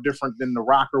guitar different than the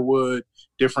rocker would,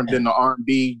 different than the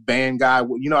R&B band guy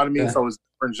would. You know what I mean? So it's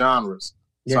different genres.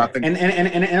 Yeah. So I think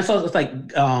and so it's like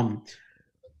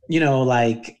you know,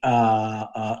 like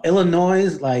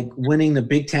Illinois, like winning the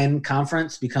Big Ten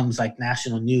conference becomes like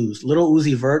national news. Little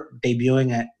Uzi Vert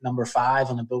debuting at number 5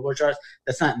 on the Billboard charts,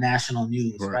 that's not national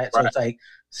news, right? So it's like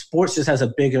sports just has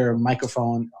a bigger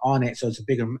microphone on it, so it's a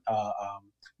bigger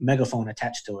megaphone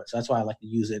attached to it. So that's why I like to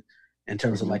use it in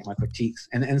terms of like my critiques.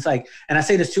 And it's like, and I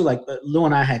say this too, like Lou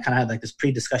and I had kind of had like this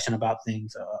pre-discussion about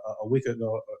things a week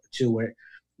ago or two where,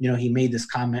 you know, he made this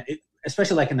comment,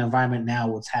 especially like in the environment now,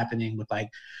 what's happening with like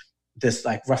this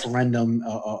like referendum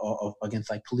against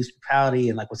like police brutality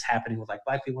and like what's happening with like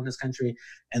black people in this country.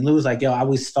 And Lou was like, yo, I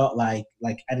always felt like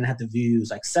I didn't have the views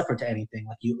like separate to anything.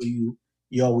 Like you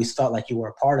always felt like you were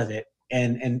a part of it.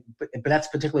 But that's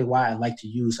particularly why I like to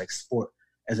use like sport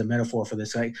as a metaphor for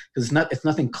this, right? Because it's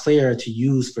nothing clear to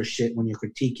use for shit when you're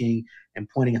critiquing and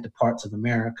pointing at the parts of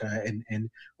America. And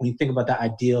when you think about the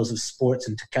ideals of sports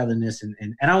and togetherness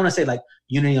and I want to say like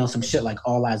unity on some shit like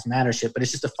all lives matter shit, but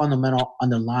it's just a fundamental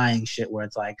underlying shit where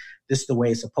it's like, this is the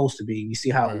way it's supposed to be. You see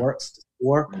how it works,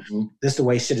 or this is the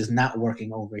way shit is not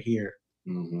working over here.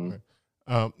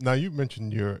 Now you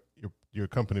mentioned your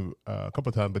company a couple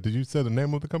of times, but did you say the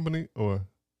name of the company or?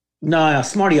 No,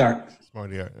 Smarty Art.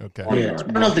 Smarty Art, okay. Yeah. I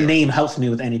don't know if the name helps me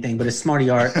with anything, but it's Smarty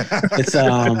Art.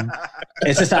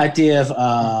 It's just the idea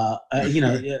of you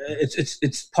know,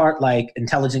 it's part like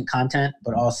intelligent content,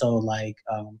 but also like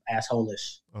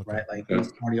asshole-ish, right? Like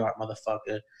Smarty Art,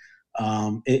 motherfucker.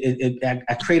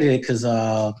 I created it because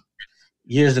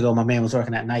years ago my man was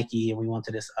working at Nike and we went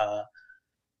to this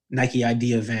Nike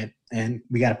ID event and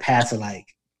we got a pass to like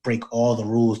break all the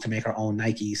rules to make our own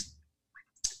Nikes.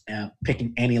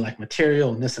 Picking any like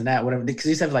material and this and that, whatever, because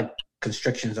these have like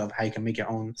constrictions of how you can make your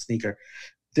own sneaker.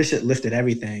 This shit lifted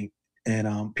everything,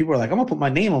 and people are like, "I'm gonna put my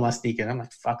name on my sneaker." And I'm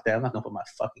like, "Fuck that! I'm not gonna put my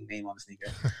fucking name on the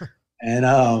sneaker." And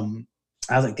I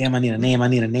was like, "Damn, I need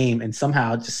a name." And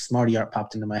somehow just Smarty Art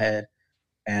popped into my head,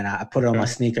 and I put it on my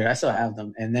sneaker. I still have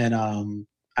them. And then I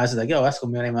was like, "Yo, that's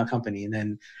gonna be the name of my company." And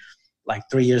then like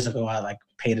 3 years ago, I like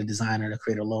paid a designer to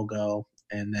create a logo,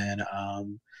 and then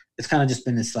it's kind of just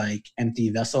been this like empty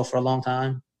vessel for a long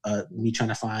time. Me trying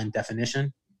to find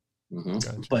definition,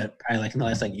 but probably like in the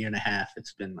last like year and a half,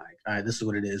 it's been like, all right, this is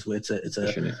what it is.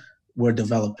 We're a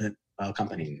development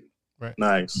company. Right.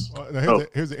 Nice. Well, now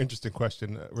here's an interesting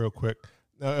question, real quick.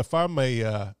 Now, if I'm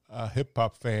a hip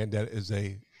hop fan that is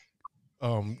a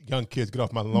young kids get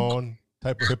off my lawn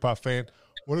type of hip hop fan,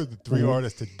 what are the 3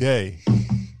 artists today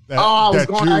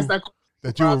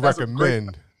that you would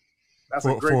recommend? That's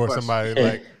a great for question.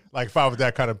 somebody like if I was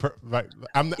that kind of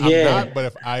I'm not, but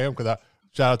if I am, because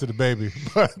shout out to the baby.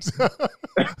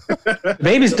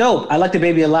 Baby's dope. I like the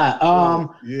baby a lot.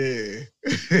 Yeah,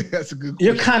 that's a good question.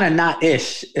 You're kind of not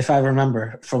ish, if I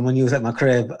remember from when you was at my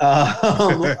crib. No,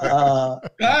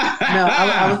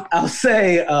 I'll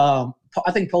say I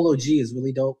think Polo G is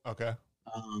really dope. Okay.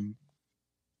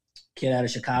 Kid out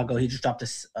of Chicago. He just dropped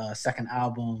his second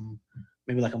album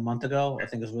maybe like a month ago. I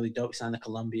think it was really dope. He signed to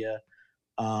Columbia.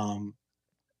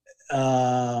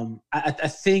 I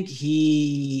think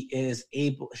he is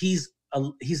able. He's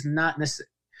not necessarily.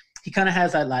 He kind of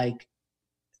has that like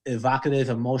evocative,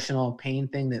 emotional pain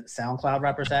thing that SoundCloud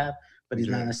rappers have, but he's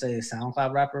not necessarily a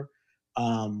SoundCloud rapper.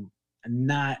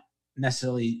 Not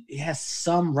necessarily. He has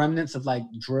some remnants of like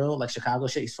drill, like Chicago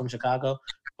shit. He's from Chicago,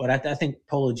 but I think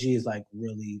Polo G is like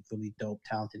really, really dope,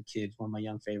 talented kid. One of my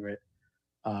young favorite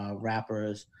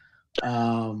rappers.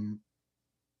 Who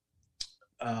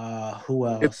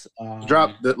else?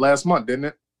 Dropped the last month, didn't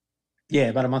it? Yeah,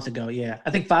 about a month ago. Yeah,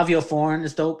 I think Fabio Foreign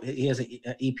is dope. He has an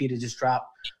EP to just drop.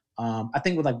 I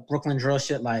think with like Brooklyn drill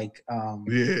shit, like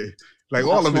like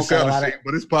all of it sounds the same,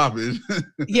 but it's popping.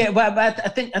 Yeah, but I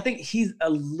think he's a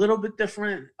little bit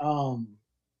different.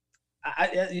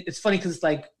 It's funny because it's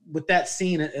like with that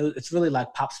scene, it's really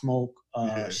like Pop Smoke,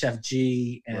 Chef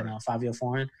G, and Fabio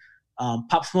Foreign.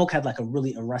 Pop Smoke had like a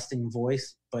really arresting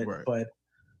voice, but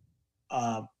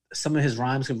some of his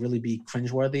rhymes could really be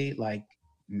cringeworthy. Like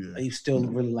you still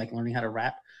really like learning how to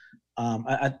rap.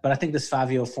 But I think this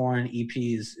Fabio Foreign EP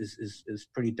is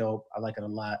pretty dope. I like it a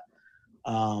lot.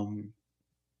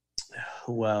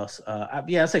 Who else?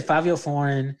 I'd say Fabio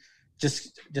Foreign,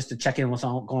 just to check in what's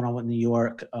going on with New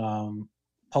York.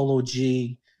 Polo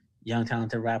G, young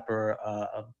talented rapper.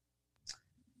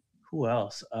 Who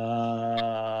else?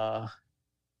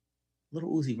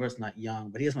 Little Uzi Vert's not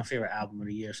young, but he has my favorite album of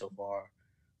the year so far.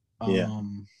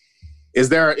 Is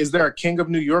there a king of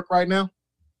New York right now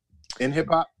in hip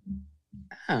hop?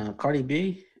 Cardi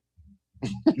B.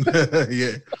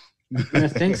 Yeah, I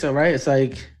think so, right? It's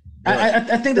like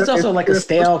I think that's also like a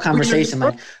stale conversation.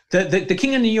 Like the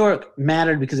king of New York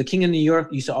mattered because the king of New York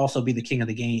used to also be the king of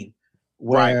the game,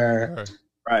 where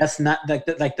that's not like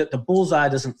the bullseye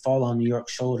doesn't fall on New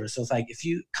York's shoulders. So it's like if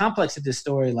you Complex did this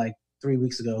story like 3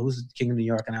 weeks ago, who's the king of New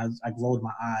York, and I rolled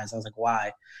my eyes. I was like,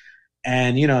 why?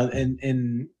 And you know,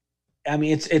 and I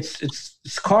mean,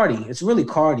 it's Cardi. It's really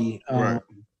Cardi.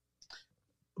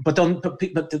 But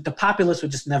the populace would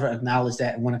just never acknowledge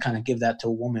that and want to kind of give that to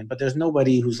a woman. But there's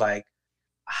nobody who's like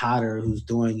hotter who's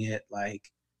doing it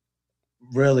like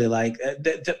really like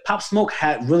the Pop Smoke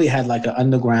had like an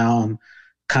underground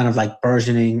kind of like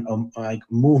burgeoning like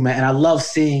movement, and I love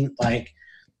seeing like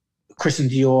Christian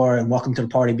Dior and Welcome to the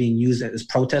Party being used as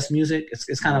protest music.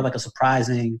 It's kind of like a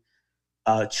surprising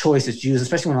choice that's used,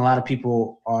 especially when a lot of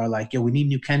people are like, yo, we need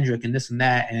new Kendrick and this and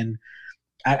that. And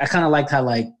I kind of liked how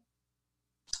like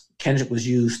Kendrick was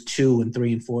used 2 and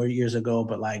 3 and 4 years ago,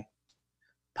 but like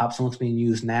Pop Smoke's being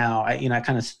used now.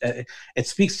 It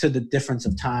speaks to the difference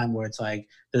of time where it's like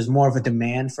there's more of a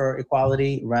demand for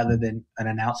equality rather than an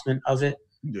announcement of it.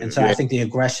 And so I think the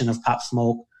aggression of Pop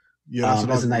Smoke is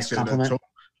a nice compliment.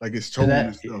 Like it's tone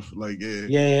and stuff. Like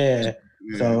yeah.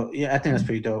 So I think that's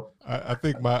pretty dope. I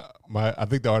think I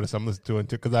think the artist I'm listening to it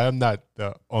too, because I am not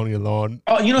the only alone.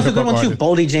 Oh, you know, it's a good one too.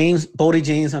 Boldy James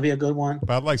might be a good one.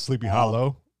 But I like Sleepy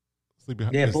Hollow.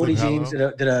 Boldy James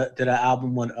did an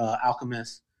album with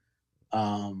Alchemist.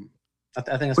 I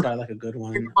think that's probably like a good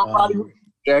one.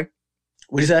 Jay,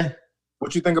 what'd you say?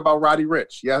 What you think about Roddy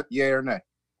Ricch? Yeah or nay?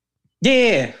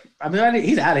 Yeah, I mean,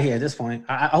 he's out of here at this point.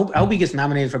 I hope he gets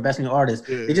nominated for Best New Artist.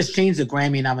 They just changed the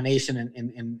Grammy nomination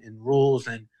and rules,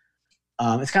 and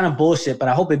it's kind of bullshit. But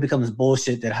I hope it becomes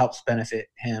bullshit that helps benefit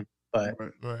him. But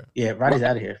yeah, Roddy's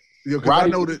out of here.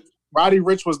 Roddy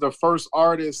Ricch was the first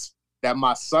artist that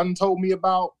my son told me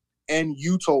about, and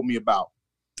you told me about.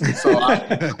 So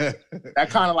that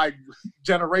kind of like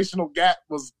generational gap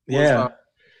was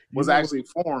actually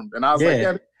formed, and I was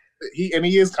like,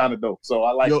 he is kind of dope. So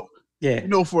I like. You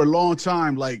know, for a long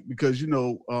time, like, because, you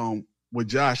know, with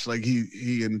Josh, like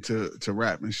he into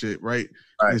rap and shit, right?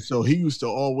 And so he used to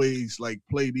always like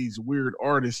play these weird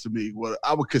artists to me. Well,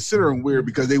 I would consider them weird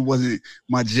because they wasn't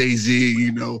my Jay-Z,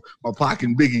 you know, my Pac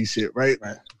and Biggie shit, right?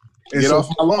 And Get off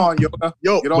my lawn, Yoda.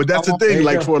 But that's the thing.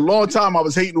 Like for a long time, I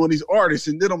was hating on these artists,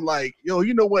 and then I'm like, yo,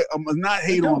 you know what? I'm gonna not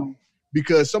hate on them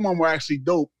because some of them were actually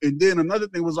dope. And then another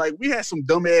thing was like, we had some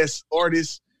dumbass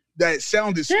artists that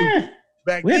sounded stupid.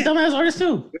 We had dumbass artists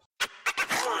too.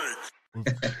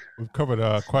 We've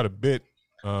covered quite a bit.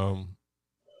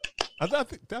 I I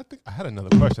think I had another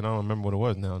question. I don't remember what it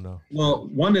was now. No. Well,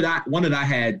 one that I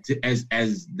had as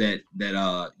that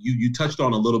you touched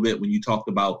on a little bit when you talked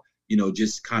about, you know,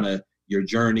 just kind of your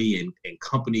journey and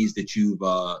companies that you've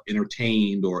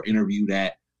entertained or interviewed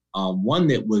at. One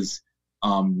that was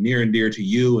near and dear to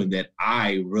you and that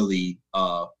I really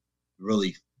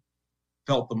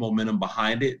felt the momentum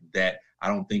behind it that I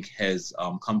don't think has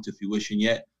come to fruition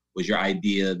yet was your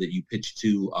idea that you pitched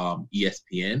to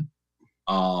ESPN.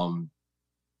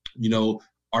 You know,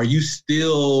 are you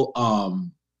still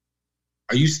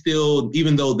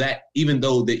even though that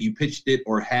you pitched it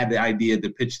or had the idea to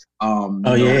pitch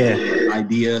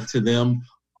idea to them?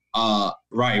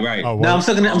 Right. Oh, no, I'm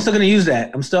still gonna use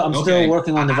that. I'm still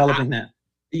working on developing that.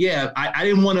 Yeah, I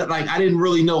didn't want to I didn't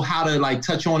really know how to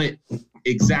touch on it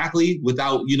exactly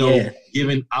without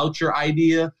giving out your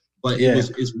idea, but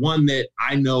it's one that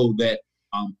I know that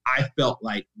I felt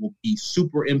like will be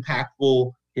super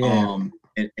impactful.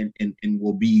 And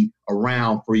will be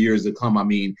around for years to come. I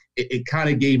mean, it kind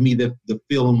of gave me the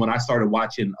feeling when I started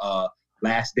watching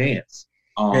Last Dance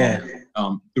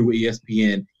through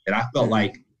ESPN, and I felt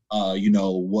like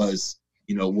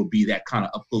would be that kind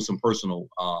of up close and personal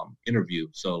interview.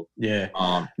 So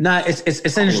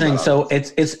it's interesting. So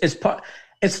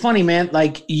it's funny, man.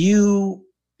 Like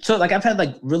I've had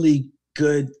like really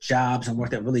good jobs and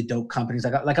worked at really dope companies.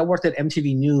 I worked at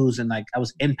MTV News and like I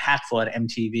was impactful at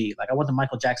MTV. Like I went to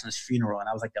Michael Jackson's funeral and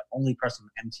I was like the only person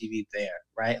on MTV there,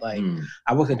 right? Like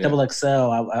I worked at Double XL.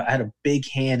 I had a big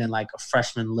hand in like a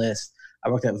freshman list. I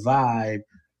worked at Vibe.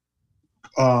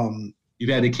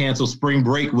 You had to cancel spring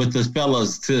break with the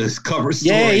fellas to cover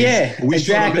stories.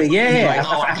 Exactly.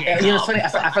 It's funny.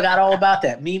 I forgot all about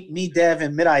that. Me, Dev,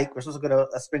 and Mid-Ike were supposed to go to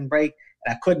a spring break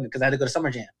and I couldn't because I had to go to Summer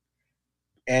Jam.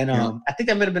 And I think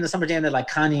that might have been the Summer Jam that like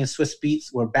Kanye and Swiss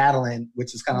Beats were battling,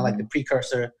 which was kind of like the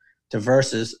precursor to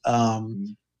Versus.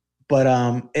 I'm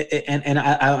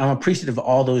appreciative of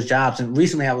all those jobs. And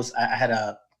recently I had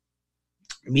a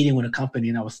meeting with a company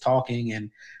and I was talking and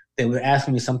they were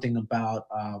asking me something about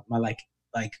my like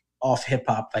off hip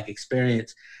hop like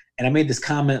experience. And I made this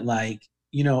comment like,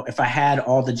 you know, if I had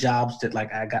all the jobs that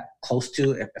like I got close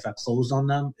to, if I closed on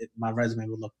them, my resume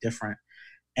would look different.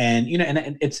 And, you know,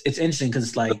 and it's interesting because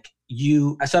it's like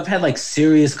so I've had like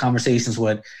serious conversations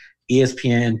with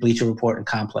ESPN, Bleacher Report, and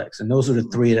Complex. And those are the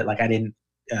three that like I didn't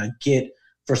get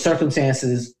for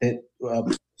circumstances that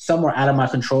some were out of my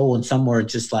control and some were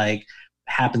just like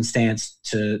happenstance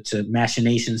to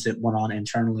machinations that went on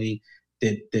internally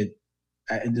that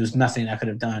there's nothing I could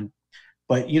have done.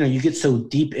 But, you know, you get so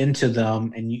deep into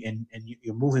them and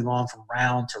you're moving on from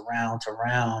round to round to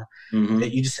round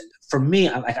that you just, for me,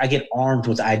 I get armed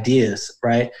with ideas,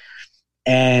 right?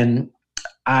 And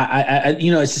I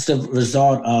you know, it's just a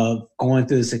result of going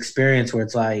through this experience where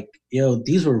it's like,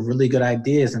 these were really good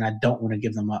ideas and I don't want to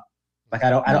give them up. Like I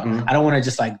don't want to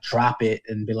just like drop it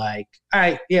and be like, all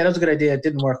right, yeah, that was a good idea. It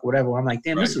didn't work or whatever. I'm like,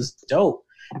 damn, this was dope.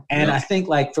 And I think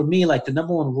like for me, like the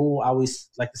number one rule I always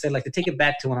like to say, like to take it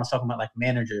back to when I was talking about like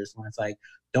managers, when it's like,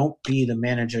 don't be the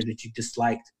manager that you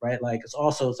disliked, right? Like it's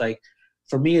like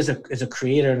for me as a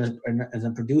creator and as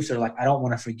a producer, like I don't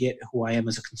want to forget who I am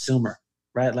as a consumer,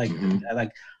 right? Like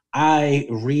like I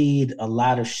read a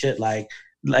lot of shit. Like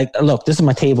look, this is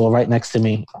my table right next to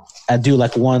me. I do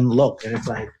like one look and it's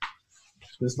like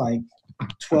there's like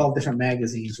 12 different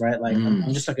magazines, right? Like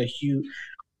I'm just like a huge.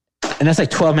 And that's like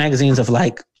 12 magazines of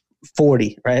like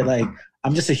 40, right? Like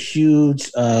I'm just a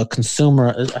huge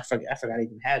consumer. I forgot I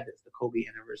even had this. The Kobe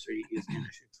anniversary is an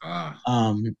issue. I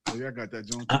got that,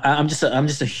 John. I'm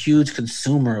just a huge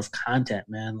consumer of content,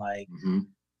 man. Like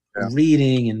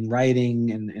reading and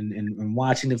writing and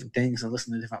watching different things and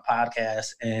listening to different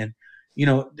podcasts. And you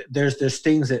know, there's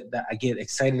things that I get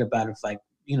excited about of like,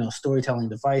 you know, storytelling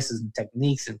devices and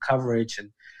techniques and coverage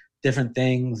and different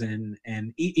things and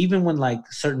even when like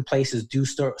certain places do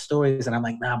stories and I'm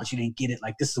like, nah, but you didn't get it.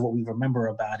 Like, this is what we remember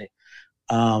about it.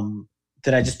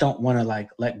 That I just don't want to like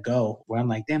let go, where I'm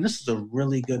like, damn, this is a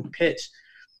really good pitch.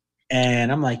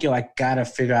 And I'm like, I gotta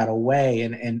figure out a way.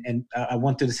 And I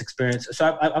went through this experience.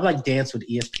 So I've like danced with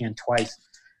ESPN twice.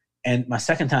 And my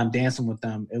second time dancing with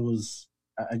them, it was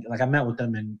like I met with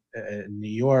them in New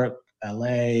York,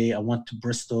 LA. I went to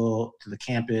Bristol to the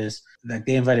campus. Like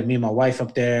they invited me and my wife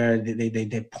up there.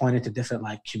 They pointed to different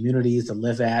like communities to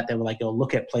live at. They were like,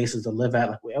 look at places to live at.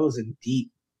 Like I was in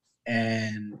deep,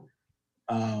 and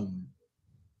I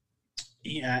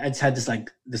just had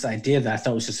this idea that I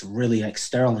thought was just really like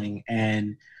sterling,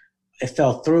 and it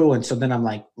fell through. And so then I'm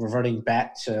like reverting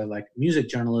back to like music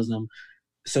journalism.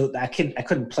 So I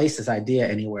couldn't place this idea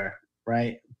anywhere,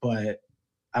 right? But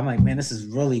I'm like, man, this is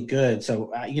really good.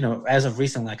 So, as of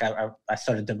recent, like I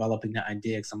started developing the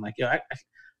idea because I'm like,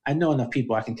 I know enough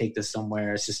people. I can take this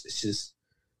somewhere. It's just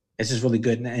really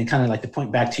good. And kind of like to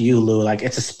point back to you, Lou, like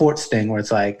it's a sports thing where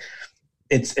it's like,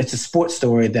 it's a sports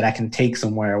story that I can take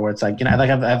somewhere where it's like, like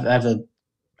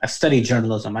I've studied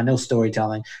journalism. I know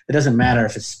storytelling. It doesn't matter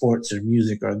if it's sports or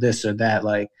music or this or that.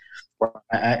 Like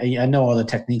I know all the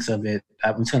techniques of it.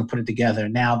 I'm just going to put it together.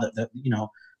 Now that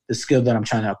the skill that I'm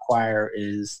trying to acquire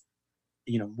is,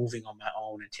 moving on my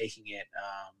own and taking it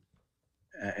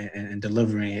and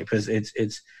delivering it, because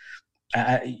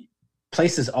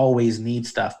places always need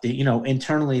stuff.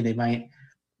 Internally they might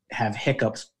have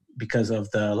hiccups because of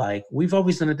we've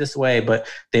always done it this way, but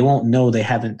they won't know they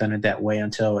haven't done it that way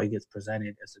until it gets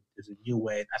presented as a new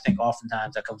way. And I think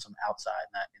oftentimes that comes from outside,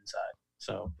 not inside.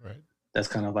 So that's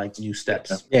kind of like new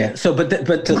steps. Yeah. So,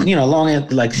 but long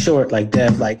and like short, like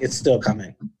Dev, like it's still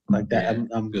coming like that. Yeah,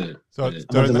 I'm good. So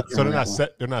they're not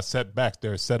set. They're not set back.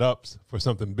 They're set ups for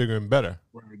something bigger and better.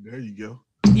 Right, there you go.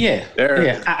 Yeah,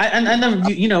 yeah. I never,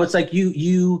 it's like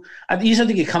you just have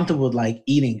to get comfortable with like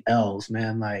eating L's,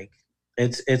 man. Like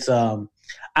it's the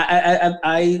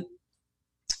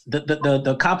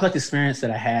complex experience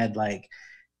that I had, like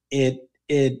it.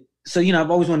 So, I've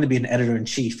always wanted to be an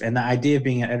editor-in-chief, and the idea of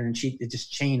being an editor-in-chief, it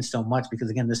just changed so much because,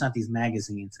 again, there's not these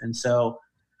magazines. And so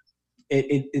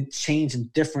it changed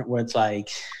and different where it's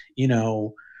like,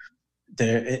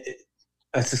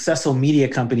 a successful media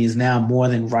company is now more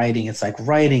than writing. It's like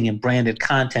writing and branded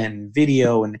content and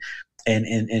video and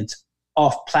it's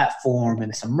off-platform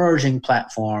and it's emerging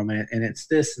platform and it's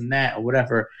this and that or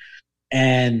whatever.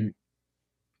 And,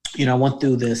 I went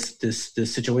through this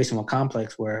situation with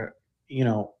Complex where,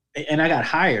 and I got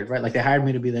hired, right? Like they hired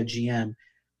me to be their GM,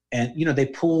 and they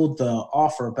pulled the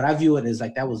offer, but I view it as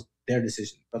like that was their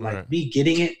decision. But like me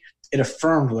getting it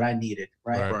affirmed what I needed,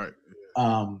 right? Right.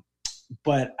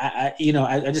 But I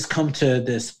just come to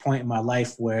this point in my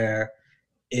life where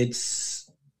I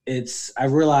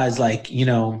realize like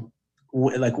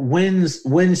like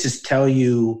wins just tell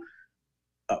you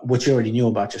what you already knew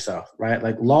about yourself, right?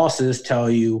 Like losses tell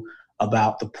you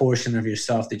about the portion of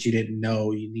yourself that you didn't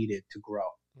know you needed to grow.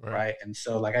 Right. And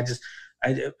so like, and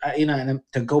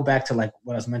to go back to like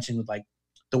what I was mentioning with like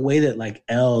the way that like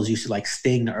L's used to like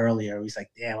sting earlier, he's like,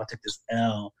 damn, I took this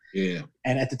L. Yeah.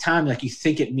 And at the time, like you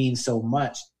think it means so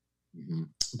much,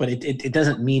 but it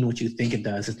doesn't mean what you think it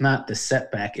does. It's not the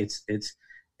setback. It's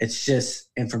just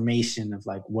information of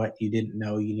like what you didn't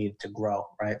know you needed to grow.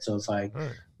 Right. So it's like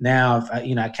now if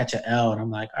I catch an L and I'm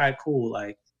like, all right, cool.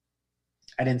 Like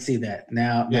I didn't see that.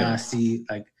 Now I see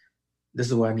like, this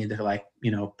is what I need to like,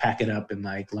 pack it up and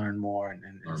like learn more and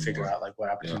figure out like what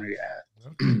opportunity I have.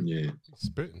 Yeah.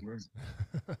 Spitting.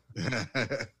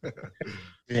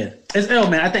 Yeah. It's ill,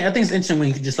 man. I think it's interesting when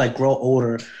you can just like grow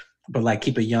older, but like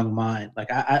keep a young mind. Like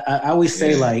I always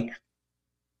say like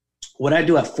what I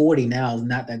do at 40 now is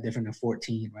not that different than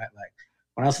 14, right? Like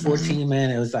when I was 14,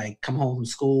 man, it was like come home from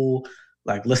school,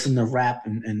 like listen to rap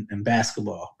and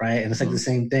basketball, right? And it's like the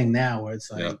same thing now where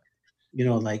it's like,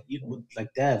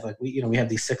 like Dev, like we have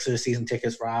these Sixers season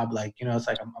tickets, Rob, like, it's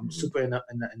like I'm super in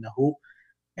the hoop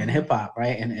and hip hop,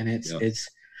 right? And it's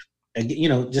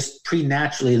just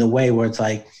preternaturally the way where it's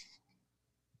like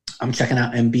I'm checking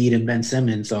out Embiid and Ben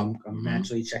Simmons, so I'm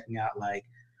naturally checking out like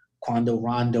Quando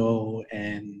Rondo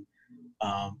and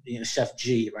Chef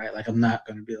G, right? Like I'm not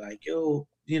gonna be like, yo,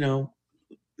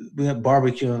 we have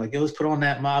barbecue, like let's put on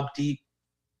that Mobb Deep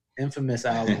Infamous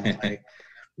album, like.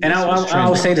 And I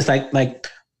always say this, like my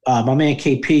man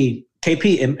KP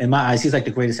in my eyes, he's like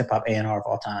the greatest hip hop A&R of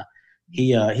all time.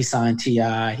 He signed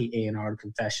T.I., he A&R'd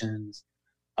Confessions.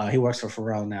 He works for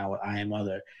Pharrell now with I Am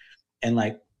Other. And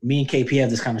like me and KP have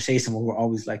this conversation where we're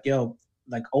always like, yo,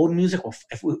 like old music,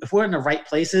 if we're in the right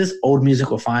places, old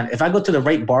music will find. If I go to the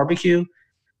right barbecue,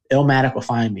 Illmatic will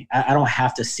find me. I don't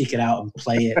have to seek it out and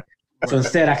play it. So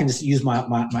instead, I can just use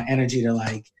my energy to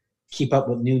like keep up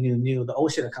with new. The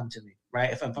old shit will come to me. Right,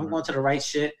 if I'm going to the right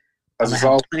shit, I'm gonna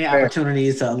have plenty of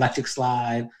opportunities to electric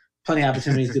slide, plenty of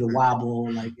opportunities to do the wobble.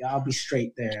 Like I'll be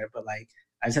straight there, but like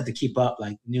I just have to keep up,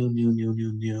 like new,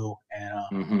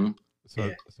 and So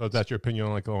is that your opinion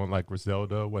on like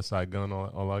Griselda, West Side Gun,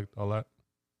 all that?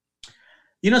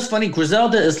 It's funny.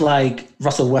 Griselda is like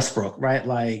Russell Westbrook, right?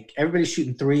 Like everybody's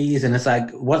shooting threes, and it's like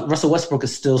what Russell Westbrook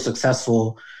is still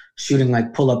successful shooting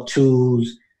like pull up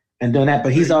twos. And doing that,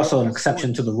 but he's also an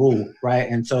exception to the rule, right?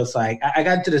 And so it's like I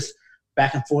got into this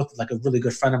back and forth with like a really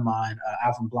good friend of mine,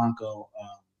 Alvin Blanco,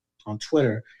 on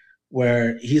Twitter,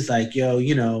 where he's like, "Yo,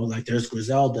 like there's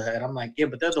Griselda," and I'm like, "Yeah,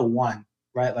 but they're the one,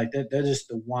 right? Like they're just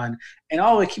the one." And I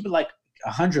always keep it like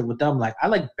 100 with them. Like I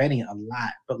like Benny a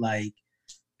lot, but like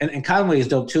and Conway is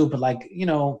dope too, but like, you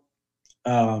know,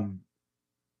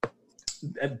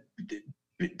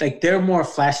 like there are more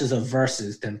flashes of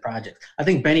verses than projects. I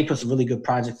think Benny puts really good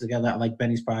projects together. I like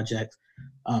Benny's project.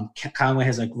 Conway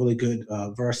has like really good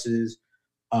verses.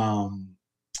 Fuck,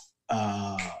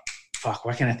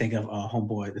 why can't I think of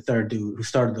Homeboy, the third dude who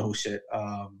started the whole shit?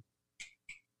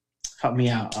 Help me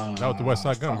out. That was the West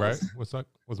Side Gun, right? West Side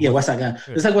Gun. Yeah.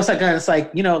 It's like West Side Gun. It's like,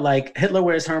 you know, like Hitler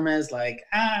Wears Hermes. Like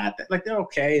like they're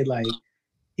okay. Like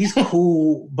he's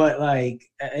cool, but like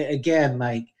again,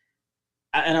 like,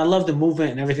 and I love the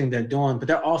movement and everything they're doing, but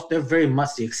they're very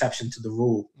much the exception to the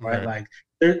rule, right? Like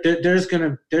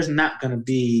there's not gonna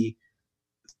be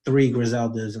 3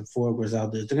 Griseldas and 4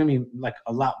 Griseldas. They're gonna be like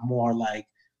a lot more like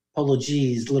Polo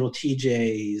G's, Little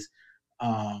TJ's,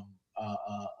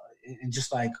 and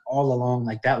just like all along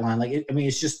like that line. Like I mean,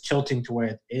 it's just tilting to where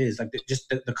it is. Like just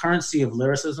the currency of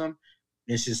lyricism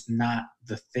is just not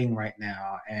the thing right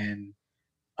now. And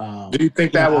do you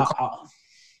think that will?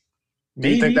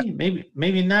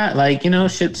 Maybe not. Like, you know,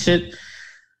 shit.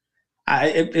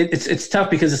 It's tough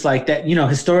because it's like that. You know,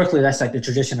 historically, that's like the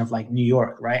tradition of like New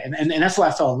York, right? And that's why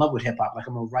I fell in love with hip hop. Like,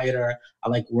 I'm a writer. I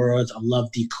like words. I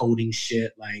love decoding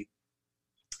shit. Like,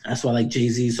 that's why like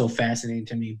Jay-Z is so fascinating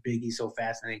to me. Biggie's so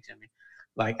fascinating to me.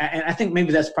 Like, and I think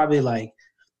maybe that's probably like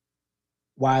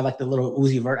why I like the little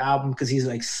Uzi Vert album, because he's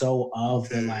like so of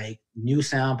the like new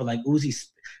sound, but like Uzi,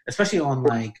 especially on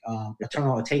like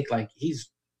Eternal Take, like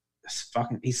he's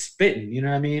spitting, you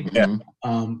know what I mean? Yeah.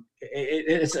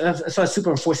 It's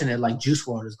super unfortunate. Like Juice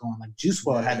WRLD is going. Like Juice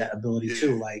WRLD had that ability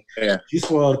too. Like Juice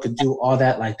WRLD could do all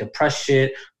that, like depressed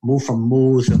shit, move from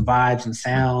moods and vibes and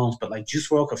sounds. But like Juice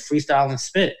WRLD could freestyle and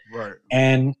spit. Right.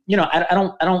 And you know, I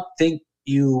don't think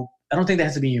that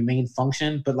has to be your main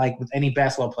function. But like with any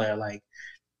basketball player, like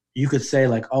you could say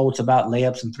like, oh, it's about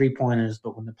layups and 3-pointers.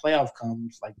 But when the playoff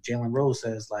comes, like Jalen Rose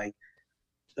says, like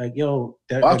yo,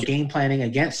 they're game planning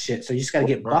against shit. So you just got to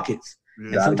get buckets. Yeah.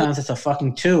 And sometimes it's a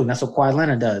fucking 2, and that's what Kawhi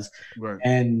Leonard does. Right.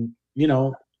 And you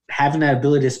know, having that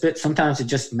ability to spit, sometimes it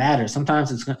just matters.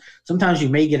 Sometimes you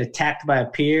may get attacked by a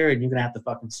peer, and you're gonna have to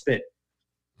fucking spit.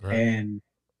 Right. And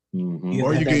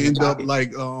or you can end up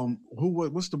like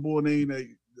what's the boy name that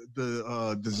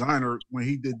the designer when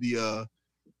he did the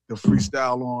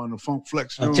freestyle on the Funk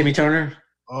Flex? Timmy Turner.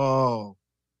 Oh.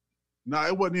 No,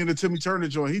 it wasn't in the Timmy Turner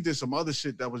joint. He did some other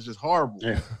shit that was just horrible.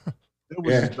 Yeah. It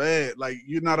was just bad. Like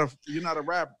you're not a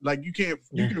rap. Like you're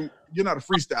not a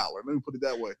freestyler. Let me put it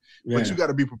that way. Yeah. But you got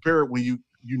to be prepared when you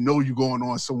know you're going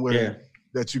on somewhere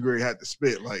that you really had to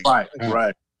spit. Like right.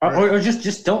 Or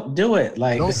just don't do it.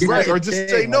 Like or just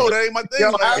say no. That ain't my thing.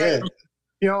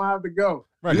 You don't have to go.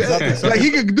 Right. Yeah. Like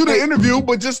he could do the interview,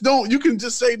 but just don't. You can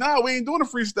just say nah. We ain't doing a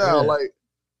freestyle. Yeah. Like.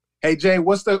 Hey Jay,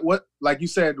 what like you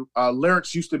said,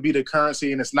 lyrics used to be the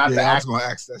currency, and it's not the. I was going to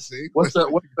ask that. See, what's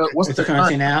the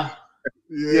currency now?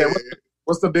 Yeah,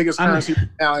 what's the biggest currency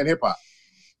now in hip hop?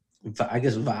 I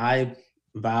guess vibe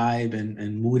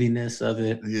and moodiness of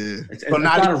it. Yeah, it's a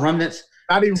lot of remnants.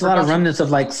 Not even a lot of remnants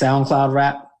of like SoundCloud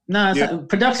rap. No,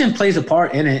 production plays a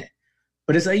part in it,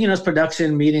 but it's it's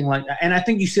production meeting like, and I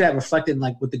think you see that reflected in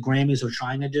like what the Grammys were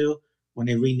trying to do when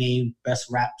they renamed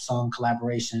Best Rap Song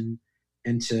Collaboration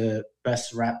into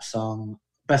Best Rap Song,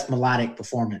 Best Melodic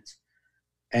Performance.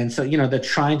 And so, they're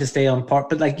trying to stay on par,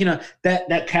 but like,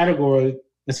 that category,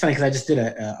 it's funny because I just did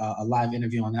a live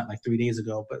interview on that like 3 days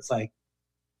ago, but it's like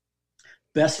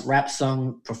Best Rap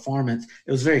Song Performance.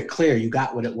 It was very clear. You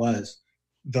got what it was.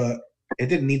 It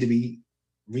didn't need to be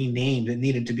renamed. It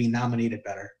needed to be nominated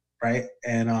better. Right.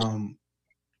 And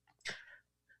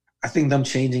I think them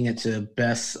changing it to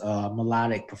Best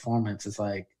Melodic Performance is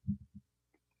like,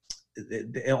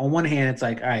 on one hand, it's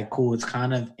like, all right, cool. It's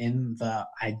kind of in the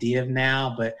idea of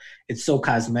now, but it's so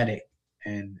cosmetic.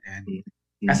 And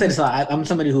I say this a lot. I'm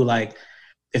somebody who like,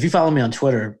 if you follow me on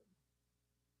Twitter,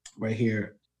 right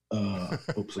here.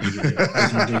 Oops. If you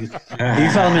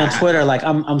follow me on Twitter, like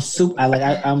I'm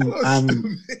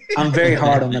very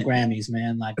hard on the Grammys,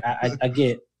 man. Like I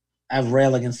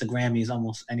rail against the Grammys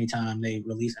almost anytime they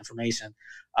release information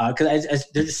because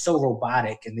they're just so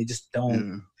robotic and they just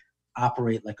don't.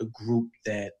 Operate like a group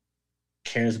that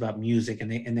cares about music, and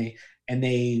they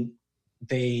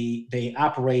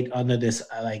operate under this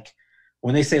like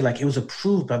when they say like it was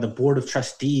approved by the board of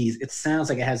trustees, it sounds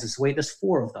like it has this weight. There's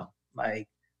 4 of them. Like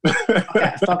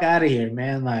fuck out of here,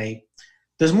 man. Like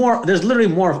there's literally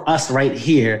more of us right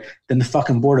here than the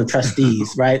fucking board of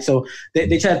trustees, right? So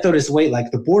they try to throw this weight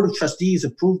like the board of trustees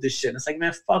approved this shit. And it's like,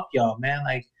 man, fuck y'all, man.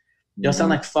 Like Y'all sound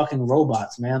like fucking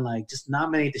robots, man. Like, just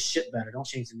nominate the shit better. Don't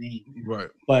change the name. Right.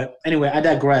 But anyway, I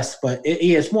digress. But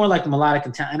it's more like the melodic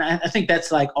and and I think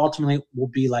that's like ultimately will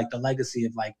be like the legacy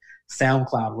of like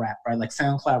SoundCloud rap, right? Like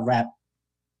SoundCloud rap,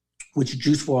 which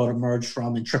Juice WRLD emerged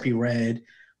from, and Trippie Redd.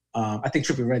 I think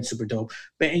Trippie Redd's super dope.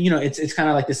 But you know, it's kind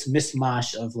of like this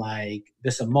mishmash of like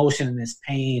this emotion and this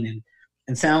pain,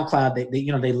 and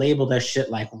SoundCloud they label their shit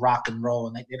like rock and roll,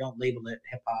 and they don't label it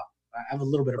hip hop. I have a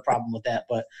little bit of problem with that,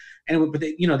 but anyway,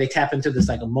 they tap into this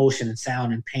like emotion and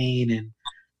sound and pain, and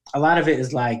a lot of it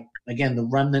is like, again, the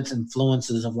remnants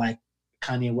influences of like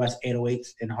Kanye West 808s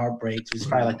and Heartbreaks, which is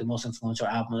probably like the most influential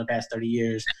album of the past 30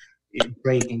 years.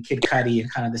 Drake and Kid Cudi, and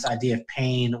kind of this idea of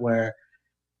pain where,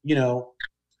 you know,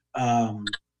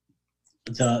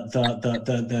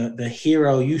 the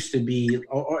hero used to be,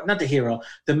 or not the hero,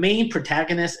 the main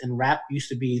protagonist in rap used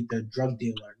to be the drug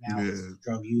dealer. Now it's the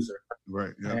drug user.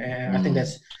 Right. Yeah. And I think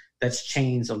that's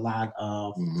changed a lot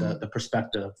of the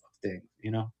perspective of things,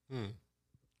 you know?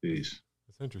 Peace.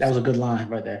 That was a good line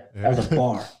right there. Yeah. That was a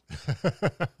bar.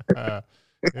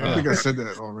 I think I said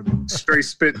that already. Straight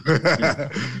spit.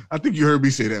 I think you heard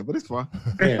me say that, but it's fine.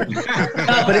 Yeah.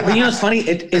 But you know, it's funny.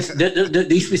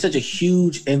 There used to be such a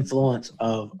huge influence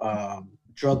of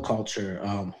drug culture.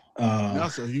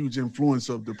 That's a huge influence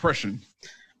of depression.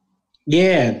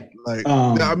 Yeah. Like,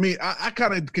 I mean, I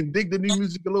kind of can dig the new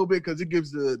music a little bit because it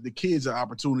gives the kids an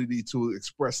opportunity to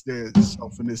express their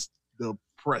self in this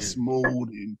depressed mode,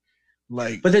 and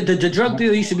like. But the drug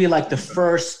dealer used to be like the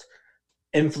first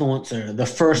influencer, the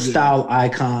first style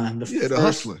icon, the first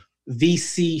hustler.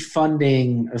 VC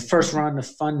funding, the first round of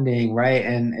funding, right?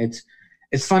 And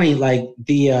it's funny, like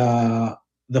the last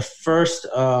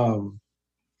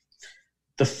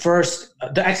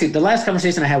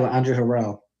conversation I had with Andre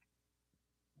Harrell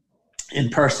in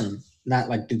person, not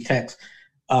like through text.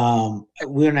 We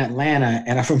were in Atlanta,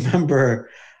 and I remember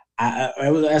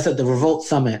I was at the Revolt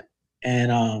Summit,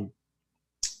 and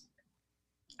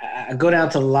I go down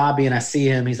to the lobby and I see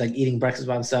him. He's like eating breakfast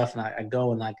by himself, and I go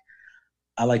and like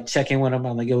I like check in with him.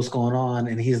 I'm like, yo, what's going on?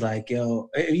 And he's like, yo,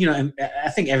 you know, and I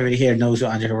think everybody here knows who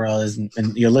Andre Harrell is, and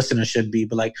your listeners should be,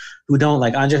 but like who don't,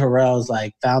 like Andre Harrell is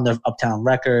like founder of Uptown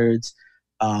Records,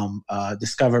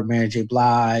 discovered Mary J.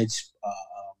 Blige,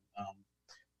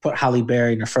 put Halle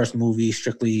Berry in her first movie,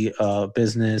 Strictly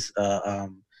Business,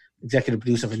 executive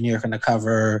producer for New York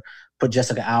Undercover, put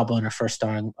Jessica Alba in her first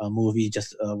starring movie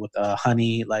just with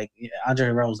Honey. Like Andre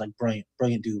Harrell was like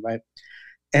brilliant dude, right?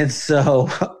 And so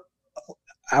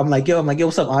I'm like, yo,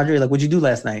 what's up, Andre? Like, what'd you do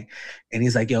last night? And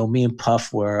he's like, yo, me and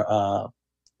Puff went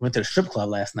to the strip club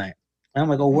last night. And I'm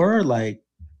like, oh, word? Like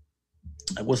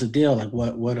what's the deal? Like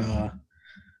what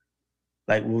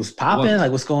was popping?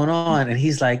 Like, what's going on? And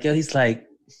he's like, yo, there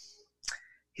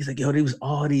was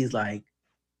all these like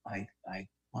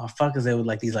motherfuckers that with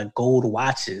like these like gold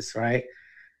watches, right?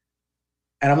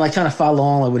 And I'm like trying to follow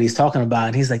on like what he's talking about,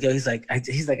 and he's like, I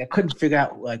couldn't figure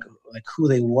out like who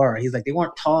they were. He's like, they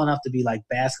weren't tall enough to be like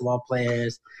basketball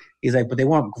players. He's like, but they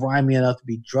weren't grimy enough to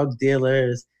be drug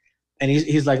dealers. And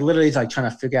he's like literally he's like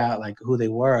trying to figure out like who they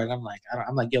were. And I'm like,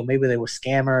 yo, maybe they were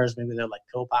scammers, maybe they're like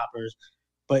pill poppers.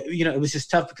 But you know, it was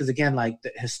just tough because again, like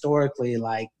historically,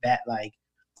 like that, like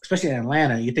especially in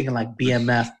Atlanta, you're thinking like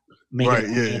BMF, or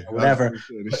whatever.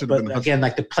 But again,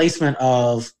 like the placement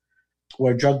of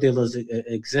where drug dealers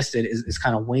existed is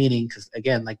kind of waning because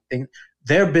again, like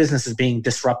their business is being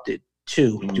disrupted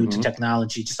too due to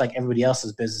technology, just like everybody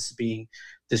else's business is being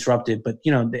disrupted. But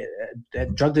you know,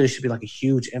 drug dealers should be like a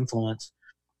huge influence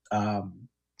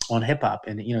on hip hop,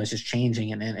 and you know, it's just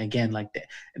changing. And again, like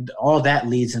all that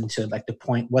leads into like the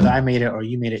point, whether I made it or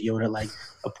you made it, Yoda, like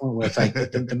a point where it's like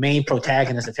the main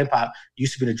protagonist of hip hop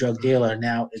used to be the drug dealer,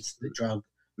 now it's the drug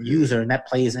user, and that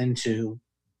plays into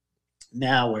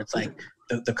now where it's like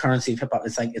the currency of hip hop.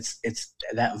 It's like it's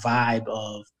that vibe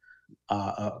of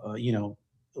you know,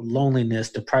 loneliness,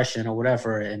 depression, or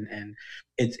whatever, and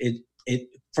it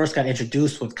first got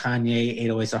introduced with Kanye,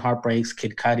 808s and Heartbreaks,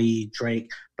 Kid Cudi, Drake,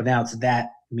 but now it's that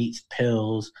meets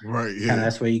pills. Right, yeah. Kind of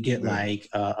that's where you get like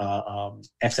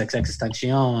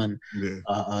XXXTentacion,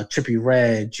 Trippie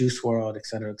Redd, Juice WRLD, et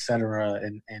cetera,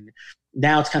 and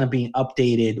now it's kind of being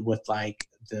updated with like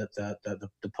the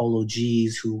Polo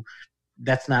G's, who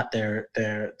that's not they're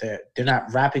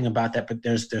not rapping about that, but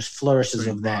there's flourishes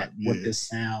of that with this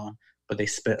sound, but they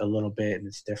spit a little bit and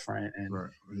it's different. And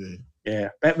yeah.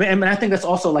 And I think that's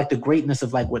also like the greatness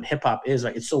of like what hip hop is,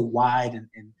 right? It's so wide and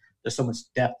there's so much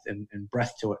depth and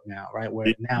breadth to it now, right? Where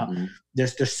now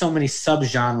there's so many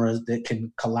subgenres that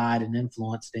can collide and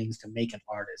influence things to make an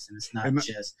artist. And it's not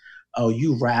just, oh,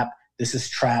 you rap, this is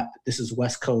trap, this is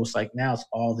West Coast. Like now it's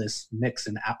all this mix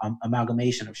and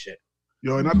amalgamation of shit.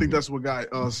 Yo, and I think that's what got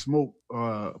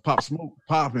Pop Smoke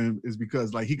popping, is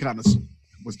because like he kind of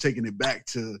was taking it back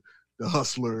to the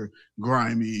hustler,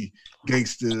 grimy,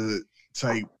 gangster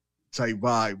type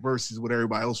vibe versus what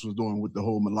everybody else was doing with the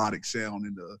whole melodic sound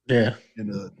and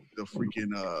the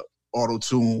freaking auto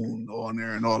tune on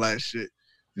there and all that shit.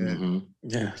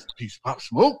 Yeah, Peace Pop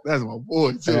Smoke. That's my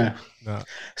boy too. Yeah.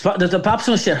 The Pop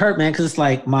Smoke shit hurt, man, because it's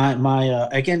like my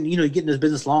again, you get in this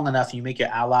business long enough, and you make your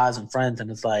allies and friends,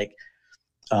 and it's like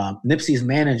Nipsey's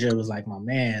manager was like my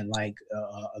man, like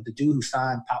the dude who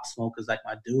signed Pop Smoke is like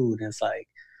my dude, and it's like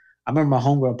I remember my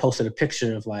homegirl posted a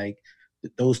picture of like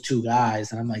those two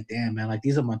guys, and I'm like, damn, man, like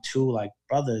these are my two like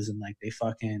brothers, and like they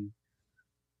fucking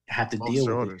have to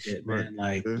deal with this shit, man.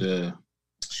 Like,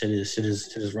 shit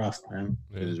is rough, man.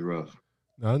 It is rough.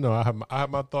 No, I have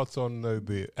my thoughts on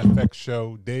the FX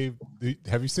show. Dave,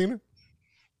 have you seen it?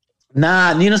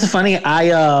 Nah, you know what's funny? I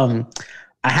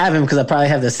haven't, because I probably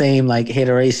have the same like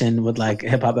hateration with like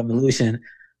Hip Hop Evolution,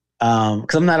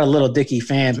 because I'm not a Little Dicky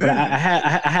fan, but I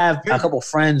have a couple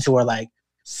friends who are like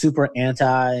super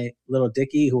anti Little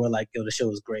Dicky, who are like, yo, the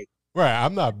show is great. Right,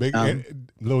 I'm not a big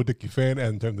Lil Dicky fan,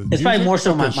 and in terms of it's music, probably more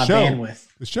so my bandwidth.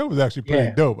 The show was actually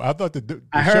pretty dope. I thought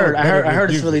I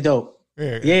heard it's really dope.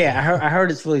 Yeah, I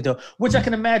heard it's really dope, which I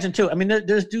can imagine too. I mean,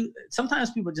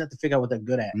 sometimes people just have to figure out what they're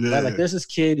good at. Yeah. Right? Like there's this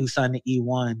kid who signed the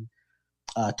E1,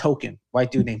 Token,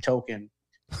 white dude named Token,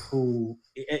 who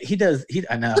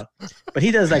I know, but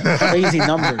he does like crazy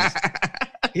numbers.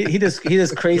 He does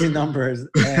crazy numbers,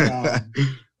 and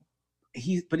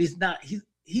he's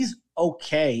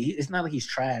okay. It's not like he's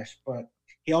trash, but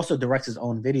he also directs his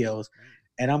own videos,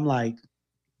 and I'm like,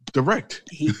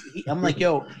 I'm like,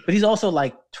 yo, but he's also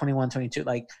like 21, 22.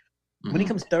 Like when he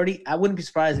comes 30, I wouldn't be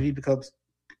surprised if he becomes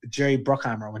Jerry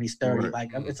Bruckheimer when he's 30. Right. Like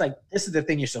it's like this is the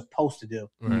thing you're supposed to do.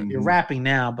 Right. You're rapping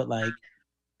now, but like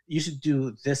you should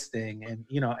do this thing. And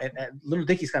and Little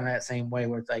Dicky's kind of that same way,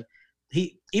 where it's like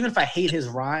even if I hate his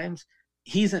rhymes,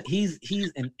 he's an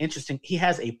interesting. He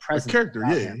has a presence. A character,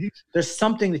 yeah. There's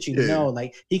something that know,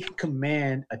 like he can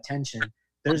command attention.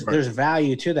 There's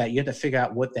value to that. You have to figure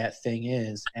out what that thing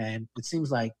is, and it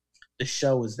seems like the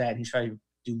show is that he's trying to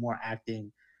do more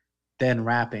acting than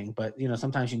rapping. But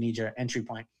sometimes you need your entry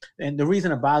point. And the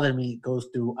reason it bothered me goes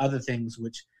through other things,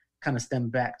 which kind of stem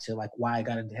back to like why I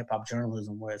got into hip hop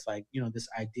journalism, where it's like this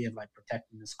idea of like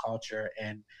protecting this culture,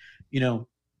 and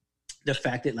the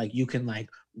fact that like you can like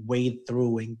wade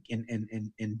through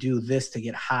and do this to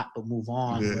get hot but move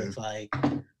on. Where it's like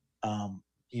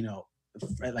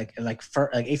like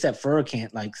ASAP Ferg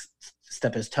can't like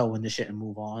step his toe in the shit and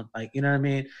move on, like you know what I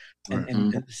mean.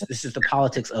 And it's just the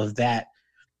politics of that.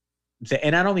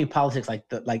 And I don't mean politics like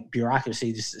the bureaucracy.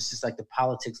 It's just like the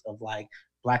politics of like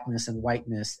blackness and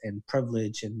whiteness and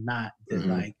privilege and not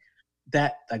like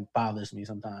that like bothers me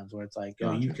sometimes. Where it's like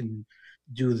you can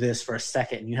do this for a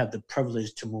second and you have the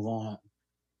privilege to move on,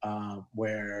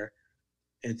 where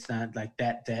it's not like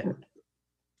that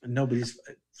nobody's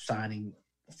signing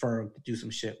Ferg to do some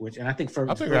shit, and I think Ferg.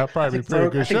 I think that'd probably be a pretty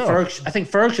good show. I think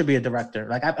Ferg should be a director.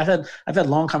 Like I've had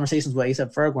long conversations with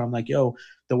A$AP Ferg where I'm like, yo,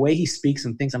 the way he speaks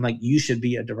and thinks, I'm like, you should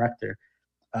be a director.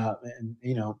 And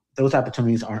those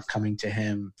opportunities aren't coming to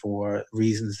him for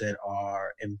reasons that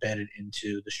are embedded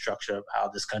into the structure of how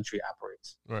this country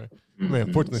operates. Right. I mean,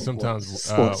 unfortunately, sometimes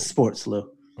sports, Lou.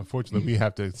 Unfortunately, we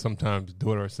have to sometimes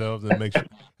do it ourselves and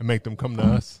make them come to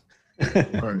us.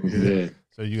 Right. Yeah.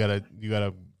 So you gotta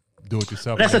do it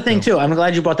yourself. But that's the thing too. I'm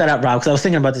glad you brought that up, Rob, because I was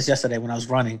thinking about this yesterday when I was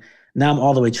running. Now I'm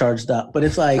all the way charged up. But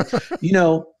it's like,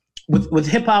 with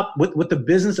hip hop, with the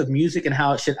business of music and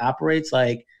how shit operates,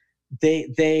 like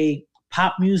they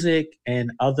pop music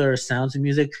and other sounds of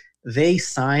music, they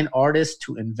sign artists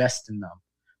to invest in them.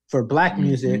 For black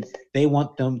music, they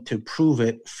want them to prove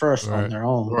it first on their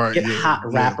own. Right, Get hot,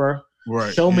 rapper.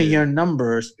 Right, show me your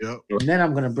numbers, and then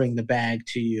I'm gonna bring the bag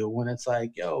to you. When it's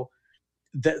like, yo,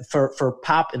 for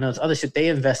pop and those other shit, they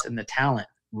invest in the talent.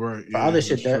 Right. For other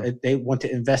shit, they want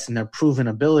to invest in their proven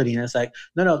ability, and it's like,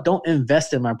 no, don't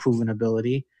invest in my proven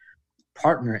ability.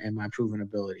 Partner in my proven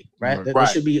ability, right? There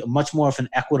should be much more of an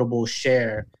equitable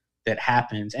share that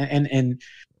happens, and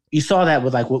you saw that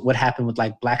with like what happened with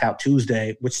like Blackout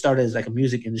Tuesday, which started as like a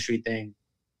music industry thing,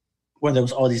 where there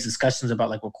was all these discussions about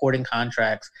like recording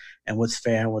contracts and what's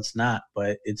fair and what's not.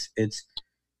 But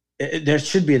there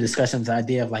should be a discussion, the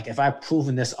idea of like, if I've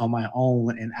proven this on my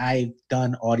own and I've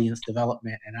done audience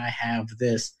development and I have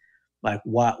this, like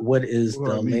what is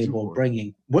the label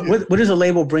bringing? What is a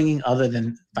label bringing other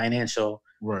than financial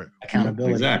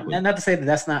accountability? Exactly. And not to say that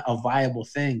that's not a viable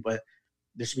thing, but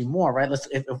there should be more, right?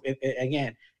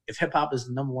 If if hip hop is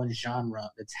the number one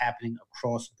genre that's happening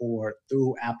across board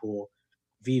through Apple,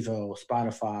 Vivo,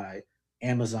 Spotify,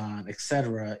 Amazon,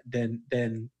 etc., then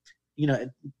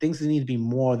things need to be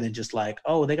more than just like,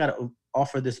 oh, they got to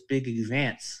offer this big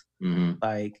advance.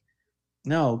 Like,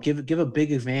 no, give a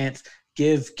big advance,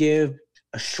 give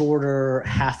a shorter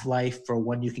half-life for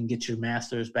when you can get your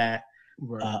masters back.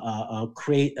 Right.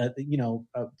 Create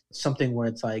something where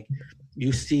it's like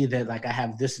you see that like I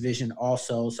have this vision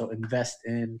also, so invest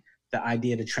in the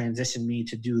idea to transition me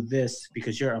to do this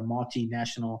because you're a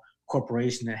multinational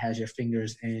corporation that has your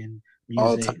fingers in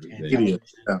music and television.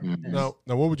 Now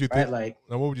what would you think? Like,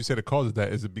 now what would you say the cause of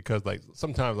that? Is it because like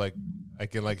sometimes like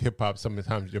in like hip hop,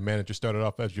 sometimes your manager started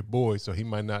off as your boy, so he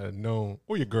might not have known,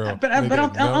 or your girl. But I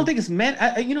don't think it's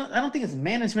I don't think it's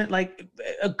management. Like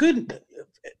a good.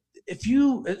 If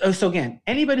you so again,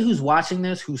 anybody who's watching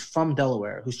this, who's from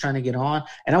Delaware, who's trying to get on,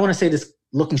 and I want to say this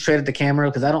looking straight at the camera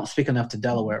because I don't speak enough to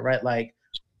Delaware, right? Like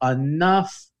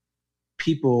enough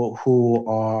people who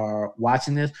are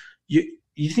watching this, you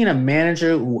need a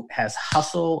manager who has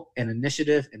hustle and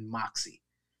initiative and moxie.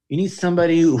 You need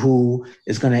somebody who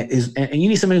and you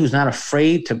need somebody who's not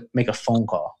afraid to make a phone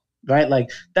call, right? Like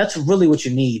that's really what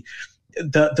you need.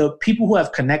 The people who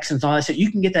have connections, all that shit, you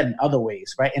can get that in other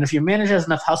ways, right? And if your manager has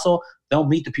enough hustle, they'll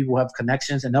meet the people who have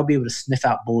connections and they'll be able to sniff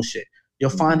out bullshit. You'll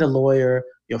find a lawyer,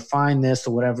 you'll find this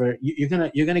or whatever. You're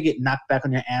gonna get knocked back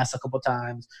on your ass a couple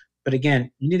times. But again,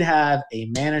 you need to have a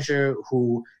manager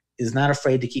who is not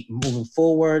afraid to keep moving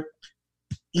forward,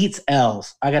 eats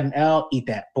L's. I got an L, eat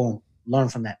that. Boom. Learn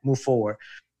from that. Move forward.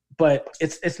 But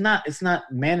it's not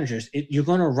managers. You're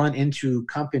going to run into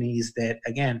companies that,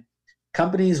 again,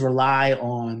 companies rely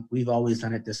on, we've always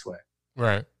done it this way.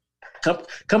 Right.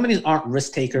 Companies aren't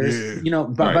risk takers. Yeah.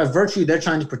 By virtue, they're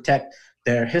trying to protect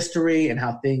their history and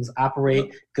how things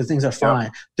operate because things are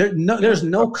fine. There's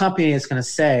no company that's going to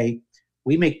say,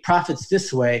 we make profits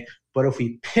this way, but if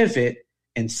we pivot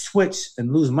and switch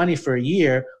and lose money for a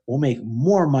year, we'll make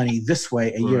more money this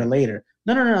way a year later.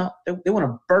 No. They want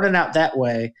to burn it out that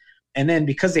way. And then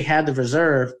because they had the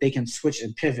reserve, they can switch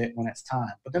and pivot when it's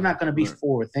time. But they're not going to be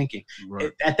forward thinking.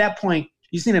 Right. At that point,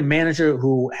 you just need a manager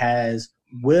who has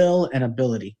will and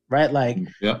ability, right? Like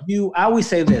I always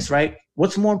say this, right?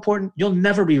 What's more important? You'll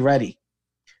never be ready.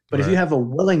 But if you have a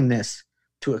willingness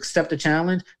to accept a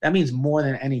challenge, that means more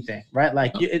than anything, right?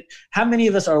 Like how many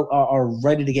of us are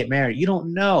ready to get married? You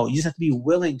don't know. You just have to be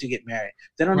willing to get married.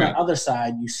 Then on the other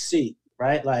side, you see,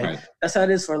 right? Like that's how it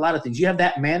is for a lot of things. You have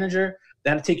that manager,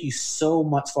 that'll take you so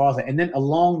much farther. And then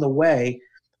along the way,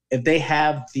 if they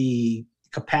have the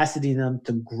capacity in them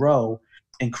to grow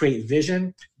and create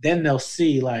vision, then they'll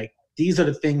see like, these are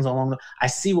the things I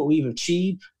see what we've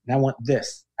achieved and I want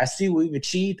this. I see what we've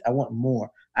achieved. I want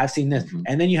more. I've seen this.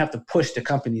 And then you have to push the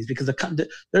companies because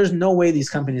there's no way these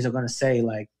companies are going to say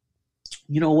like,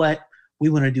 you know what? We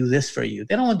want to do this for you.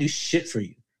 They don't want to do shit for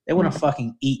you. They want to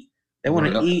fucking eat. They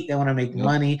want to eat. They want to make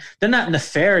money. They're not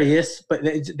nefarious, but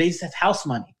they just have house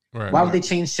money. Right, why would they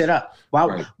change shit up?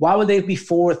 Why would they be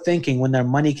forward thinking when their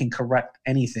money can correct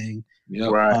anything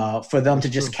for them to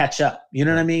just catch up? You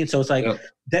know what I mean? So it's like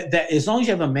that as long as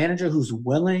you have a manager who's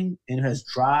willing and has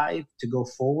drive to go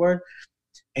forward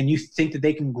and you think that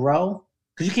they can grow,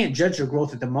 because you can't judge your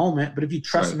growth at the moment, but if you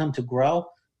trust in them to grow,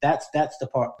 that's the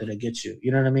part that'll get you.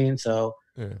 You know what I mean? So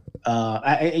that's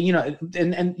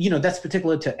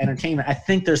particular to entertainment. I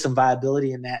think there's some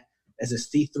viability in that as a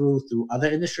see-through through other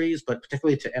industries, but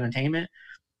particularly to entertainment,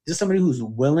 just somebody who's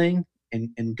willing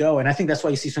and go. And I think that's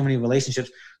why you see so many relationships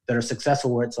that are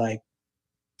successful where it's like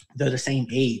they're the same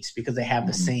age because they have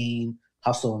the same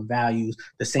hustle and values,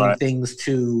 the same things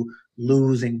to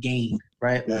lose and gain,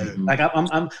 right? Like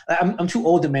I'm too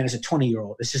old to manage a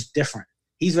 20-year-old. It's just different.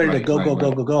 He's ready to go,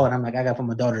 and I'm like, I got to put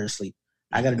my daughter to sleep.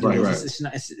 I got to do this.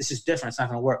 It's just different. It's not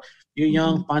going to work. You're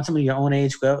young. Find somebody your own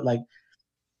age. Go like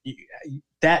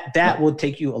that will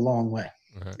take you a long way.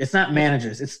 It's not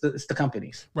managers. It's the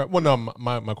companies. Right. Well, no.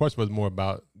 My question was more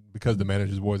about because the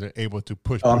managers wasn't able to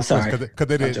push. I'm sorry. Because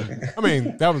they didn't. I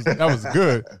mean, that was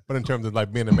good. But in terms of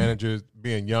like being a manager,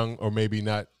 being young, or maybe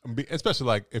not, especially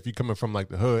like if you're coming from like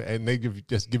the hood and they give you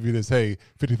this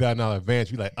 $50,000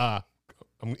 advance, you're like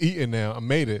I'm eating now. I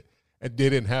made it. And they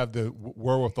didn't have the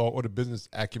wherewithal or the business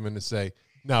acumen to say,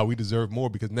 no, we deserve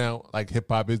more because now like hip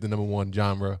hop is the number one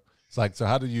genre. It's like, so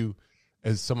how do you,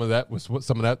 is some of that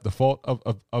the fault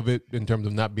of it in terms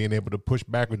of not being able to push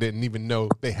back or didn't even know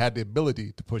they had the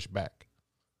ability to push back?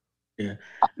 Yeah.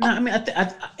 No, I mean,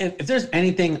 if there's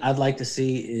anything I'd like to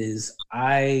see is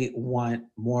I want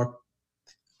more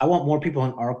people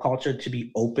in our culture to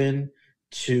be open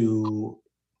to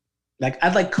Like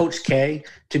I'd like Coach K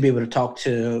to be able to talk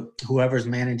to whoever's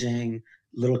managing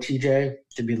little TJ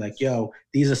to be like, yo,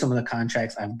 these are some of the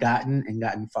contracts I've gotten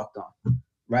fucked on.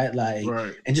 Right. Like,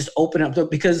 and just open up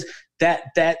because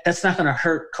that's not going to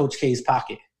hurt Coach K's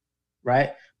pocket. Right.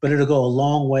 But it'll go a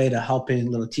long way to helping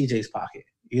little TJ's pocket.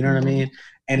 You know what I mean?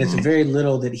 And it's very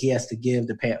little that he has to give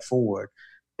to pay it forward.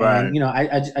 Right. And,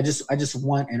 I just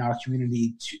want in our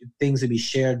community things to be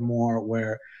shared more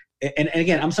where, and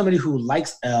again, I'm somebody who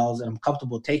likes L's and I'm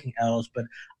comfortable taking L's, but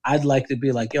I'd like to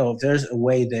be like, yo, if there's a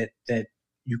way that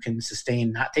you can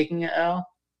sustain not taking an L,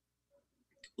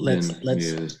 let's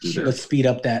speed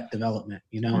up that development.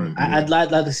 I'd like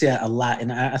to see that a lot.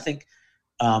 And I think,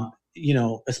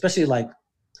 especially like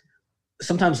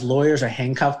sometimes lawyers are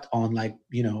handcuffed on like,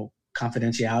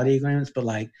 confidentiality agreements, but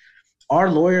like our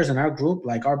lawyers in our group,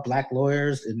 like our Black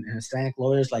lawyers and Hispanic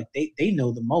lawyers, like they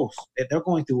know the most. They're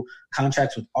going through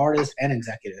contracts with artists and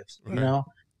executives,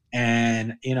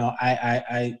 and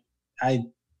I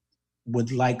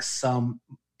would like some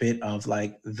bit of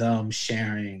like them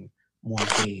sharing more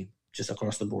game just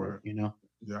across the board, Yeah,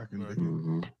 I can dig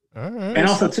it. All right. And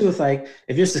also too, it's like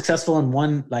if you're successful in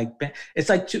one, like it's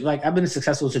like I've been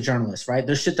successful as a journalist, right?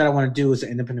 There's shit that I want to do as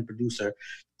an independent producer,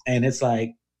 and it's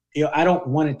like, I don't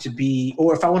want it to be,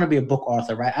 or if I want to be a book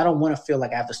author, right? I don't want to feel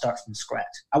like I have to start from scratch.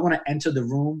 I want to enter the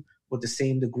room with the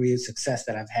same degree of success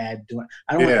that I've had doing.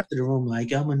 I don't want to enter the room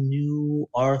like I'm a new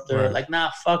author. Like,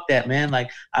 nah, fuck that, man. Like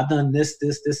I've done this,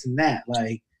 and that.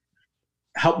 Like,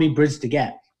 help me bridge the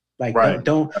gap. Like,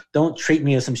 don't treat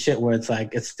me as some shit where it's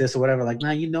like it's this or whatever. Like,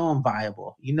 nah, I'm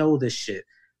viable. This shit,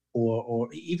 or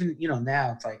even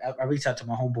now it's like I reached out to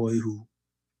my homeboy who.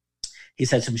 He's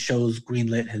had some shows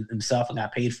greenlit himself and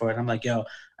got paid for it. I'm like, yo,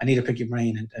 I need to pick your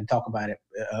brain and talk about it.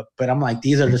 But I'm like,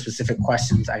 these are the specific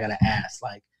questions I got to ask.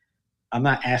 Like, I'm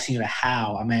not asking you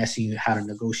how, I'm asking you how to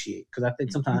negotiate. Because I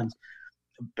think sometimes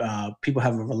people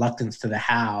have a reluctance to the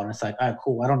how. And it's like, all right,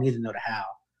 cool. I don't need to know the how.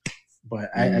 But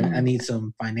I need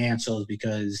some financials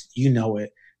because you know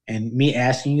it. And me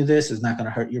asking you this is not going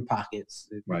to hurt your pockets.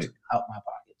 It's going to help my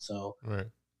pocket. So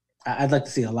I'd like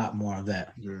to see a lot more of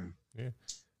that. Yeah.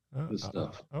 Good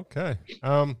stuff. Okay.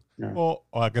 Well,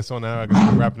 I guess on that,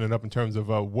 we're wrapping it up in terms of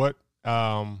what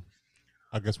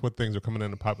things are coming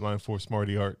in the pipeline for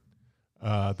Smarty Art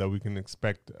that we can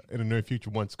expect in the near future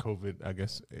once COVID, I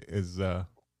guess, is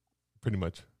pretty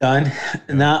much done.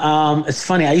 Now, it's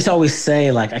funny. I used to always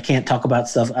say like I can't talk about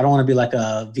stuff. I don't want to be like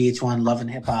a VH1 Love and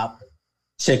Hip Hop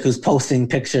chick who's posting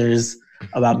pictures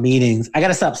about meetings. I got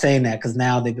to stop saying that because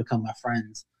now they become my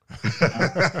friends.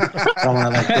 I don't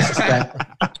want to like disrespect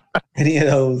any of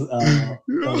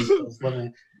those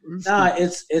women. Nah,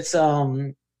 it's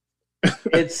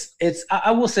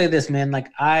I will say this, man. Like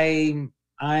I'm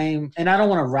and I don't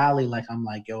want to rally like I'm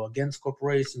like, yo, against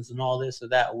corporations and all this or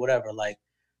that or whatever. Like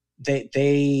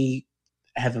they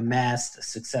have amassed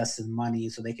success and money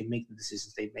so they can make the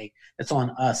decisions they make. It's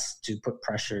on us to put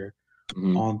pressure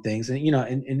on things. And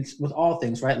and it's with all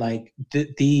things, right? Like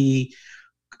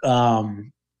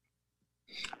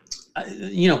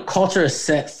culture is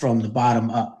set from the bottom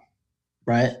up,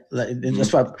 right? And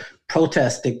that's why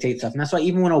protest dictates stuff. And that's why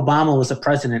even when Obama was the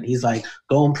president, he's like,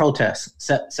 go and protest,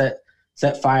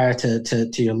 set fire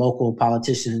to your local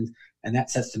politicians, and that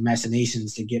sets the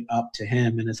machinations to get up to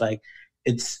him. And it's like,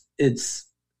 it's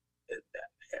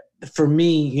for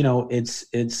me,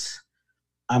 it's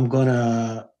I'm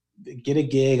gonna get a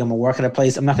gig, I'm gonna work at a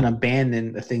place, I'm not gonna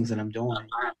abandon the things that I'm doing.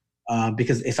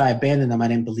 Because if I abandoned them, I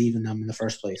didn't believe in them in the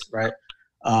first place, right?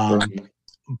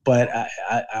 But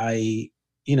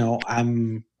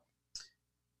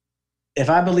if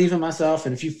I believe in myself,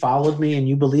 and if you followed me and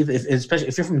you believe, especially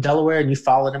if you're from Delaware and you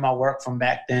followed in my work from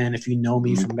back then, if you know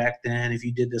me from back then, if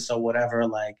you did this or whatever,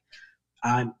 like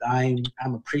I'm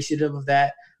appreciative of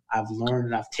that. I've learned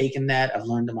and I've taken that. I've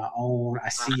learned on my own. I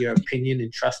see your opinion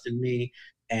and trust in me,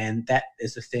 and that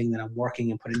is the thing that I'm working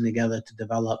and putting together to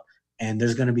develop. And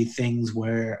there's going to be things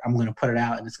where I'm going to put it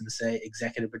out and it's going to say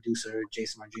executive producer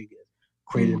Jason Rodriguez,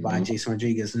 created by Jason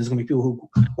Rodriguez. And there's going to be people who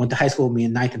went to high school with me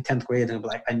in 9th and 10th grade and they'll be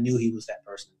like, I knew he was that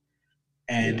person.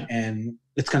 And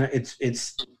it's going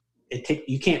to,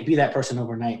 you can't be that person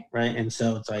overnight. Right. And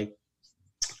so it's like,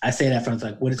 I say that for, it's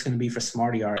like what it's going to be for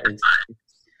Smarty Art.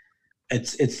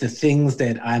 It's the things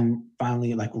that I'm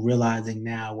finally like realizing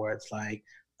now where it's like,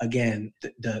 again,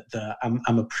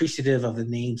 I'm appreciative of the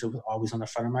names that were always on the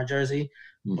front of my jersey,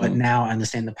 but now I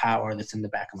understand the power that's in the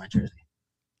back of my jersey.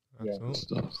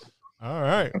 Absolutely. All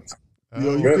right.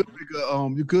 Yo,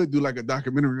 you could do like a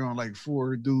documentary on like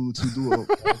 4 dudes who do a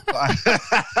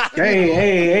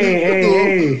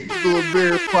hey. Do a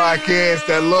beer podcast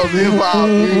that love hip hop.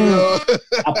 You know,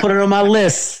 I put it on my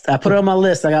list. I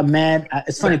got mad.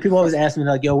 It's funny. People always ask me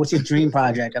like, "Yo, what's your dream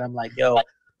project?" And I'm like, "Yo,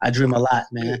 I dream a lot,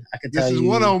 man. I can tell you." This is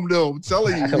one of them, though. I'm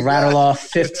telling you. I could rattle off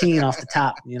 15 off the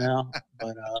top, you know.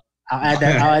 But I'll add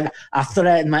that. I'll throw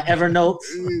that in my Evernote.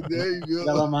 There you go.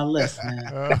 Got on my list,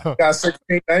 man. Got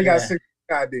 16. I got 16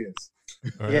 ideas.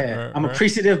 I'm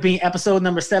appreciative being episode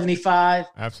number 75.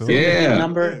 Absolutely. Yeah.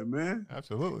 Number. Man.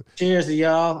 Absolutely. Cheers to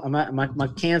y'all. My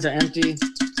cans are empty.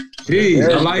 Jeez,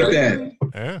 I like that.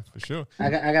 Yeah, for sure. I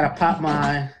gotta pop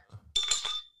my.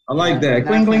 I like that.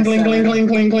 Cling, cling, cling, cling, cling,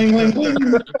 cling, cling, cling, cling.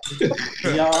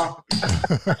 Y'all.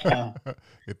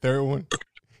 Your third one.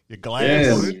 Your glass.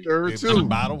 Yes. Your too.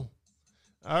 bottle.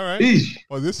 All right. Eesh.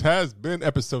 Well, this has been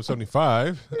episode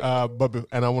 75. And I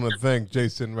want to thank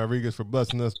Jason Rodriguez for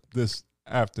blessing us this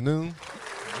afternoon.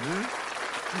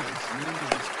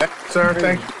 Sir,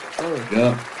 thank you.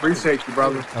 Yeah. Appreciate you,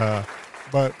 brother.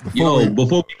 But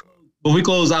Before we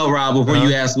close out, Rob, before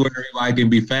you ask where everybody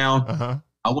can be found, I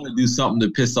want to do something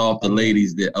to piss off the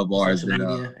ladies of ours that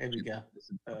There we go.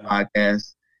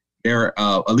 podcast. They're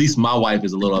at least my wife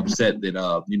is a little upset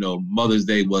that Mother's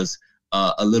Day was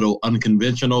a little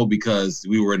unconventional because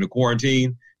we were in the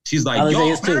quarantine. She's like,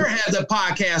 y'all better have that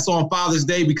podcast on Father's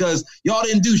Day because y'all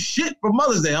didn't do shit for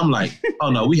Mother's Day. I'm like, oh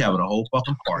no, we having a whole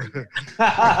fucking party.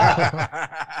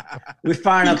 We're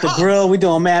firing up the grill. We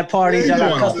doing mad parties. Y'all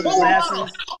got custom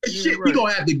glasses. Shit, we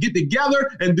gonna have to get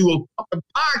together and do a fucking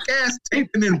podcast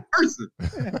taping in person.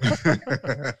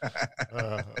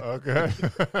 Okay.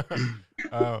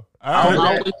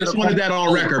 I just wanted that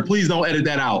on record. Please don't edit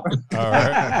that out. All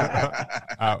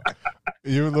right.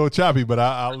 You're a little choppy, but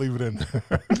I'll leave it in.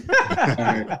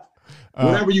 Right.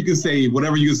 Whatever you can say,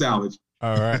 whatever you can salvage.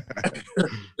 All right.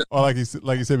 Well, like you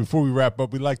said, before we wrap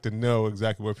up, we'd like to know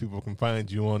exactly where people can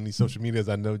find you on these social medias.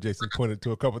 I know Jason pointed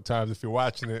to a couple of times if you're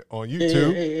watching it on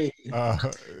YouTube.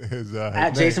 His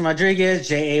at Jason Rodriguez,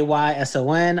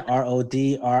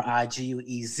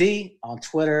 JaysonRodriguez on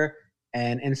Twitter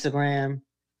and Instagram.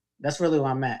 That's really where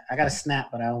I'm at. I got a Snap,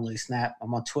 but I don't really snap.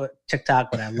 I'm on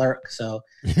TikTok, but I lurk. So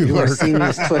you want to see me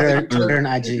as Twitter and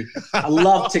IG. I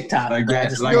love TikTok. Like that.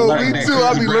 Me too. I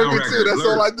be lurking too. That's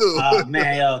all I do.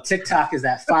 Man, TikTok is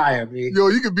that fire, B. Yo,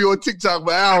 you can be on TikTok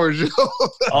for hours, yo.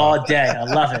 All day. I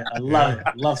love it. I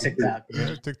love TikTok.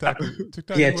 Yeah, TikTok.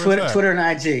 Yeah, Twitter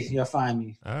and IG. You'll find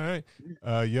me. All right.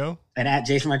 Yo. And at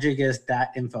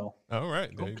JasonRodriguez.info. All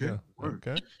right. There you go.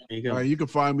 Okay. There you go. All right, you can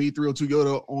find me 302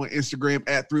 Yoda on Instagram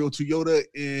at 302 Yoda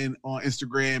and on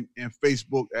Instagram and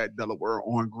Facebook at Delaware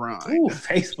on Grind. Ooh,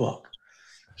 Facebook.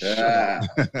 Yeah,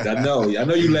 I know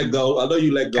you let go. I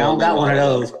don't got one of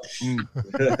those. All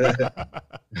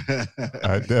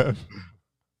right, Dev.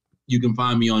 You can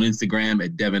find me on Instagram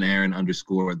at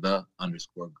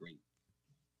DevonAaron_the_great.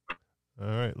 All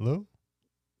right, Lou.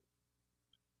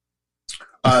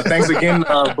 Thanks again,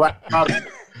 Black Bobby.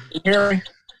 Harry.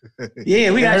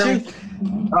 Yeah, we got you.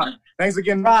 Thanks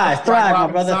again. Thrive, my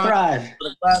brother, thrive.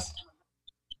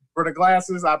 For the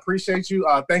glasses, I appreciate you.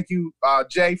 Thank you,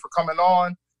 Jay, for coming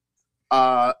on.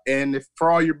 And for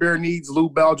all your beer needs, Lou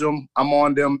Belgium, I'm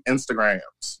on them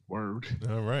Instagrams. Word.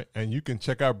 All right. And you can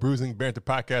check out Bruising Banter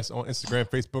Podcast on Instagram,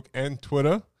 Facebook, and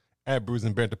Twitter at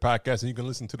Bruising Banter Podcast. And you can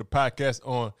listen to the podcast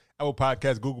on Apple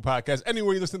Podcasts, Google Podcasts,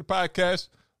 anywhere you listen to podcasts,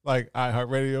 like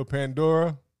iHeartRadio,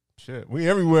 Pandora. Shit, we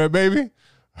everywhere, baby.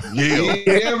 Yeah.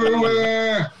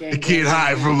 Everywhere. You can't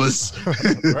hide from us.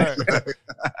 Right.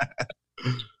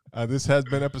 This has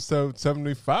been episode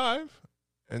 75.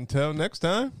 Until next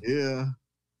time. Yeah.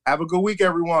 Have a good week,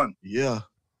 everyone. Yeah.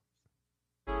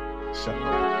 Shut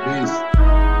up. Peace.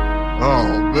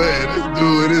 Oh, man. This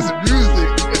dude is music.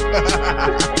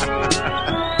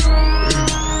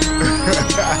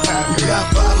 We got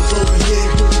bottles over here,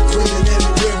 women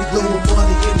everywhere. We throwing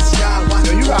money in the sky.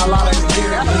 You got a lot of